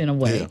kind of in a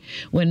way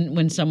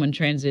when someone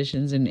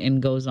transitions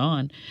and goes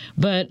on.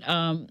 But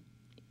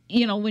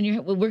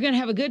when we're going to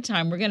have a good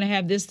time, we're going to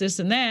have this,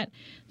 and that.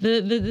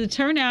 The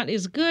turnout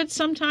is good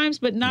sometimes,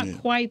 but not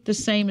quite the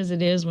same as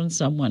it is when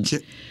someone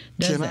does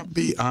Can that. I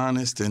be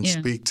honest and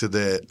speak to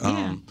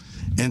that?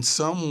 In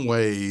some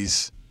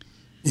ways,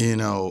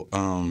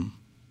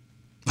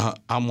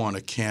 I want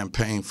to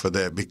campaign for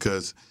that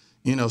because,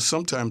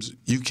 sometimes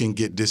you can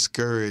get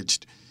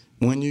discouraged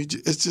when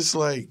it's just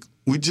like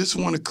we just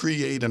want to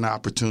create an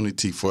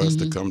opportunity for us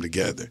to come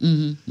together.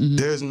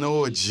 There's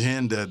no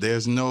agenda.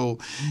 There's no,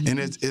 and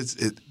it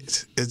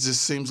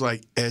just seems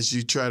like as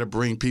you try to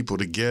bring people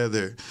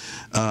together,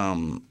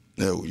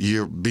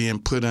 you're being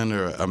put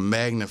under a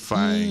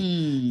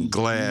magnifying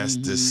glass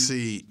to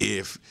see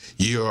if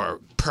your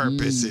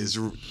purpose is,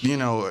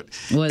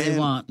 what they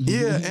want.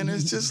 Yeah, and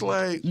it's just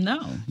like,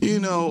 no.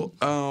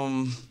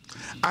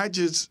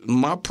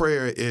 My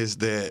prayer is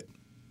that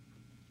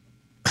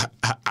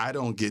I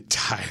don't get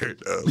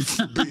tired of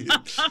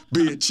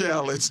being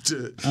challenged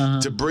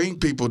to bring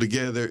people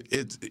together.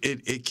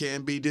 It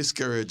can be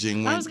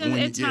discouraging when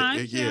you get,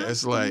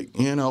 it's like,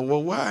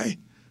 well, why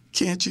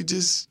can't you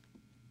just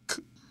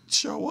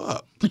show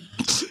up?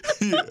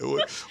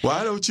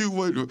 Why don't you?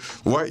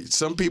 Why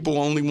some people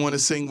only want to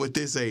sing with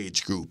this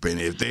age group, and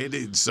if they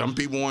did, some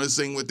people want to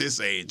sing with this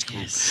age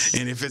group,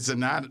 and if it's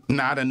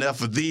not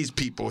enough of these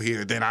people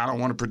here, then I don't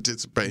want to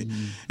participate.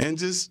 And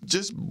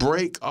just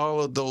break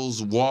all of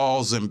those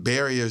walls and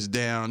barriers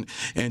down,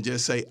 and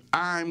just say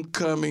I'm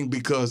coming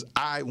because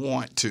I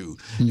want to,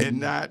 and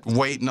not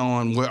waiting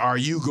on are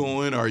you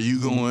going, or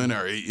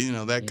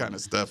that kind of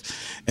stuff.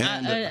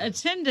 And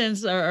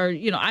attendance, or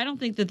I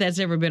don't think that's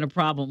ever been a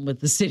problem with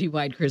the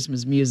Citywide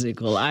Christmas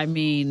Musical. I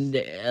mean,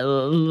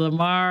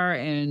 Lamar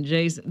and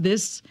Jason,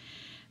 this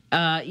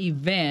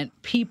event,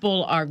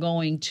 people are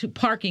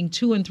parking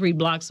 2 and 3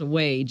 blocks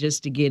away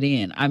just to get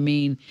in. I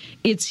mean,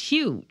 it's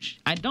huge.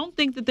 I don't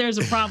think that there's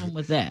a problem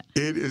with that.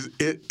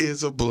 It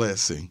is a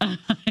blessing.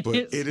 But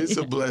it is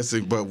a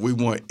blessing, but we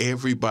want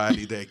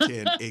everybody that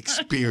can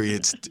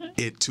experience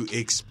it to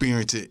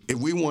experience it. If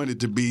we want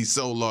it to be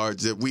so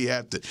large that we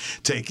have to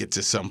take it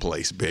to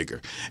someplace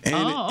bigger.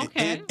 And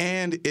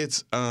and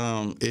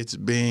it's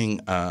being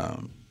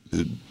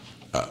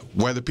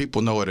whether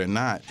people know it or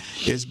not,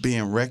 it's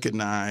being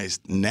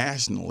recognized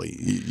nationally.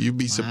 You'd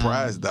be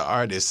surprised the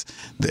artists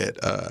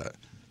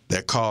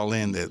that call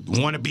in that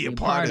want to be a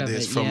part of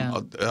this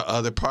from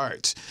other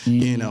parts,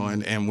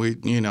 and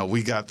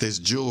we got this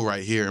jewel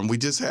right here, and we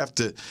just have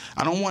to.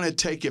 I don't want to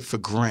take it for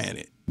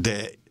granted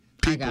that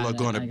people are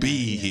going to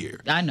be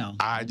here. I know.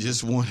 I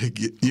just want to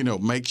get,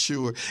 make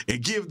sure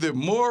and give them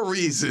more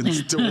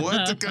reasons to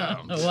want to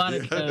come.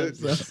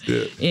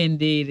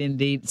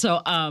 Indeed.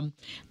 So,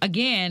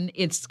 again,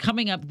 it's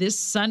coming up this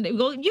Sunday.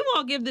 Well, you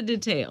all give the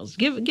details.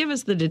 Give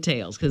us the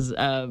details, because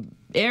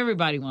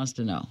everybody wants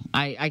to know.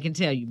 I can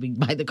tell you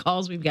by the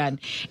calls we've gotten.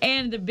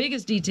 And the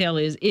biggest detail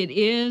is it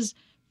is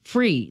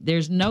free.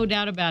 There's no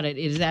doubt about it.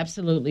 It is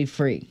absolutely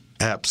free.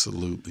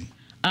 Absolutely.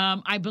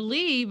 I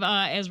believe,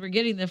 as we're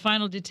getting the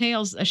final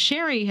details,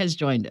 Sherry has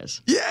joined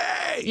us.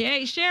 Yay!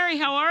 Yay, Sherry,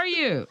 how are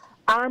you?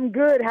 I'm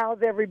good.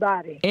 How's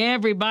everybody?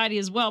 Everybody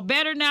is well.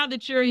 Better now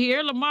that you're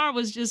here. Lamar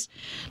was just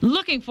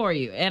looking for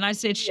you, and I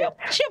said, she'll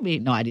be.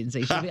 No, I didn't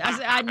say she'll be. I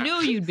said, I knew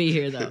you'd be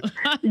here, though.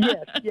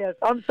 Yes.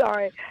 I'm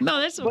sorry.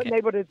 No, that's okay. Wasn't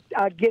able to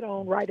get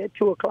on right at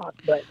 2 o'clock,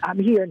 but I'm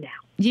here now.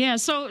 Yeah,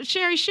 so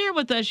Sherry, share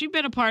with us. You've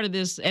been a part of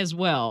this as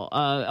well.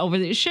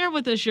 Share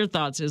with us your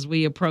thoughts as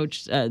we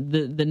approach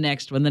the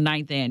next one, the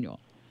 9th annual.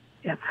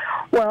 Yeah.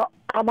 Well,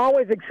 I'm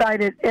always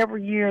excited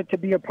every year to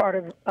be a part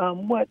of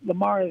what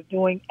Lamar is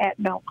doing at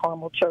Mount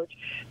Carmel Church.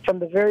 From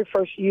the very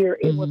first year,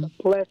 it was a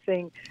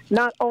blessing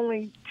not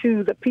only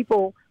to the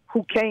people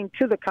who came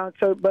to the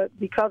concert, but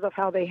because of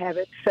how they have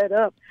it set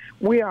up,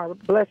 we are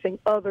blessing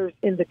others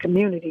in the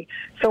community.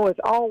 So it's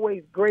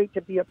always great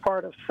to be a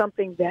part of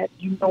something that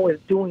is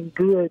doing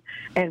good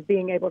and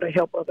being able to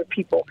help other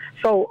people.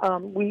 So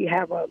we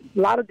have a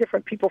lot of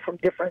different people from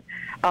different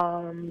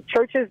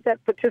churches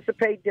that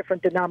participate,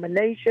 different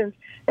denominations,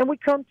 and we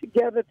come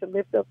together to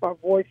lift up our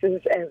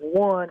voices as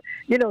one,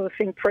 to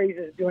sing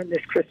praises during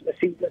this Christmas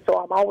season. So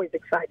I'm always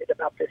excited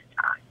about this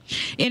time.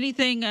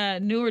 Anything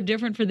new or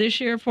different for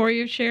this year for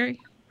you, Sherry?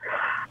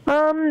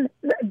 No,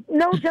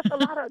 just a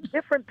lot of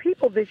different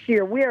people this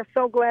year. We are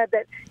so glad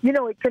that,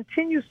 it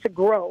continues to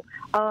grow.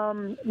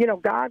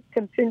 God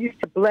continues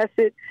to bless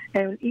it.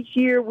 And each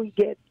year we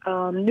get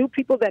new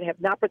people that have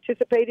not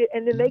participated,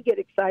 and then they get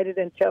excited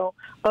and tell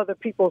other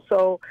people.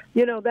 So,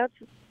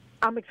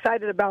 I'm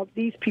excited about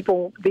these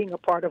people being a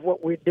part of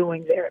what we're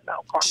doing there at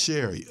Mount Carmel.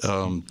 Sherry,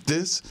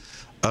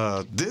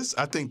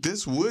 I think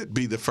this would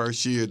be the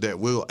first year that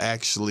we'll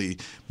actually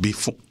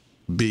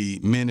be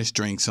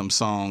ministering some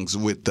songs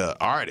with the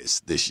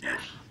artists this year.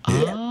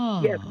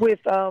 Yes, with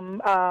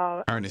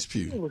Ernest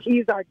Pugh.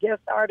 He's our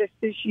guest artist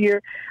this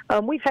year.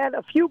 We've had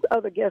a few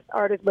other guest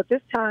artists, but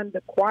this time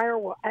the choir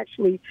will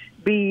actually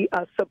be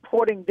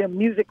supporting them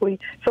musically.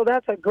 So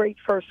that's a great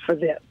first for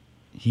them.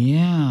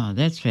 Yeah,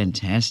 that's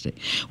fantastic.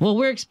 Well,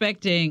 we're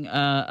expecting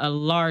a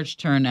large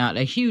turnout,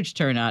 a huge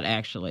turnout,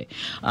 actually.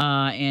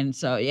 And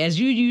so, as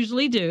you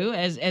usually do,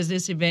 as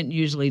this event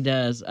usually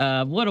does,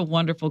 what a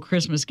wonderful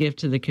Christmas gift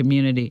to the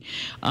community.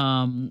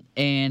 And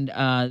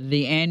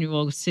the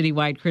annual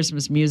citywide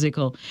Christmas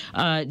musical.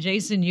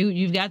 Jason,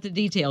 you've got the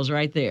details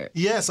right there.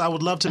 Yes, I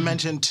would love to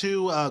mention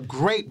two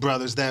great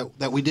brothers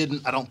that we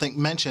didn't, I don't think,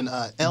 mention.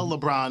 L.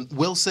 LeBron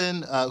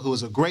Wilson, who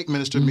is a great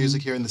minister of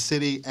music here in the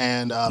city,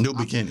 and New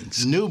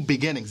Beginnings. New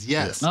Beginnings,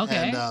 yes.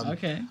 Okay.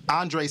 And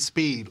Andre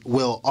Speed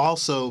will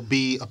also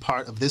be a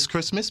part of this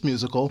Christmas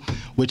musical,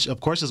 which of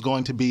course is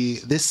going to be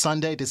this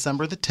Sunday,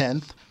 December the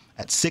 10th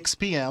at 6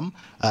 p.m.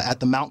 At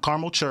the Mount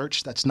Carmel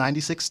Church. That's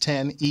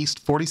 9610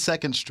 East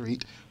 42nd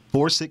Street,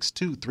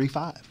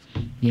 46235.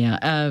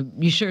 Yeah.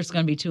 You sure it's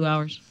going to be 2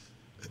 hours?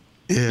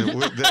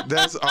 Yeah,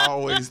 that's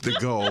always the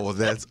goal.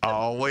 That's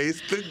always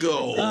the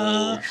goal.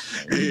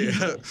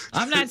 Yeah.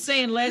 I'm not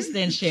saying less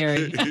than,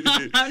 Sherry.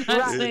 I'm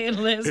not saying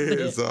less than.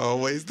 It's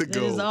always the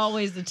goal. It's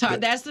always the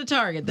target. That's the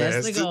target.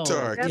 That's the goal.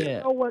 Target. You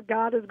never know what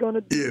God is going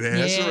to do. Yeah,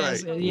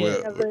 that's right.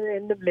 Never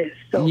in the midst.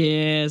 So.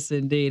 Yes,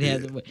 indeed. Yeah.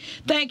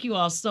 Thank you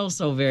all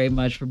so very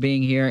much for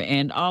being here,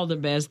 and all the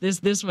best.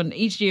 This one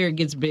each year it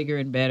gets bigger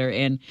and better,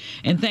 and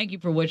thank you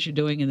for what you're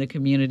doing in the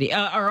community.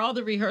 Are all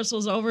the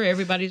rehearsals over?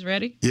 Everybody's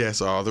ready?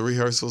 Yes, all the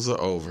rehearsals are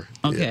over.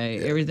 Okay,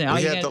 yeah. Everything.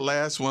 We had the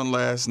last one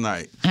last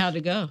night. How'd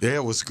it go? Yeah,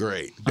 it was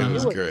great. It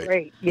was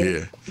great.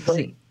 Yeah.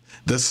 Great.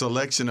 The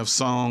selection of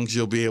songs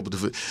you'll be able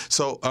to.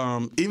 So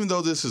even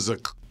though this is a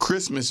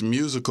Christmas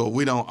musical,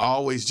 we don't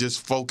always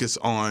just focus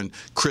on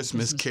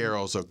Christmas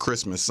carols or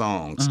Christmas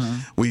songs.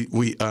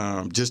 We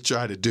just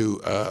try to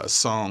do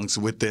songs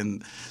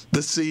within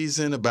the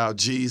season about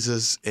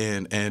Jesus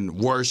and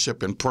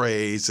worship and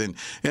praise, and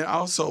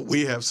also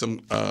we have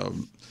some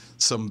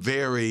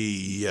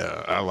very,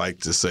 I like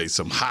to say,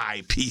 some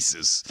high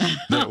pieces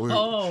that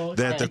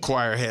that the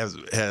choir has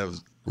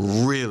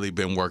really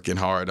been working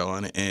hard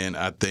on, and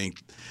I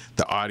think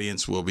the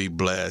audience will be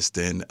blessed.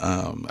 And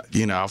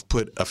I've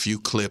put a few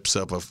clips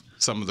up of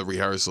some of the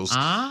rehearsals,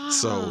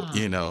 so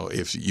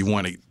if you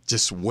want to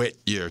just whet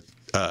your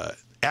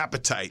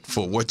appetite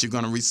for what you're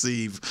going to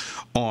receive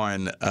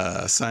on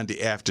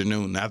Sunday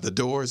afternoon. Now, the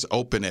doors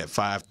open at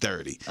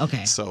 5:30.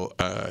 Okay. So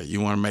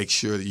you want to make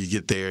sure that you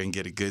get there and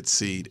get a good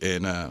seat.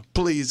 And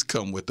please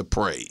come with the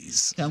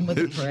praise. Come with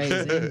the praise,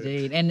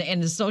 indeed.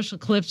 And the social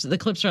clips, the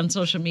clips are on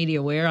social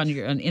media where? On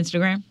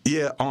Instagram?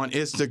 Yeah, on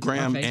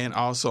Instagram and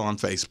also on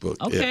Facebook.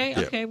 Okay, yeah.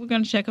 okay. We're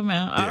going to check them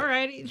out. All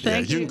righty.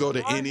 Thank you. You can go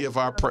to any of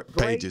our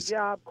pages. Great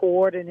job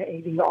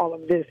coordinating all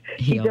of this.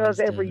 He does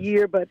every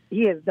year, but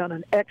he has done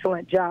an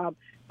excellent job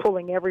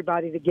pulling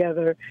everybody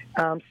together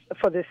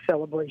for this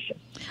celebration.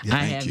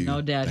 I have no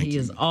doubt he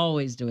is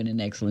always doing an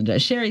excellent job.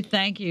 Sherry,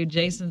 thank you.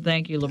 Jason,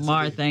 thank you.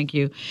 Lamar, thank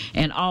you.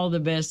 And all the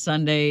best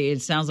Sunday.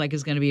 It sounds like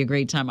it's going to be a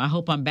great time. I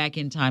hope I'm back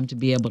in time to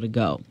be able to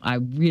go. I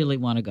really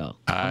want to go.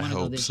 I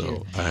hope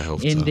so. I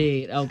hope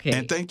Indeed. so. Okay.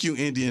 And thank you,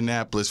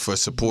 Indianapolis, for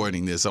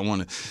supporting this. I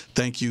want to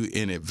thank you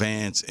in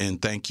advance, and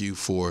thank you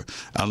for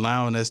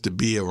allowing us to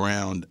be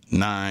around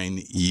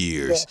 9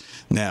 years.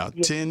 Now,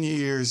 10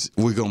 years,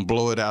 we're going to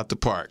blow it out the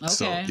park. Okay.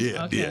 So,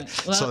 yeah.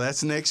 Well, so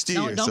that's next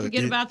year. Don't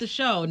forget about the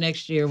show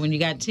next year when you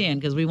got 10,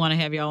 because we want to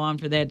have y'all on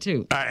for that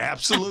too.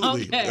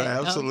 Absolutely.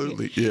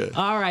 Absolutely. Yeah.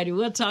 All righty.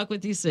 We'll talk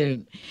with you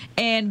soon.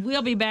 And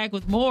we'll be back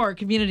with more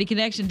Community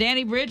Connection.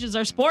 Danny Bridges,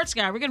 our sports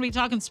guy. We're going to be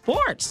talking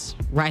sports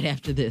right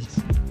after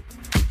this.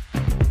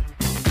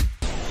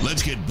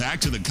 Let's get back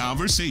to the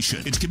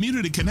conversation. It's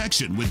Community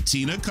Connection with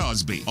Tina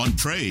Cosby on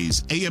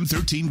Praise AM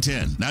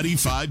 1310,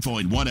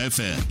 95.1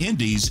 FM,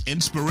 Indy's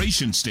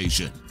inspiration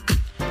station.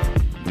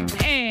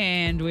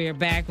 And we are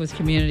back with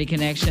Community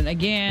Connection.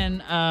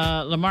 Again,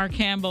 Lamar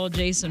Campbell,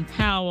 Jason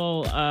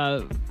Powell,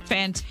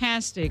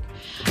 fantastic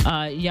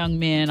young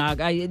men.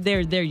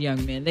 They're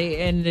young men.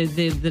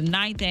 The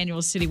 9th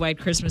annual citywide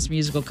Christmas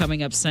musical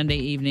coming up Sunday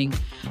evening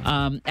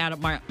out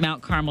at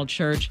Mount Carmel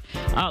Church.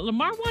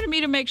 Lamar wanted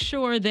me to make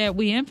sure that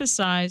we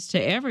emphasize to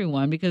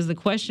everyone, because the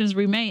questions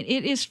remain.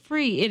 It is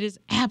free. It is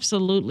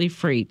absolutely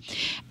free.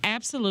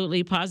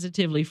 Absolutely,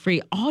 positively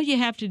free. All you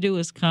have to do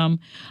is come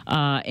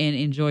and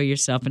enjoy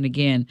yourself. And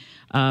again,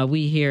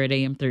 we here at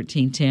AM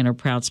 1310 are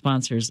proud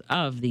sponsors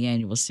of the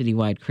annual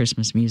citywide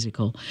Christmas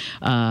musical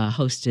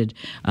hosted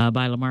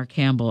by Lamar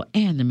Campbell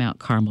and the Mount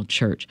Carmel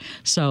Church.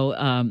 So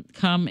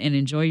come and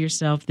enjoy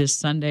yourself this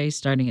Sunday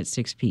starting at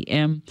 6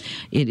 p.m.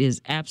 It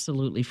is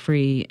absolutely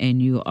free,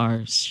 and you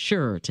are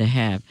sure to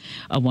have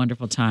a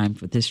wonderful time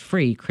with this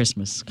free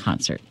Christmas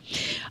concert.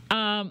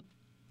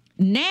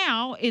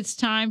 Now it's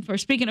time for,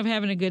 speaking of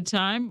having a good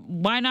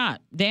time, why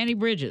not? Danny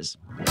Bridges.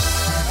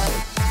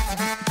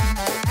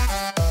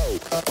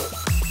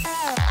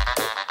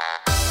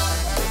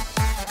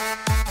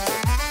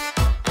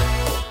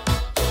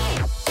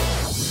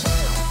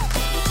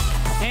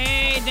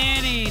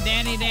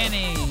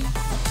 Danny.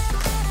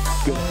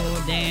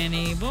 Oh,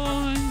 Danny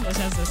boy. That's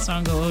how the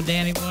song go. Oh,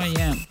 Danny boy.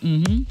 Yeah.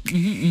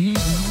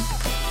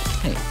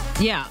 Hey.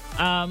 Yeah.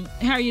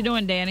 How are you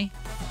doing, Danny?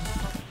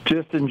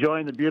 Just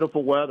enjoying the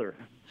beautiful weather.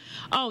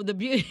 Oh, the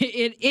beauty!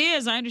 It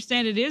is. I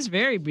understand it is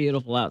very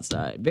beautiful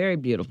outside. Very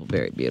beautiful.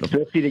 Very beautiful.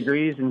 50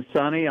 degrees and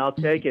sunny. I'll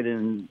take it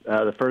in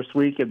the first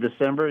week of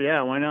December.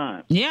 Yeah, why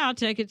not? Yeah, I'll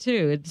take it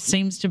too. It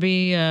seems to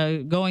be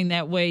going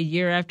that way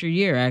year after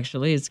year.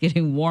 Actually, it's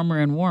getting warmer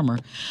and warmer.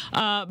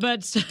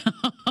 But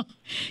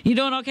you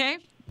doing okay?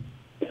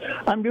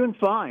 I'm doing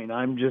fine.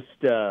 I'm just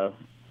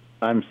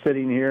I'm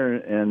sitting here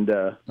and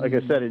like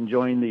I said,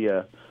 enjoying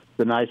the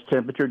nice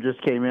temperature.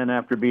 Just came in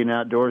after being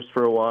outdoors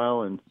for a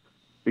while, and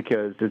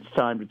because it's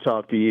time to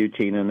talk to you,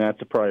 Tina, and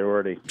that's a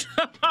priority.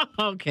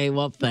 Okay,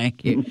 well,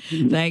 thank you.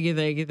 Thank you,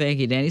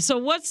 Danny. So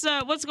what's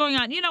going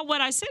on? You know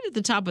what I said at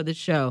the top of the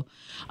show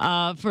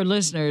for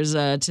listeners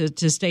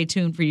to stay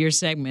tuned for your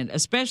segment,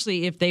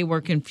 especially if they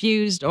were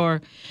confused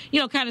or,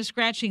 kind of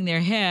scratching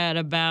their head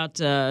about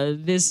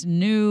this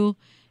new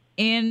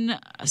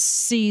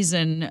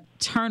in-season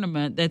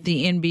tournament that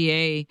the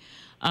NBA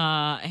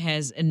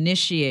has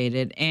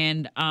initiated.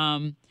 And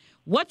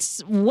what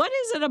is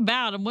it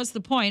about, and what's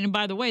the point? And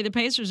by the way, the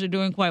Pacers are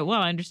doing quite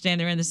well. I understand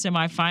they're in the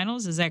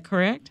semifinals. Is that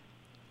correct?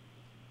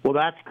 Well,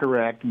 that's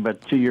correct.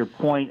 But to your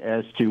point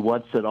as to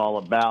what's it all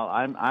about,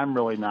 I'm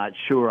really not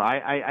sure.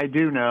 I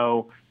do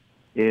know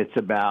it's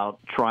about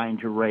trying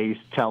to raise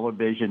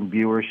television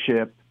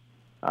viewership.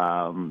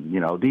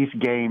 These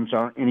games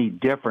aren't any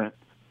different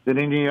than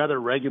any other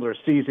regular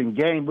season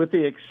game, with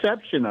the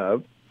exception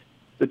of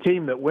the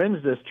team that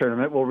wins this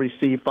tournament will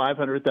receive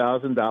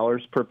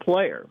 $500,000 per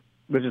player,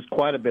 which is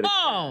quite a bit.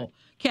 Oh,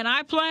 can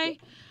I play?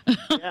 Yeah.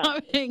 I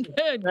mean,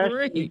 good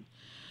grief.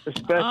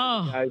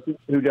 Especially guys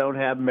who don't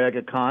have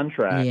mega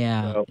contracts.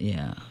 Yeah, so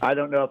yeah. I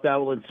don't know if that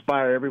will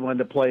inspire everyone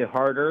to play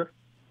harder.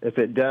 If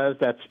it does,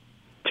 that's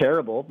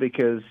terrible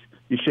because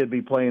you should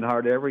be playing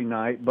hard every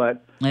night.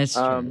 But that's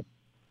true.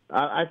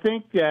 I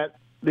think that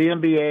the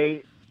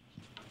NBA,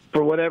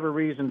 for whatever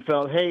reason,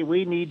 felt, hey,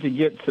 we need to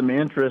get some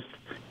interest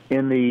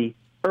in the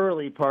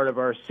early part of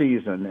our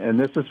season, and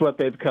this is what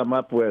they've come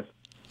up with.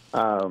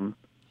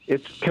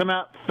 It's come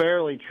out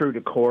fairly true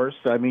to course.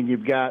 I mean,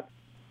 you've got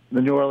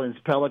the New Orleans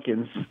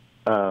Pelicans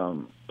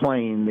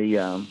playing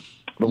the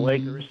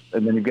Lakers,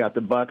 and then you've got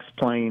the Bucks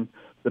playing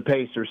the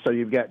Pacers. So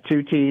you've got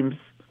two teams.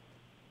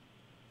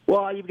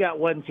 Well, you've got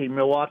one team.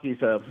 Milwaukee's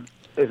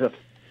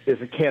is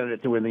a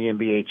candidate to win the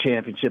NBA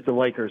championship. The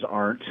Lakers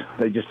aren't.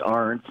 They just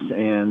aren't,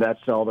 and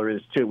that's all there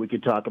is to it. We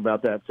could talk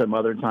about that some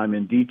other time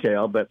in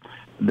detail, but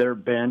their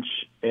bench,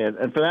 and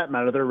for that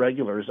matter, their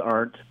regulars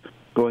aren't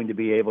going to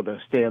be able to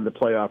stand the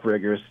playoff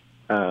rigors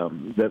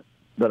that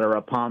are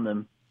upon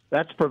them.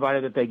 That's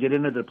provided that they get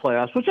into the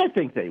playoffs, which I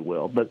think they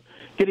will, but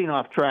getting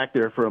off track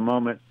there for a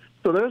moment.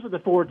 So those are the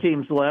four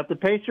teams left. The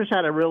Pacers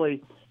had a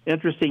really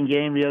interesting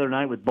game the other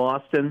night with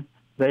Boston.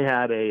 They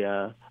had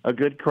a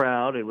good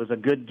crowd. It was a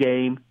good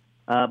game.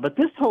 But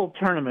this whole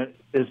tournament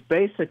is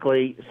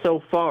basically,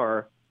 so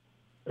far,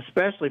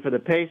 especially for the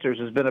Pacers,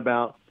 has been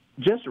about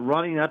just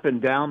running up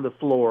and down the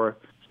floor,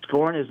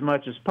 scoring as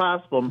much as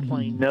possible, and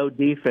playing no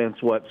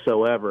defense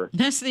whatsoever.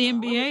 That's the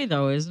NBA,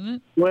 though, isn't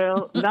it?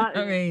 Well, not.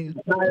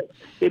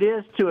 It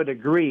is to a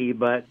degree,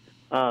 but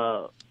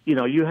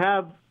you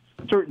have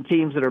certain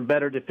teams that are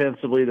better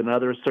defensively than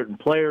others, certain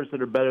players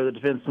that are better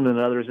defensively than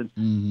others,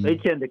 and they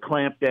tend to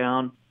clamp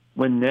down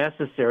when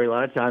necessary. A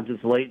lot of times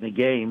it's late in the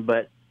game,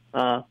 but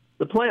the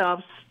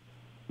playoffs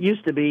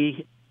used to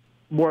be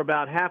more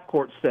about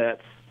half-court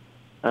sets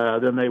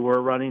than they were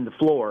running the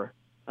floor.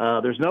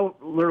 There's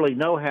literally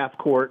no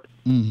half-court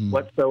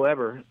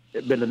whatsoever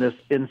been in this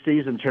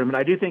in-season tournament.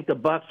 I do think the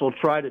Bucks will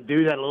try to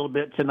do that a little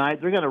bit tonight.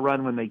 They're going to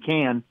run when they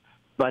can,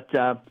 but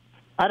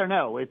I don't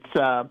know.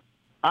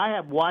 I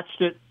have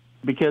watched it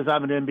because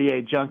I'm an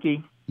NBA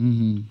junkie.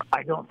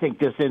 I don't think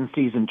this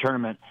in-season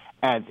tournament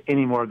adds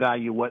any more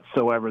value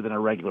whatsoever than a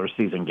regular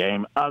season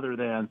game, other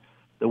than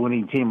the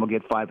winning team will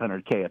get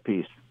 $500K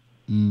apiece.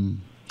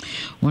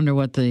 Wonder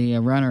what the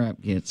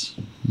runner-up gets.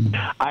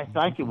 I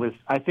think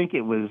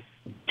it was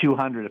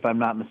 200, if I'm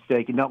not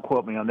mistaken. Don't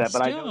quote me on that,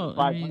 but Still,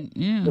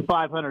 the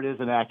 500 is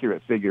an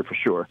accurate figure for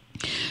sure.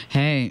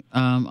 Hey,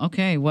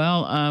 okay.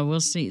 Well, we'll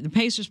see. The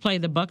Pacers play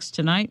the Bucks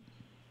tonight.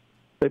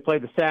 They play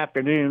this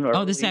afternoon.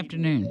 This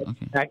afternoon.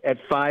 Okay. At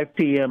 5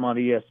 p.m. on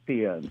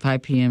ESPN.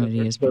 5 p.m. at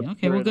ESPN.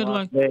 Okay, well, good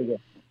luck.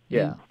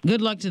 Yeah.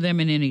 Good luck to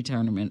them in any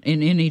tournament,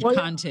 in any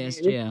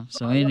contest.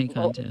 So any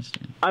contest.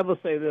 I will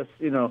say this,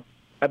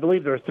 I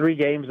believe there are 3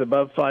 games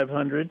above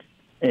 500,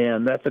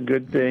 and that's a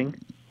good thing.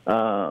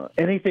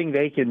 Anything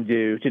they can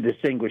do to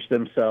distinguish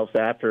themselves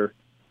after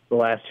the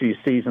last few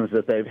seasons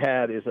that they've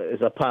had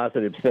is a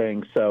positive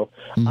thing. So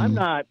I'm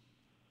not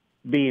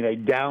being a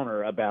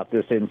downer about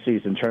this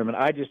in-season tournament.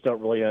 I just don't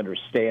really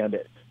understand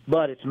it.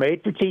 But it's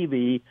made for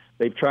TV.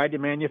 They've tried to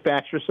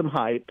manufacture some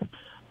hype.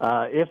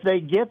 If they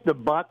get the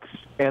Bucks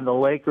and the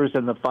Lakers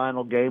in the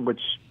final game,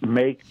 which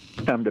may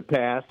come to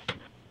pass,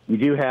 you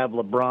do have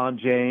LeBron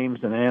James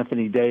and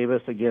Anthony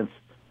Davis against,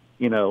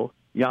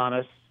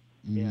 Giannis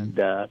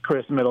and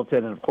Chris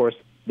Middleton and, of course,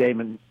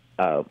 Damian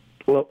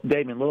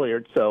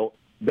Lillard. So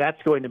that's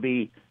going to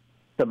be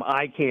some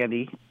eye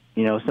candy,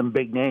 some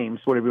big names,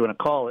 whatever you want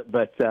to call it.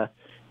 But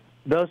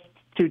those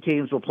two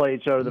teams will play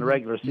each other in the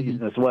regular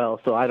season as well,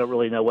 so I don't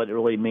really know what it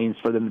really means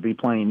for them to be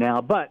playing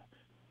now. But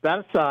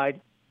that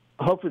aside,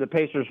 hopefully the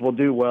Pacers will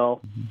do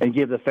well and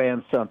give the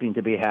fans something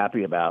to be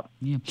happy about.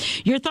 Yeah.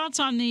 Your thoughts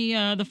on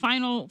the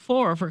Final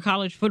Four for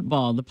college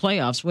football, the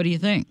playoffs? What do you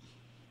think?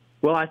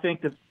 Well, I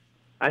think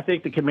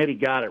the committee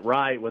got it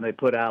right when they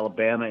put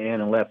Alabama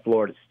in and left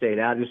Florida State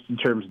out, just in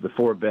terms of the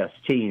four best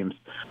teams.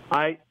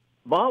 I've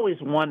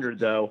always wondered,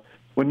 though,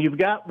 when you've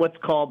got what's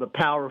called the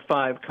Power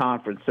Five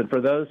Conference, and for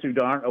those who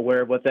aren't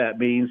aware of what that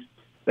means,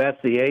 that's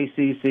the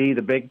ACC,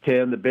 the Big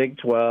Ten, the Big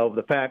 12,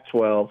 the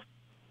Pac-12,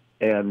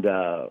 and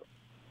the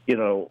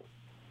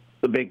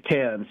Big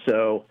Ten.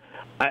 So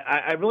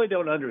I really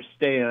don't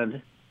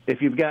understand,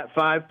 if you've got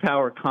five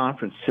power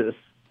conferences,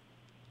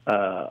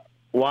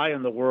 why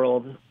in the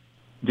world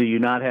do you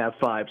not have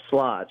five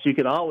slots? You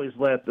can always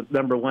let the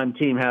number one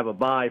team have a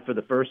bye for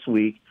the first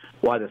week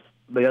while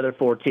the other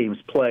four teams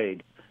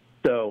played.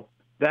 So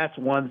that's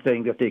one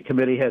thing that the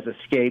committee has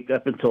escaped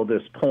up until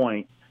this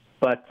point.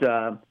 But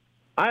I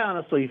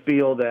honestly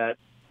feel that,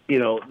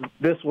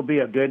 this will be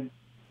a good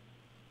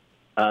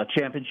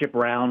championship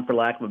round, for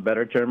lack of a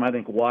better term. I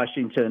think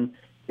Washington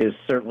is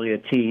certainly a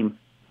team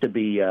to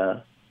be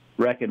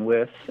reckoned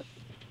with.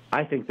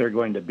 I think they're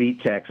going to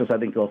beat Texas. I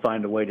think they'll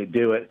find a way to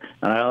do it.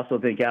 And I also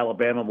think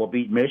Alabama will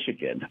beat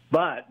Michigan.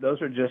 But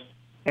those are just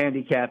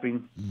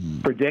handicapping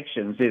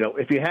predictions.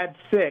 If you had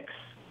six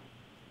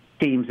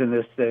teams in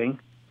this thing,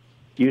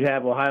 you'd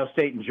have Ohio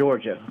State and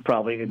Georgia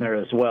probably in there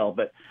as well.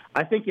 But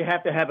I think you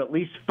have to have at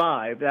least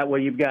five. That way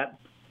you've got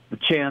the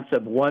chance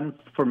of one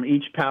from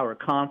each power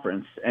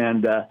conference.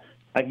 And,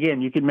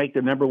 again, you can make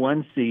the number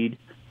one seed.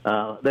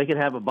 They could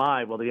have a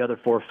bye while the other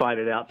four fight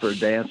it out for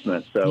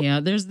advancement. So yeah,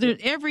 there's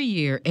every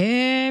year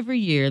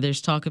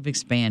there's talk of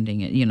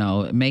expanding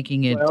it,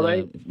 making it.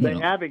 Well, they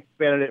have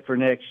expanded it for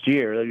next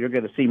year. You're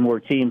going to see more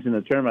teams in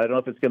the tournament. I don't know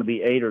if it's going to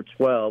be 8 or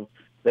 12.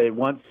 They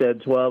once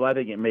said 12. I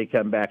think it may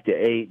come back to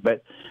 8.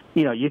 But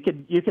you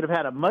could have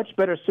had a much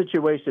better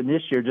situation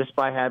this year just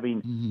by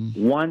having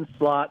one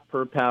slot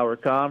per power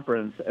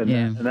conference,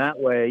 and that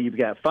way you've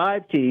got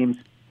 5 teams.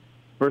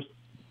 First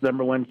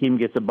number one team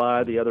gets a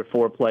bye, the other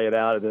 4 play it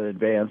out in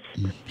advance.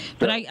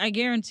 But I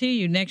guarantee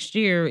you next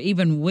year,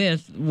 even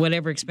with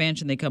whatever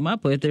expansion they come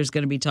up with, there's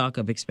going to be talk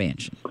of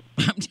expansion.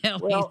 I'm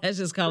telling you, that's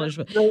just college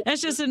football.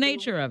 That's just the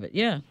nature of it,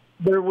 yeah.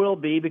 There will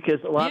be, because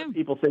a lot of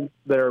people think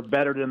they're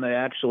better than they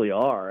actually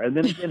are. And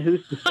then again,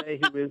 who's to say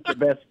who is the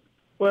best?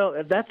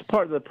 Well, that's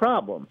part of the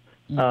problem.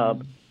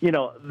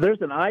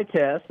 There's an eye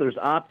test, there's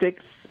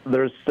optics,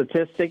 there's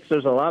statistics,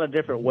 there's a lot of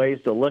different ways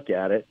to look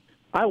at it.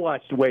 I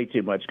watched way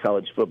too much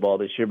college football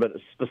this year, but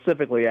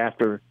specifically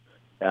after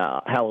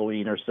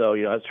Halloween or so,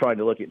 I was trying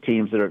to look at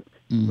teams that are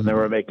when they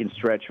were making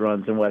stretch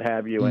runs and what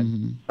have you.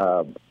 And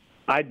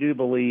I do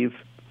believe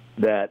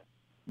that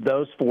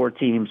those 4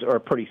 teams are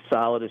pretty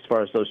solid as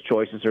far as those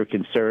choices are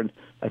concerned.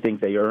 I think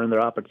they earned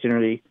their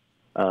opportunity.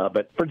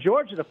 But for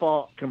Georgia to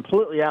fall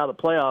completely out of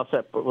the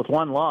playoffs with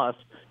one loss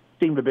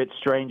seemed a bit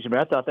strange to me.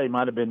 I thought they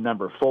might have been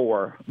number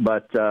 4,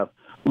 but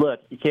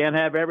look, you can't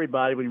have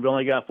everybody when you've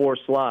only got 4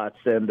 slots.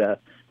 And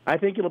I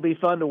think it'll be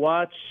fun to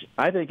watch.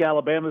 I think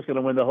Alabama's going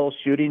to win the whole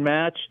shooting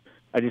match.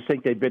 I just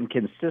think they've been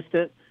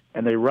consistent,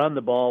 and they run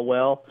the ball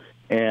well.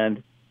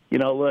 And,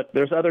 look,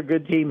 there's other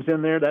good teams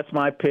in there. That's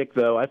my pick,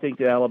 though. I think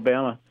that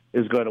Alabama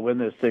is going to win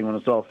this thing when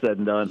it's all said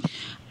and done.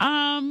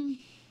 I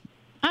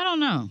don't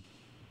know.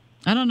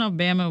 I don't know if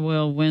Bama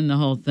will win the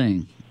whole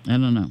thing. I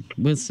don't know.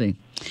 We'll see.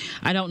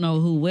 I don't know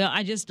who will.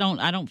 I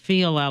don't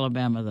feel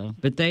Alabama, though.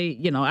 But they,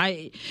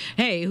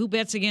 who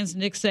bets against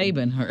Nick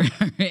Saban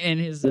and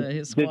his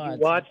squad? Did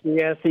you watch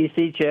the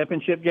SEC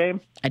championship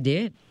game? I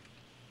did.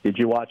 Did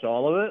you watch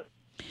all of it?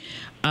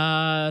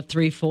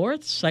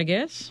 3/4, I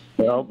guess.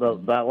 Well,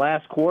 that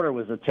last quarter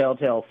was a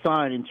telltale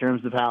sign in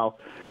terms of how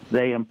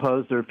they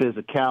imposed their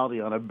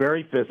physicality on a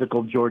very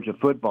physical Georgia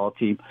football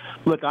team.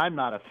 Look, I'm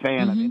not a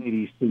fan of any of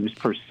these teams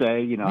per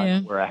se. I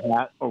don't wear a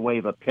hat or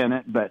wave a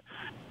pennant, but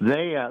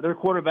their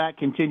quarterback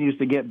continues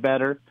to get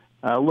better.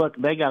 Look,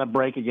 they got a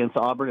break against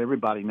Auburn.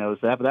 Everybody knows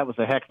that, but that was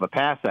a heck of a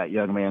pass that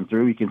young man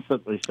threw. You can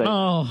simply say,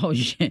 "Oh,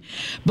 shit!"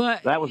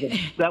 But that was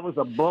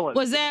a bullet.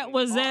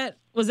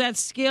 Was that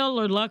skill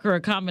or luck or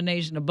a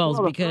combination of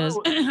both? Because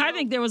I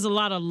think there was a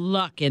lot of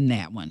luck in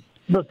that one.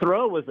 The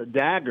throw was a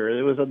dagger.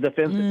 It was a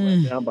defensive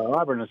letdown by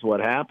Auburn. Is what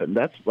happened.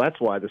 That's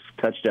why this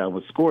touchdown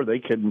was scored. They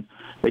couldn't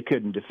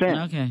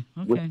defend. Okay.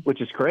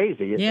 Which is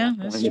crazy. Yeah,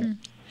 that's true.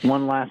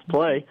 One last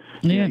play.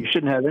 Yeah. You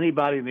shouldn't have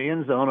anybody in the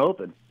end zone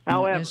open.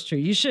 However, that's true.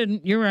 You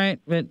shouldn't. You're right.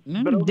 But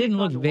it didn't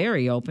look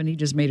very open. He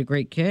just made a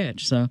great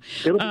catch. So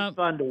it'll be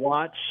fun to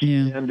watch.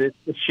 Yeah. And it's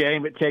a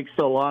shame it takes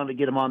so long to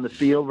get him on the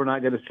field. We're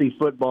not going to see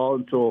football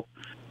until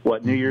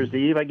New Year's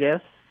Eve, I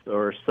guess,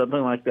 or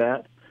something like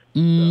that.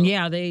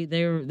 Yeah,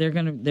 they're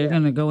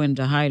gonna go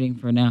into hiding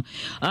for now.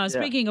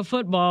 Speaking of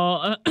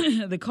football,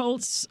 the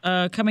Colts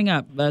coming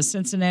up,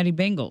 Cincinnati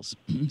Bengals.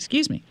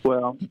 Excuse me.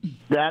 Well,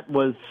 that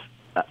was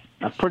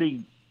a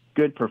pretty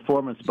good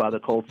performance by the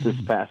Colts this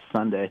past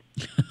Sunday.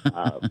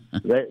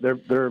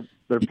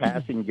 They're Their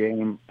passing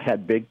game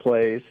had big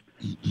plays.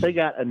 They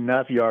got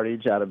enough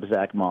yardage out of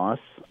Zach Moss.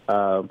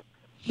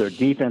 Their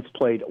defense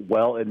played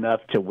well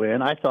enough to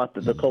win. I thought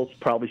that the Colts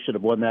probably should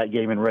have won that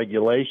game in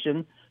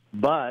regulation,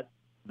 but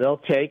they'll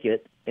take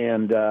it.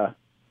 And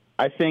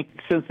I think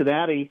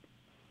Cincinnati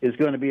is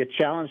going to be a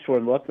challenge for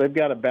them. Look, they've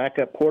got a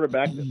backup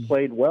quarterback that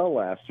played well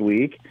last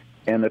week,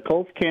 and the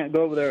Colts can't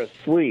go over there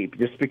asleep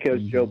just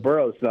because Joe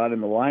Burrow's not in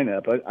the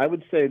lineup. I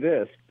would say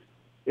this.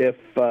 If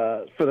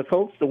for the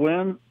Colts to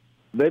win,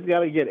 they've got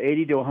to get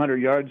 80 to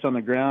 100 yards on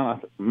the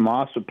ground.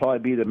 Moss would probably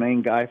be the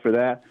main guy for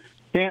that.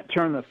 Can't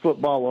turn the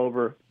football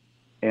over,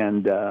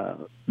 and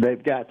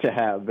they've got to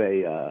have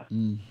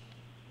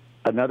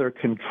another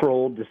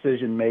controlled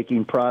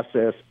decision-making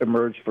process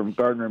emerge from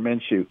Gardner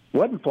Minshew.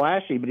 Wasn't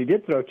flashy, but he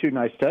did throw 2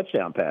 nice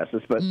touchdown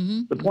passes. But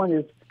the point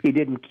is, he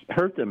didn't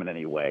hurt them in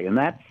any way, and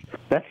that's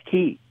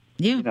key.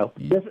 Yeah,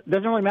 doesn't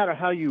really matter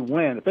how you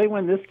win. If they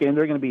win this game,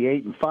 they're going to be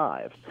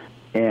 8-5,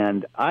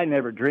 and I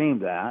never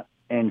dreamed that.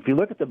 And if you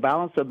look at the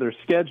balance of their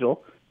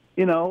schedule,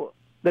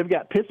 they've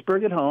got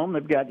Pittsburgh at home,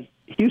 they've got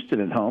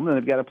Houston at home, and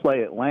they've got to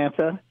play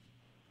Atlanta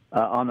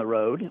on the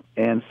road,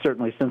 and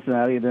certainly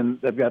Cincinnati, and then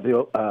they've got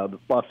the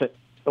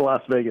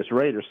Las Vegas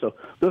Raiders. So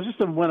those are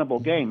some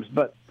winnable games.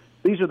 But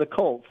these are the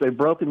Colts. They've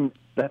broken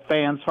that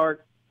fan's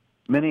heart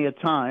many a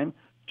time,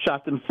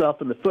 shot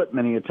themselves in the foot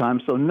many a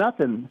time. So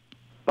nothing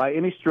by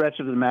any stretch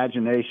of the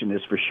imagination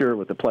is for sure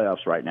with the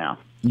playoffs right now.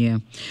 Yeah.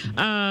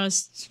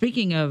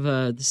 Speaking of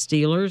the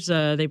Steelers,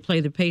 they play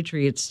the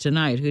Patriots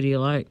tonight. Who do you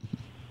like?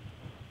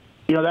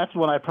 That's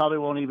one I probably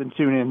won't even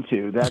tune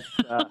into. That's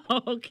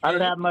okay. I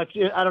don't have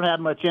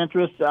much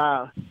interest.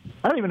 I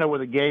don't even know where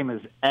the game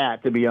is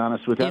at, to be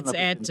honest with you.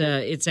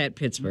 It's at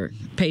Pittsburgh.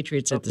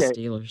 Patriots at the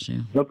Steelers.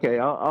 Yeah. Okay,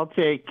 I'll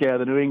take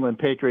the New England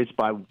Patriots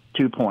by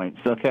 2 points.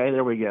 Okay,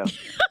 there we go.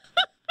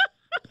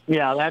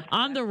 Yeah, that's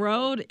on the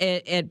road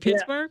at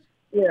Pittsburgh.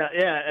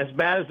 Yeah. As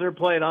bad as they're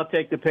playing, I'll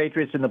take the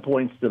Patriots in the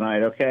points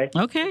tonight. Okay.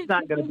 Okay. It's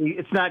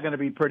not going to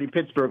be pretty.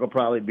 Pittsburgh will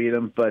probably beat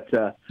them, but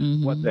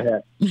what the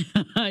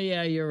heck?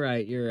 Yeah, you're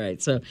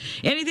right. So,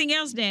 anything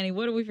else, Danny?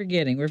 What are we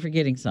forgetting? We're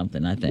forgetting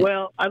something, I think.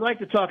 Well, I'd like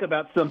to talk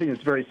about something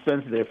that's very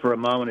sensitive for a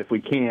moment, if we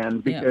can,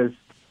 because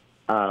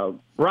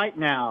right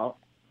now,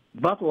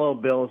 Buffalo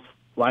Bills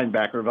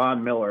linebacker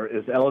Von Miller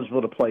is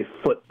eligible to play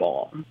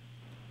football,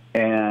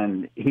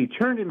 and he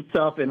turned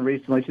himself in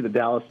recently to the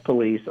Dallas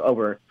police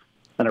over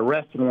an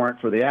arrest warrant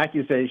for the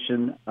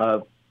accusation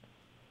of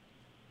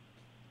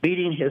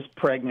beating his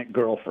pregnant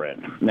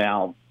girlfriend.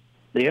 Now,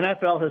 the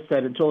NFL has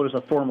said until there's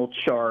a formal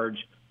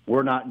charge,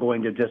 we're not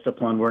going to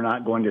discipline, we're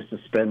not going to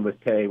suspend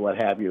with pay,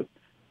 what have you.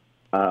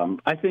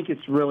 I think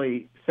it's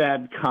really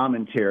sad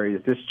commentary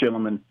that this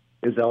gentleman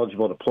is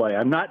eligible to play.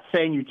 I'm not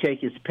saying you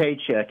take his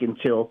paycheck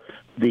until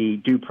the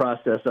due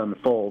process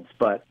unfolds,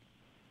 but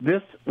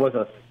this was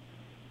a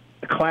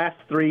Class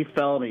 3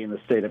 felony in the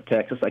state of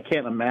Texas. I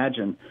can't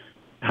imagine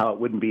how it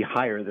wouldn't be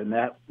higher than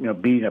that,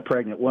 beating a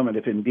pregnant woman,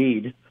 if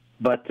indeed.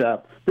 But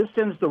this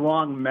sends the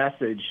wrong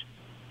message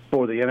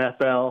for the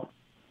NFL,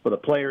 for the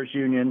Players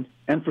Union,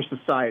 and for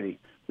society.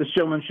 This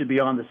gentleman should be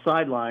on the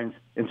sidelines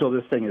until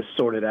this thing is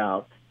sorted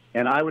out.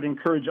 And I would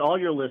encourage all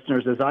your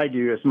listeners, as I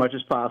do, as much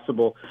as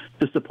possible,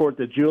 to support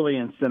the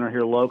Julian Center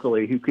here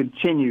locally, who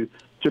continue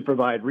to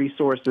provide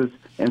resources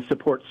and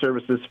support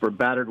services for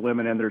battered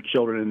women and their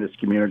children in this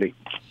community.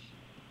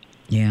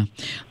 Yeah.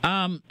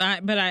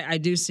 But I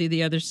do see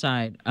the other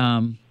side,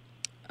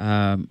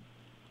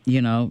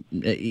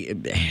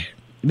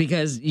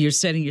 because you're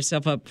setting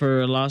yourself up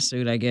for a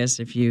lawsuit, I guess,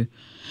 if you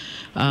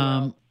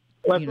let's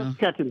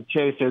cut to the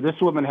chase here. This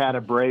woman had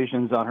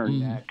abrasions on her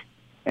neck,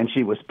 and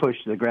she was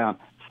pushed to the ground.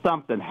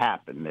 Something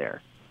happened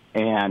there.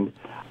 And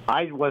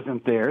I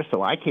wasn't there,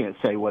 so I can't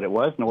say what it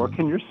was, nor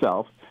can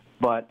yourself.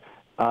 But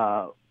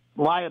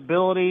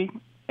liability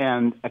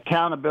and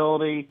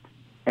accountability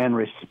and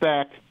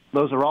respect,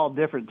 those are all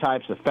different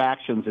types of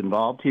factions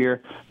involved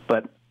here.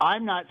 But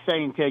I'm not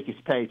saying take his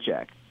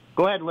paycheck.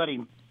 Go ahead and let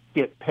him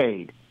get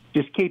paid.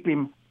 Just keep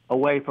him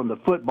away from the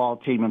football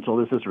team until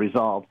this is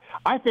resolved.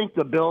 I think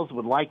the Bills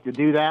would like to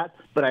do that,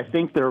 but I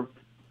think they're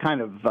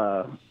kind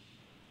of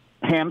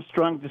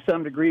hamstrung to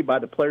some degree by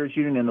the Players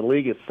Union and the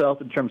league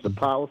itself in terms of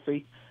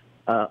policy.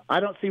 I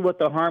don't see what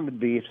the harm would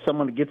be if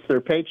someone gets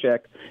their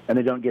paycheck and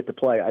they don't get to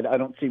play. I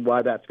don't see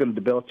why that's going to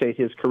debilitate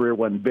his career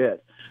one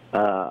bit.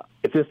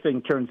 If this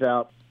thing turns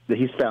out that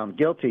he's found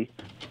guilty,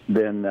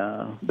 then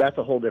that's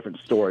a whole different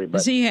story.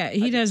 But does he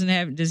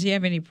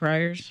have any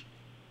priors?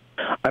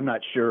 I'm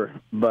not sure,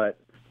 but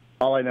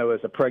all I know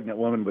is a pregnant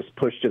woman was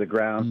pushed to the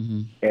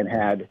ground and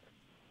had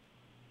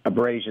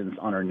abrasions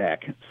on her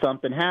neck.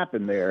 Something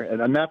happened there,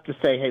 and enough to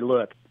say, hey,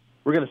 look,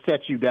 we're going to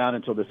set you down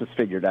until this is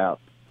figured out.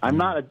 I'm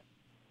not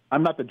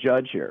the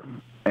judge here,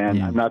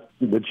 and I'm not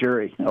the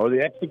jury or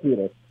the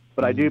executor,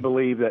 but I do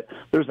believe that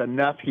there's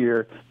enough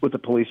here with the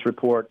police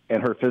report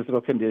and her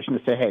physical condition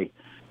to say, hey,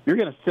 you're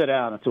going to sit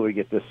down until we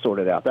get this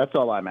sorted out. That's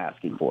all I'm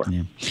asking for.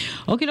 Yeah.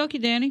 Okie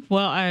dokie, Danny.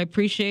 Well, I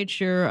appreciate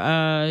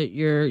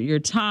your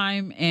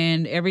time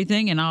and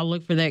everything, and I'll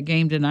look for that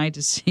game tonight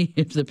to see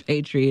if the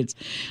Patriots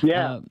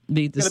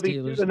beat the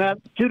Steelers.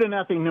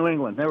 2-0 New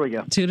England. There we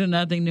go.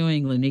 2-0 New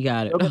England. You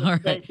got it. All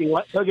right.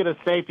 They'll get a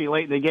safety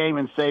late in the game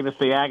and save us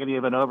the agony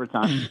of an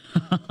overtime.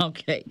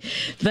 Okay.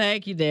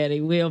 Thank you,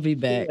 Daddy. We'll be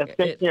back. Yeah,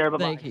 take care.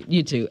 Bye-bye. Thank you.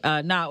 You too.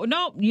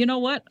 No, you know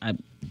what? I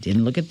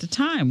didn't look at the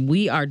time.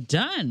 We are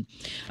done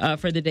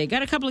for the day.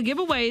 Got a couple of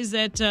giveaways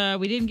that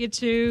we didn't get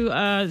to.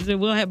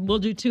 We'll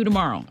do 2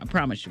 tomorrow. I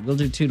promise you. We'll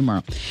do 2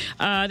 tomorrow.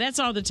 That's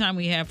all the time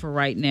we have for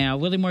right now.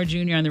 Willie Moore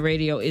Jr. on the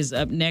radio is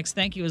up next.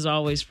 Thank you as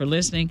always for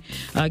listening.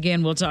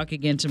 Again, we'll talk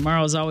again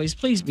tomorrow. As always,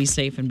 please be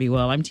safe and be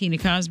well. I'm Tina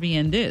Cosby,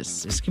 and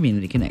this is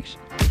Community Connection.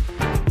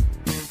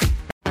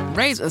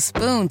 Raise a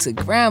spoon to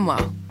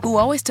Grandma, who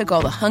always took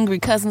all the hungry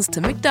cousins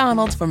to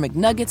McDonald's for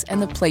McNuggets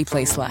and the Play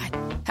Slide.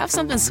 Have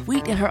something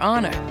sweet in her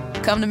honor.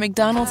 Come to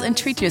McDonald's and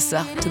treat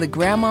yourself to the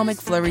Grandma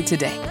McFlurry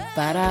today.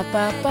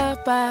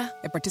 Ba-da-ba-ba-ba.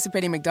 At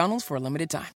participating McDonald's for a limited time.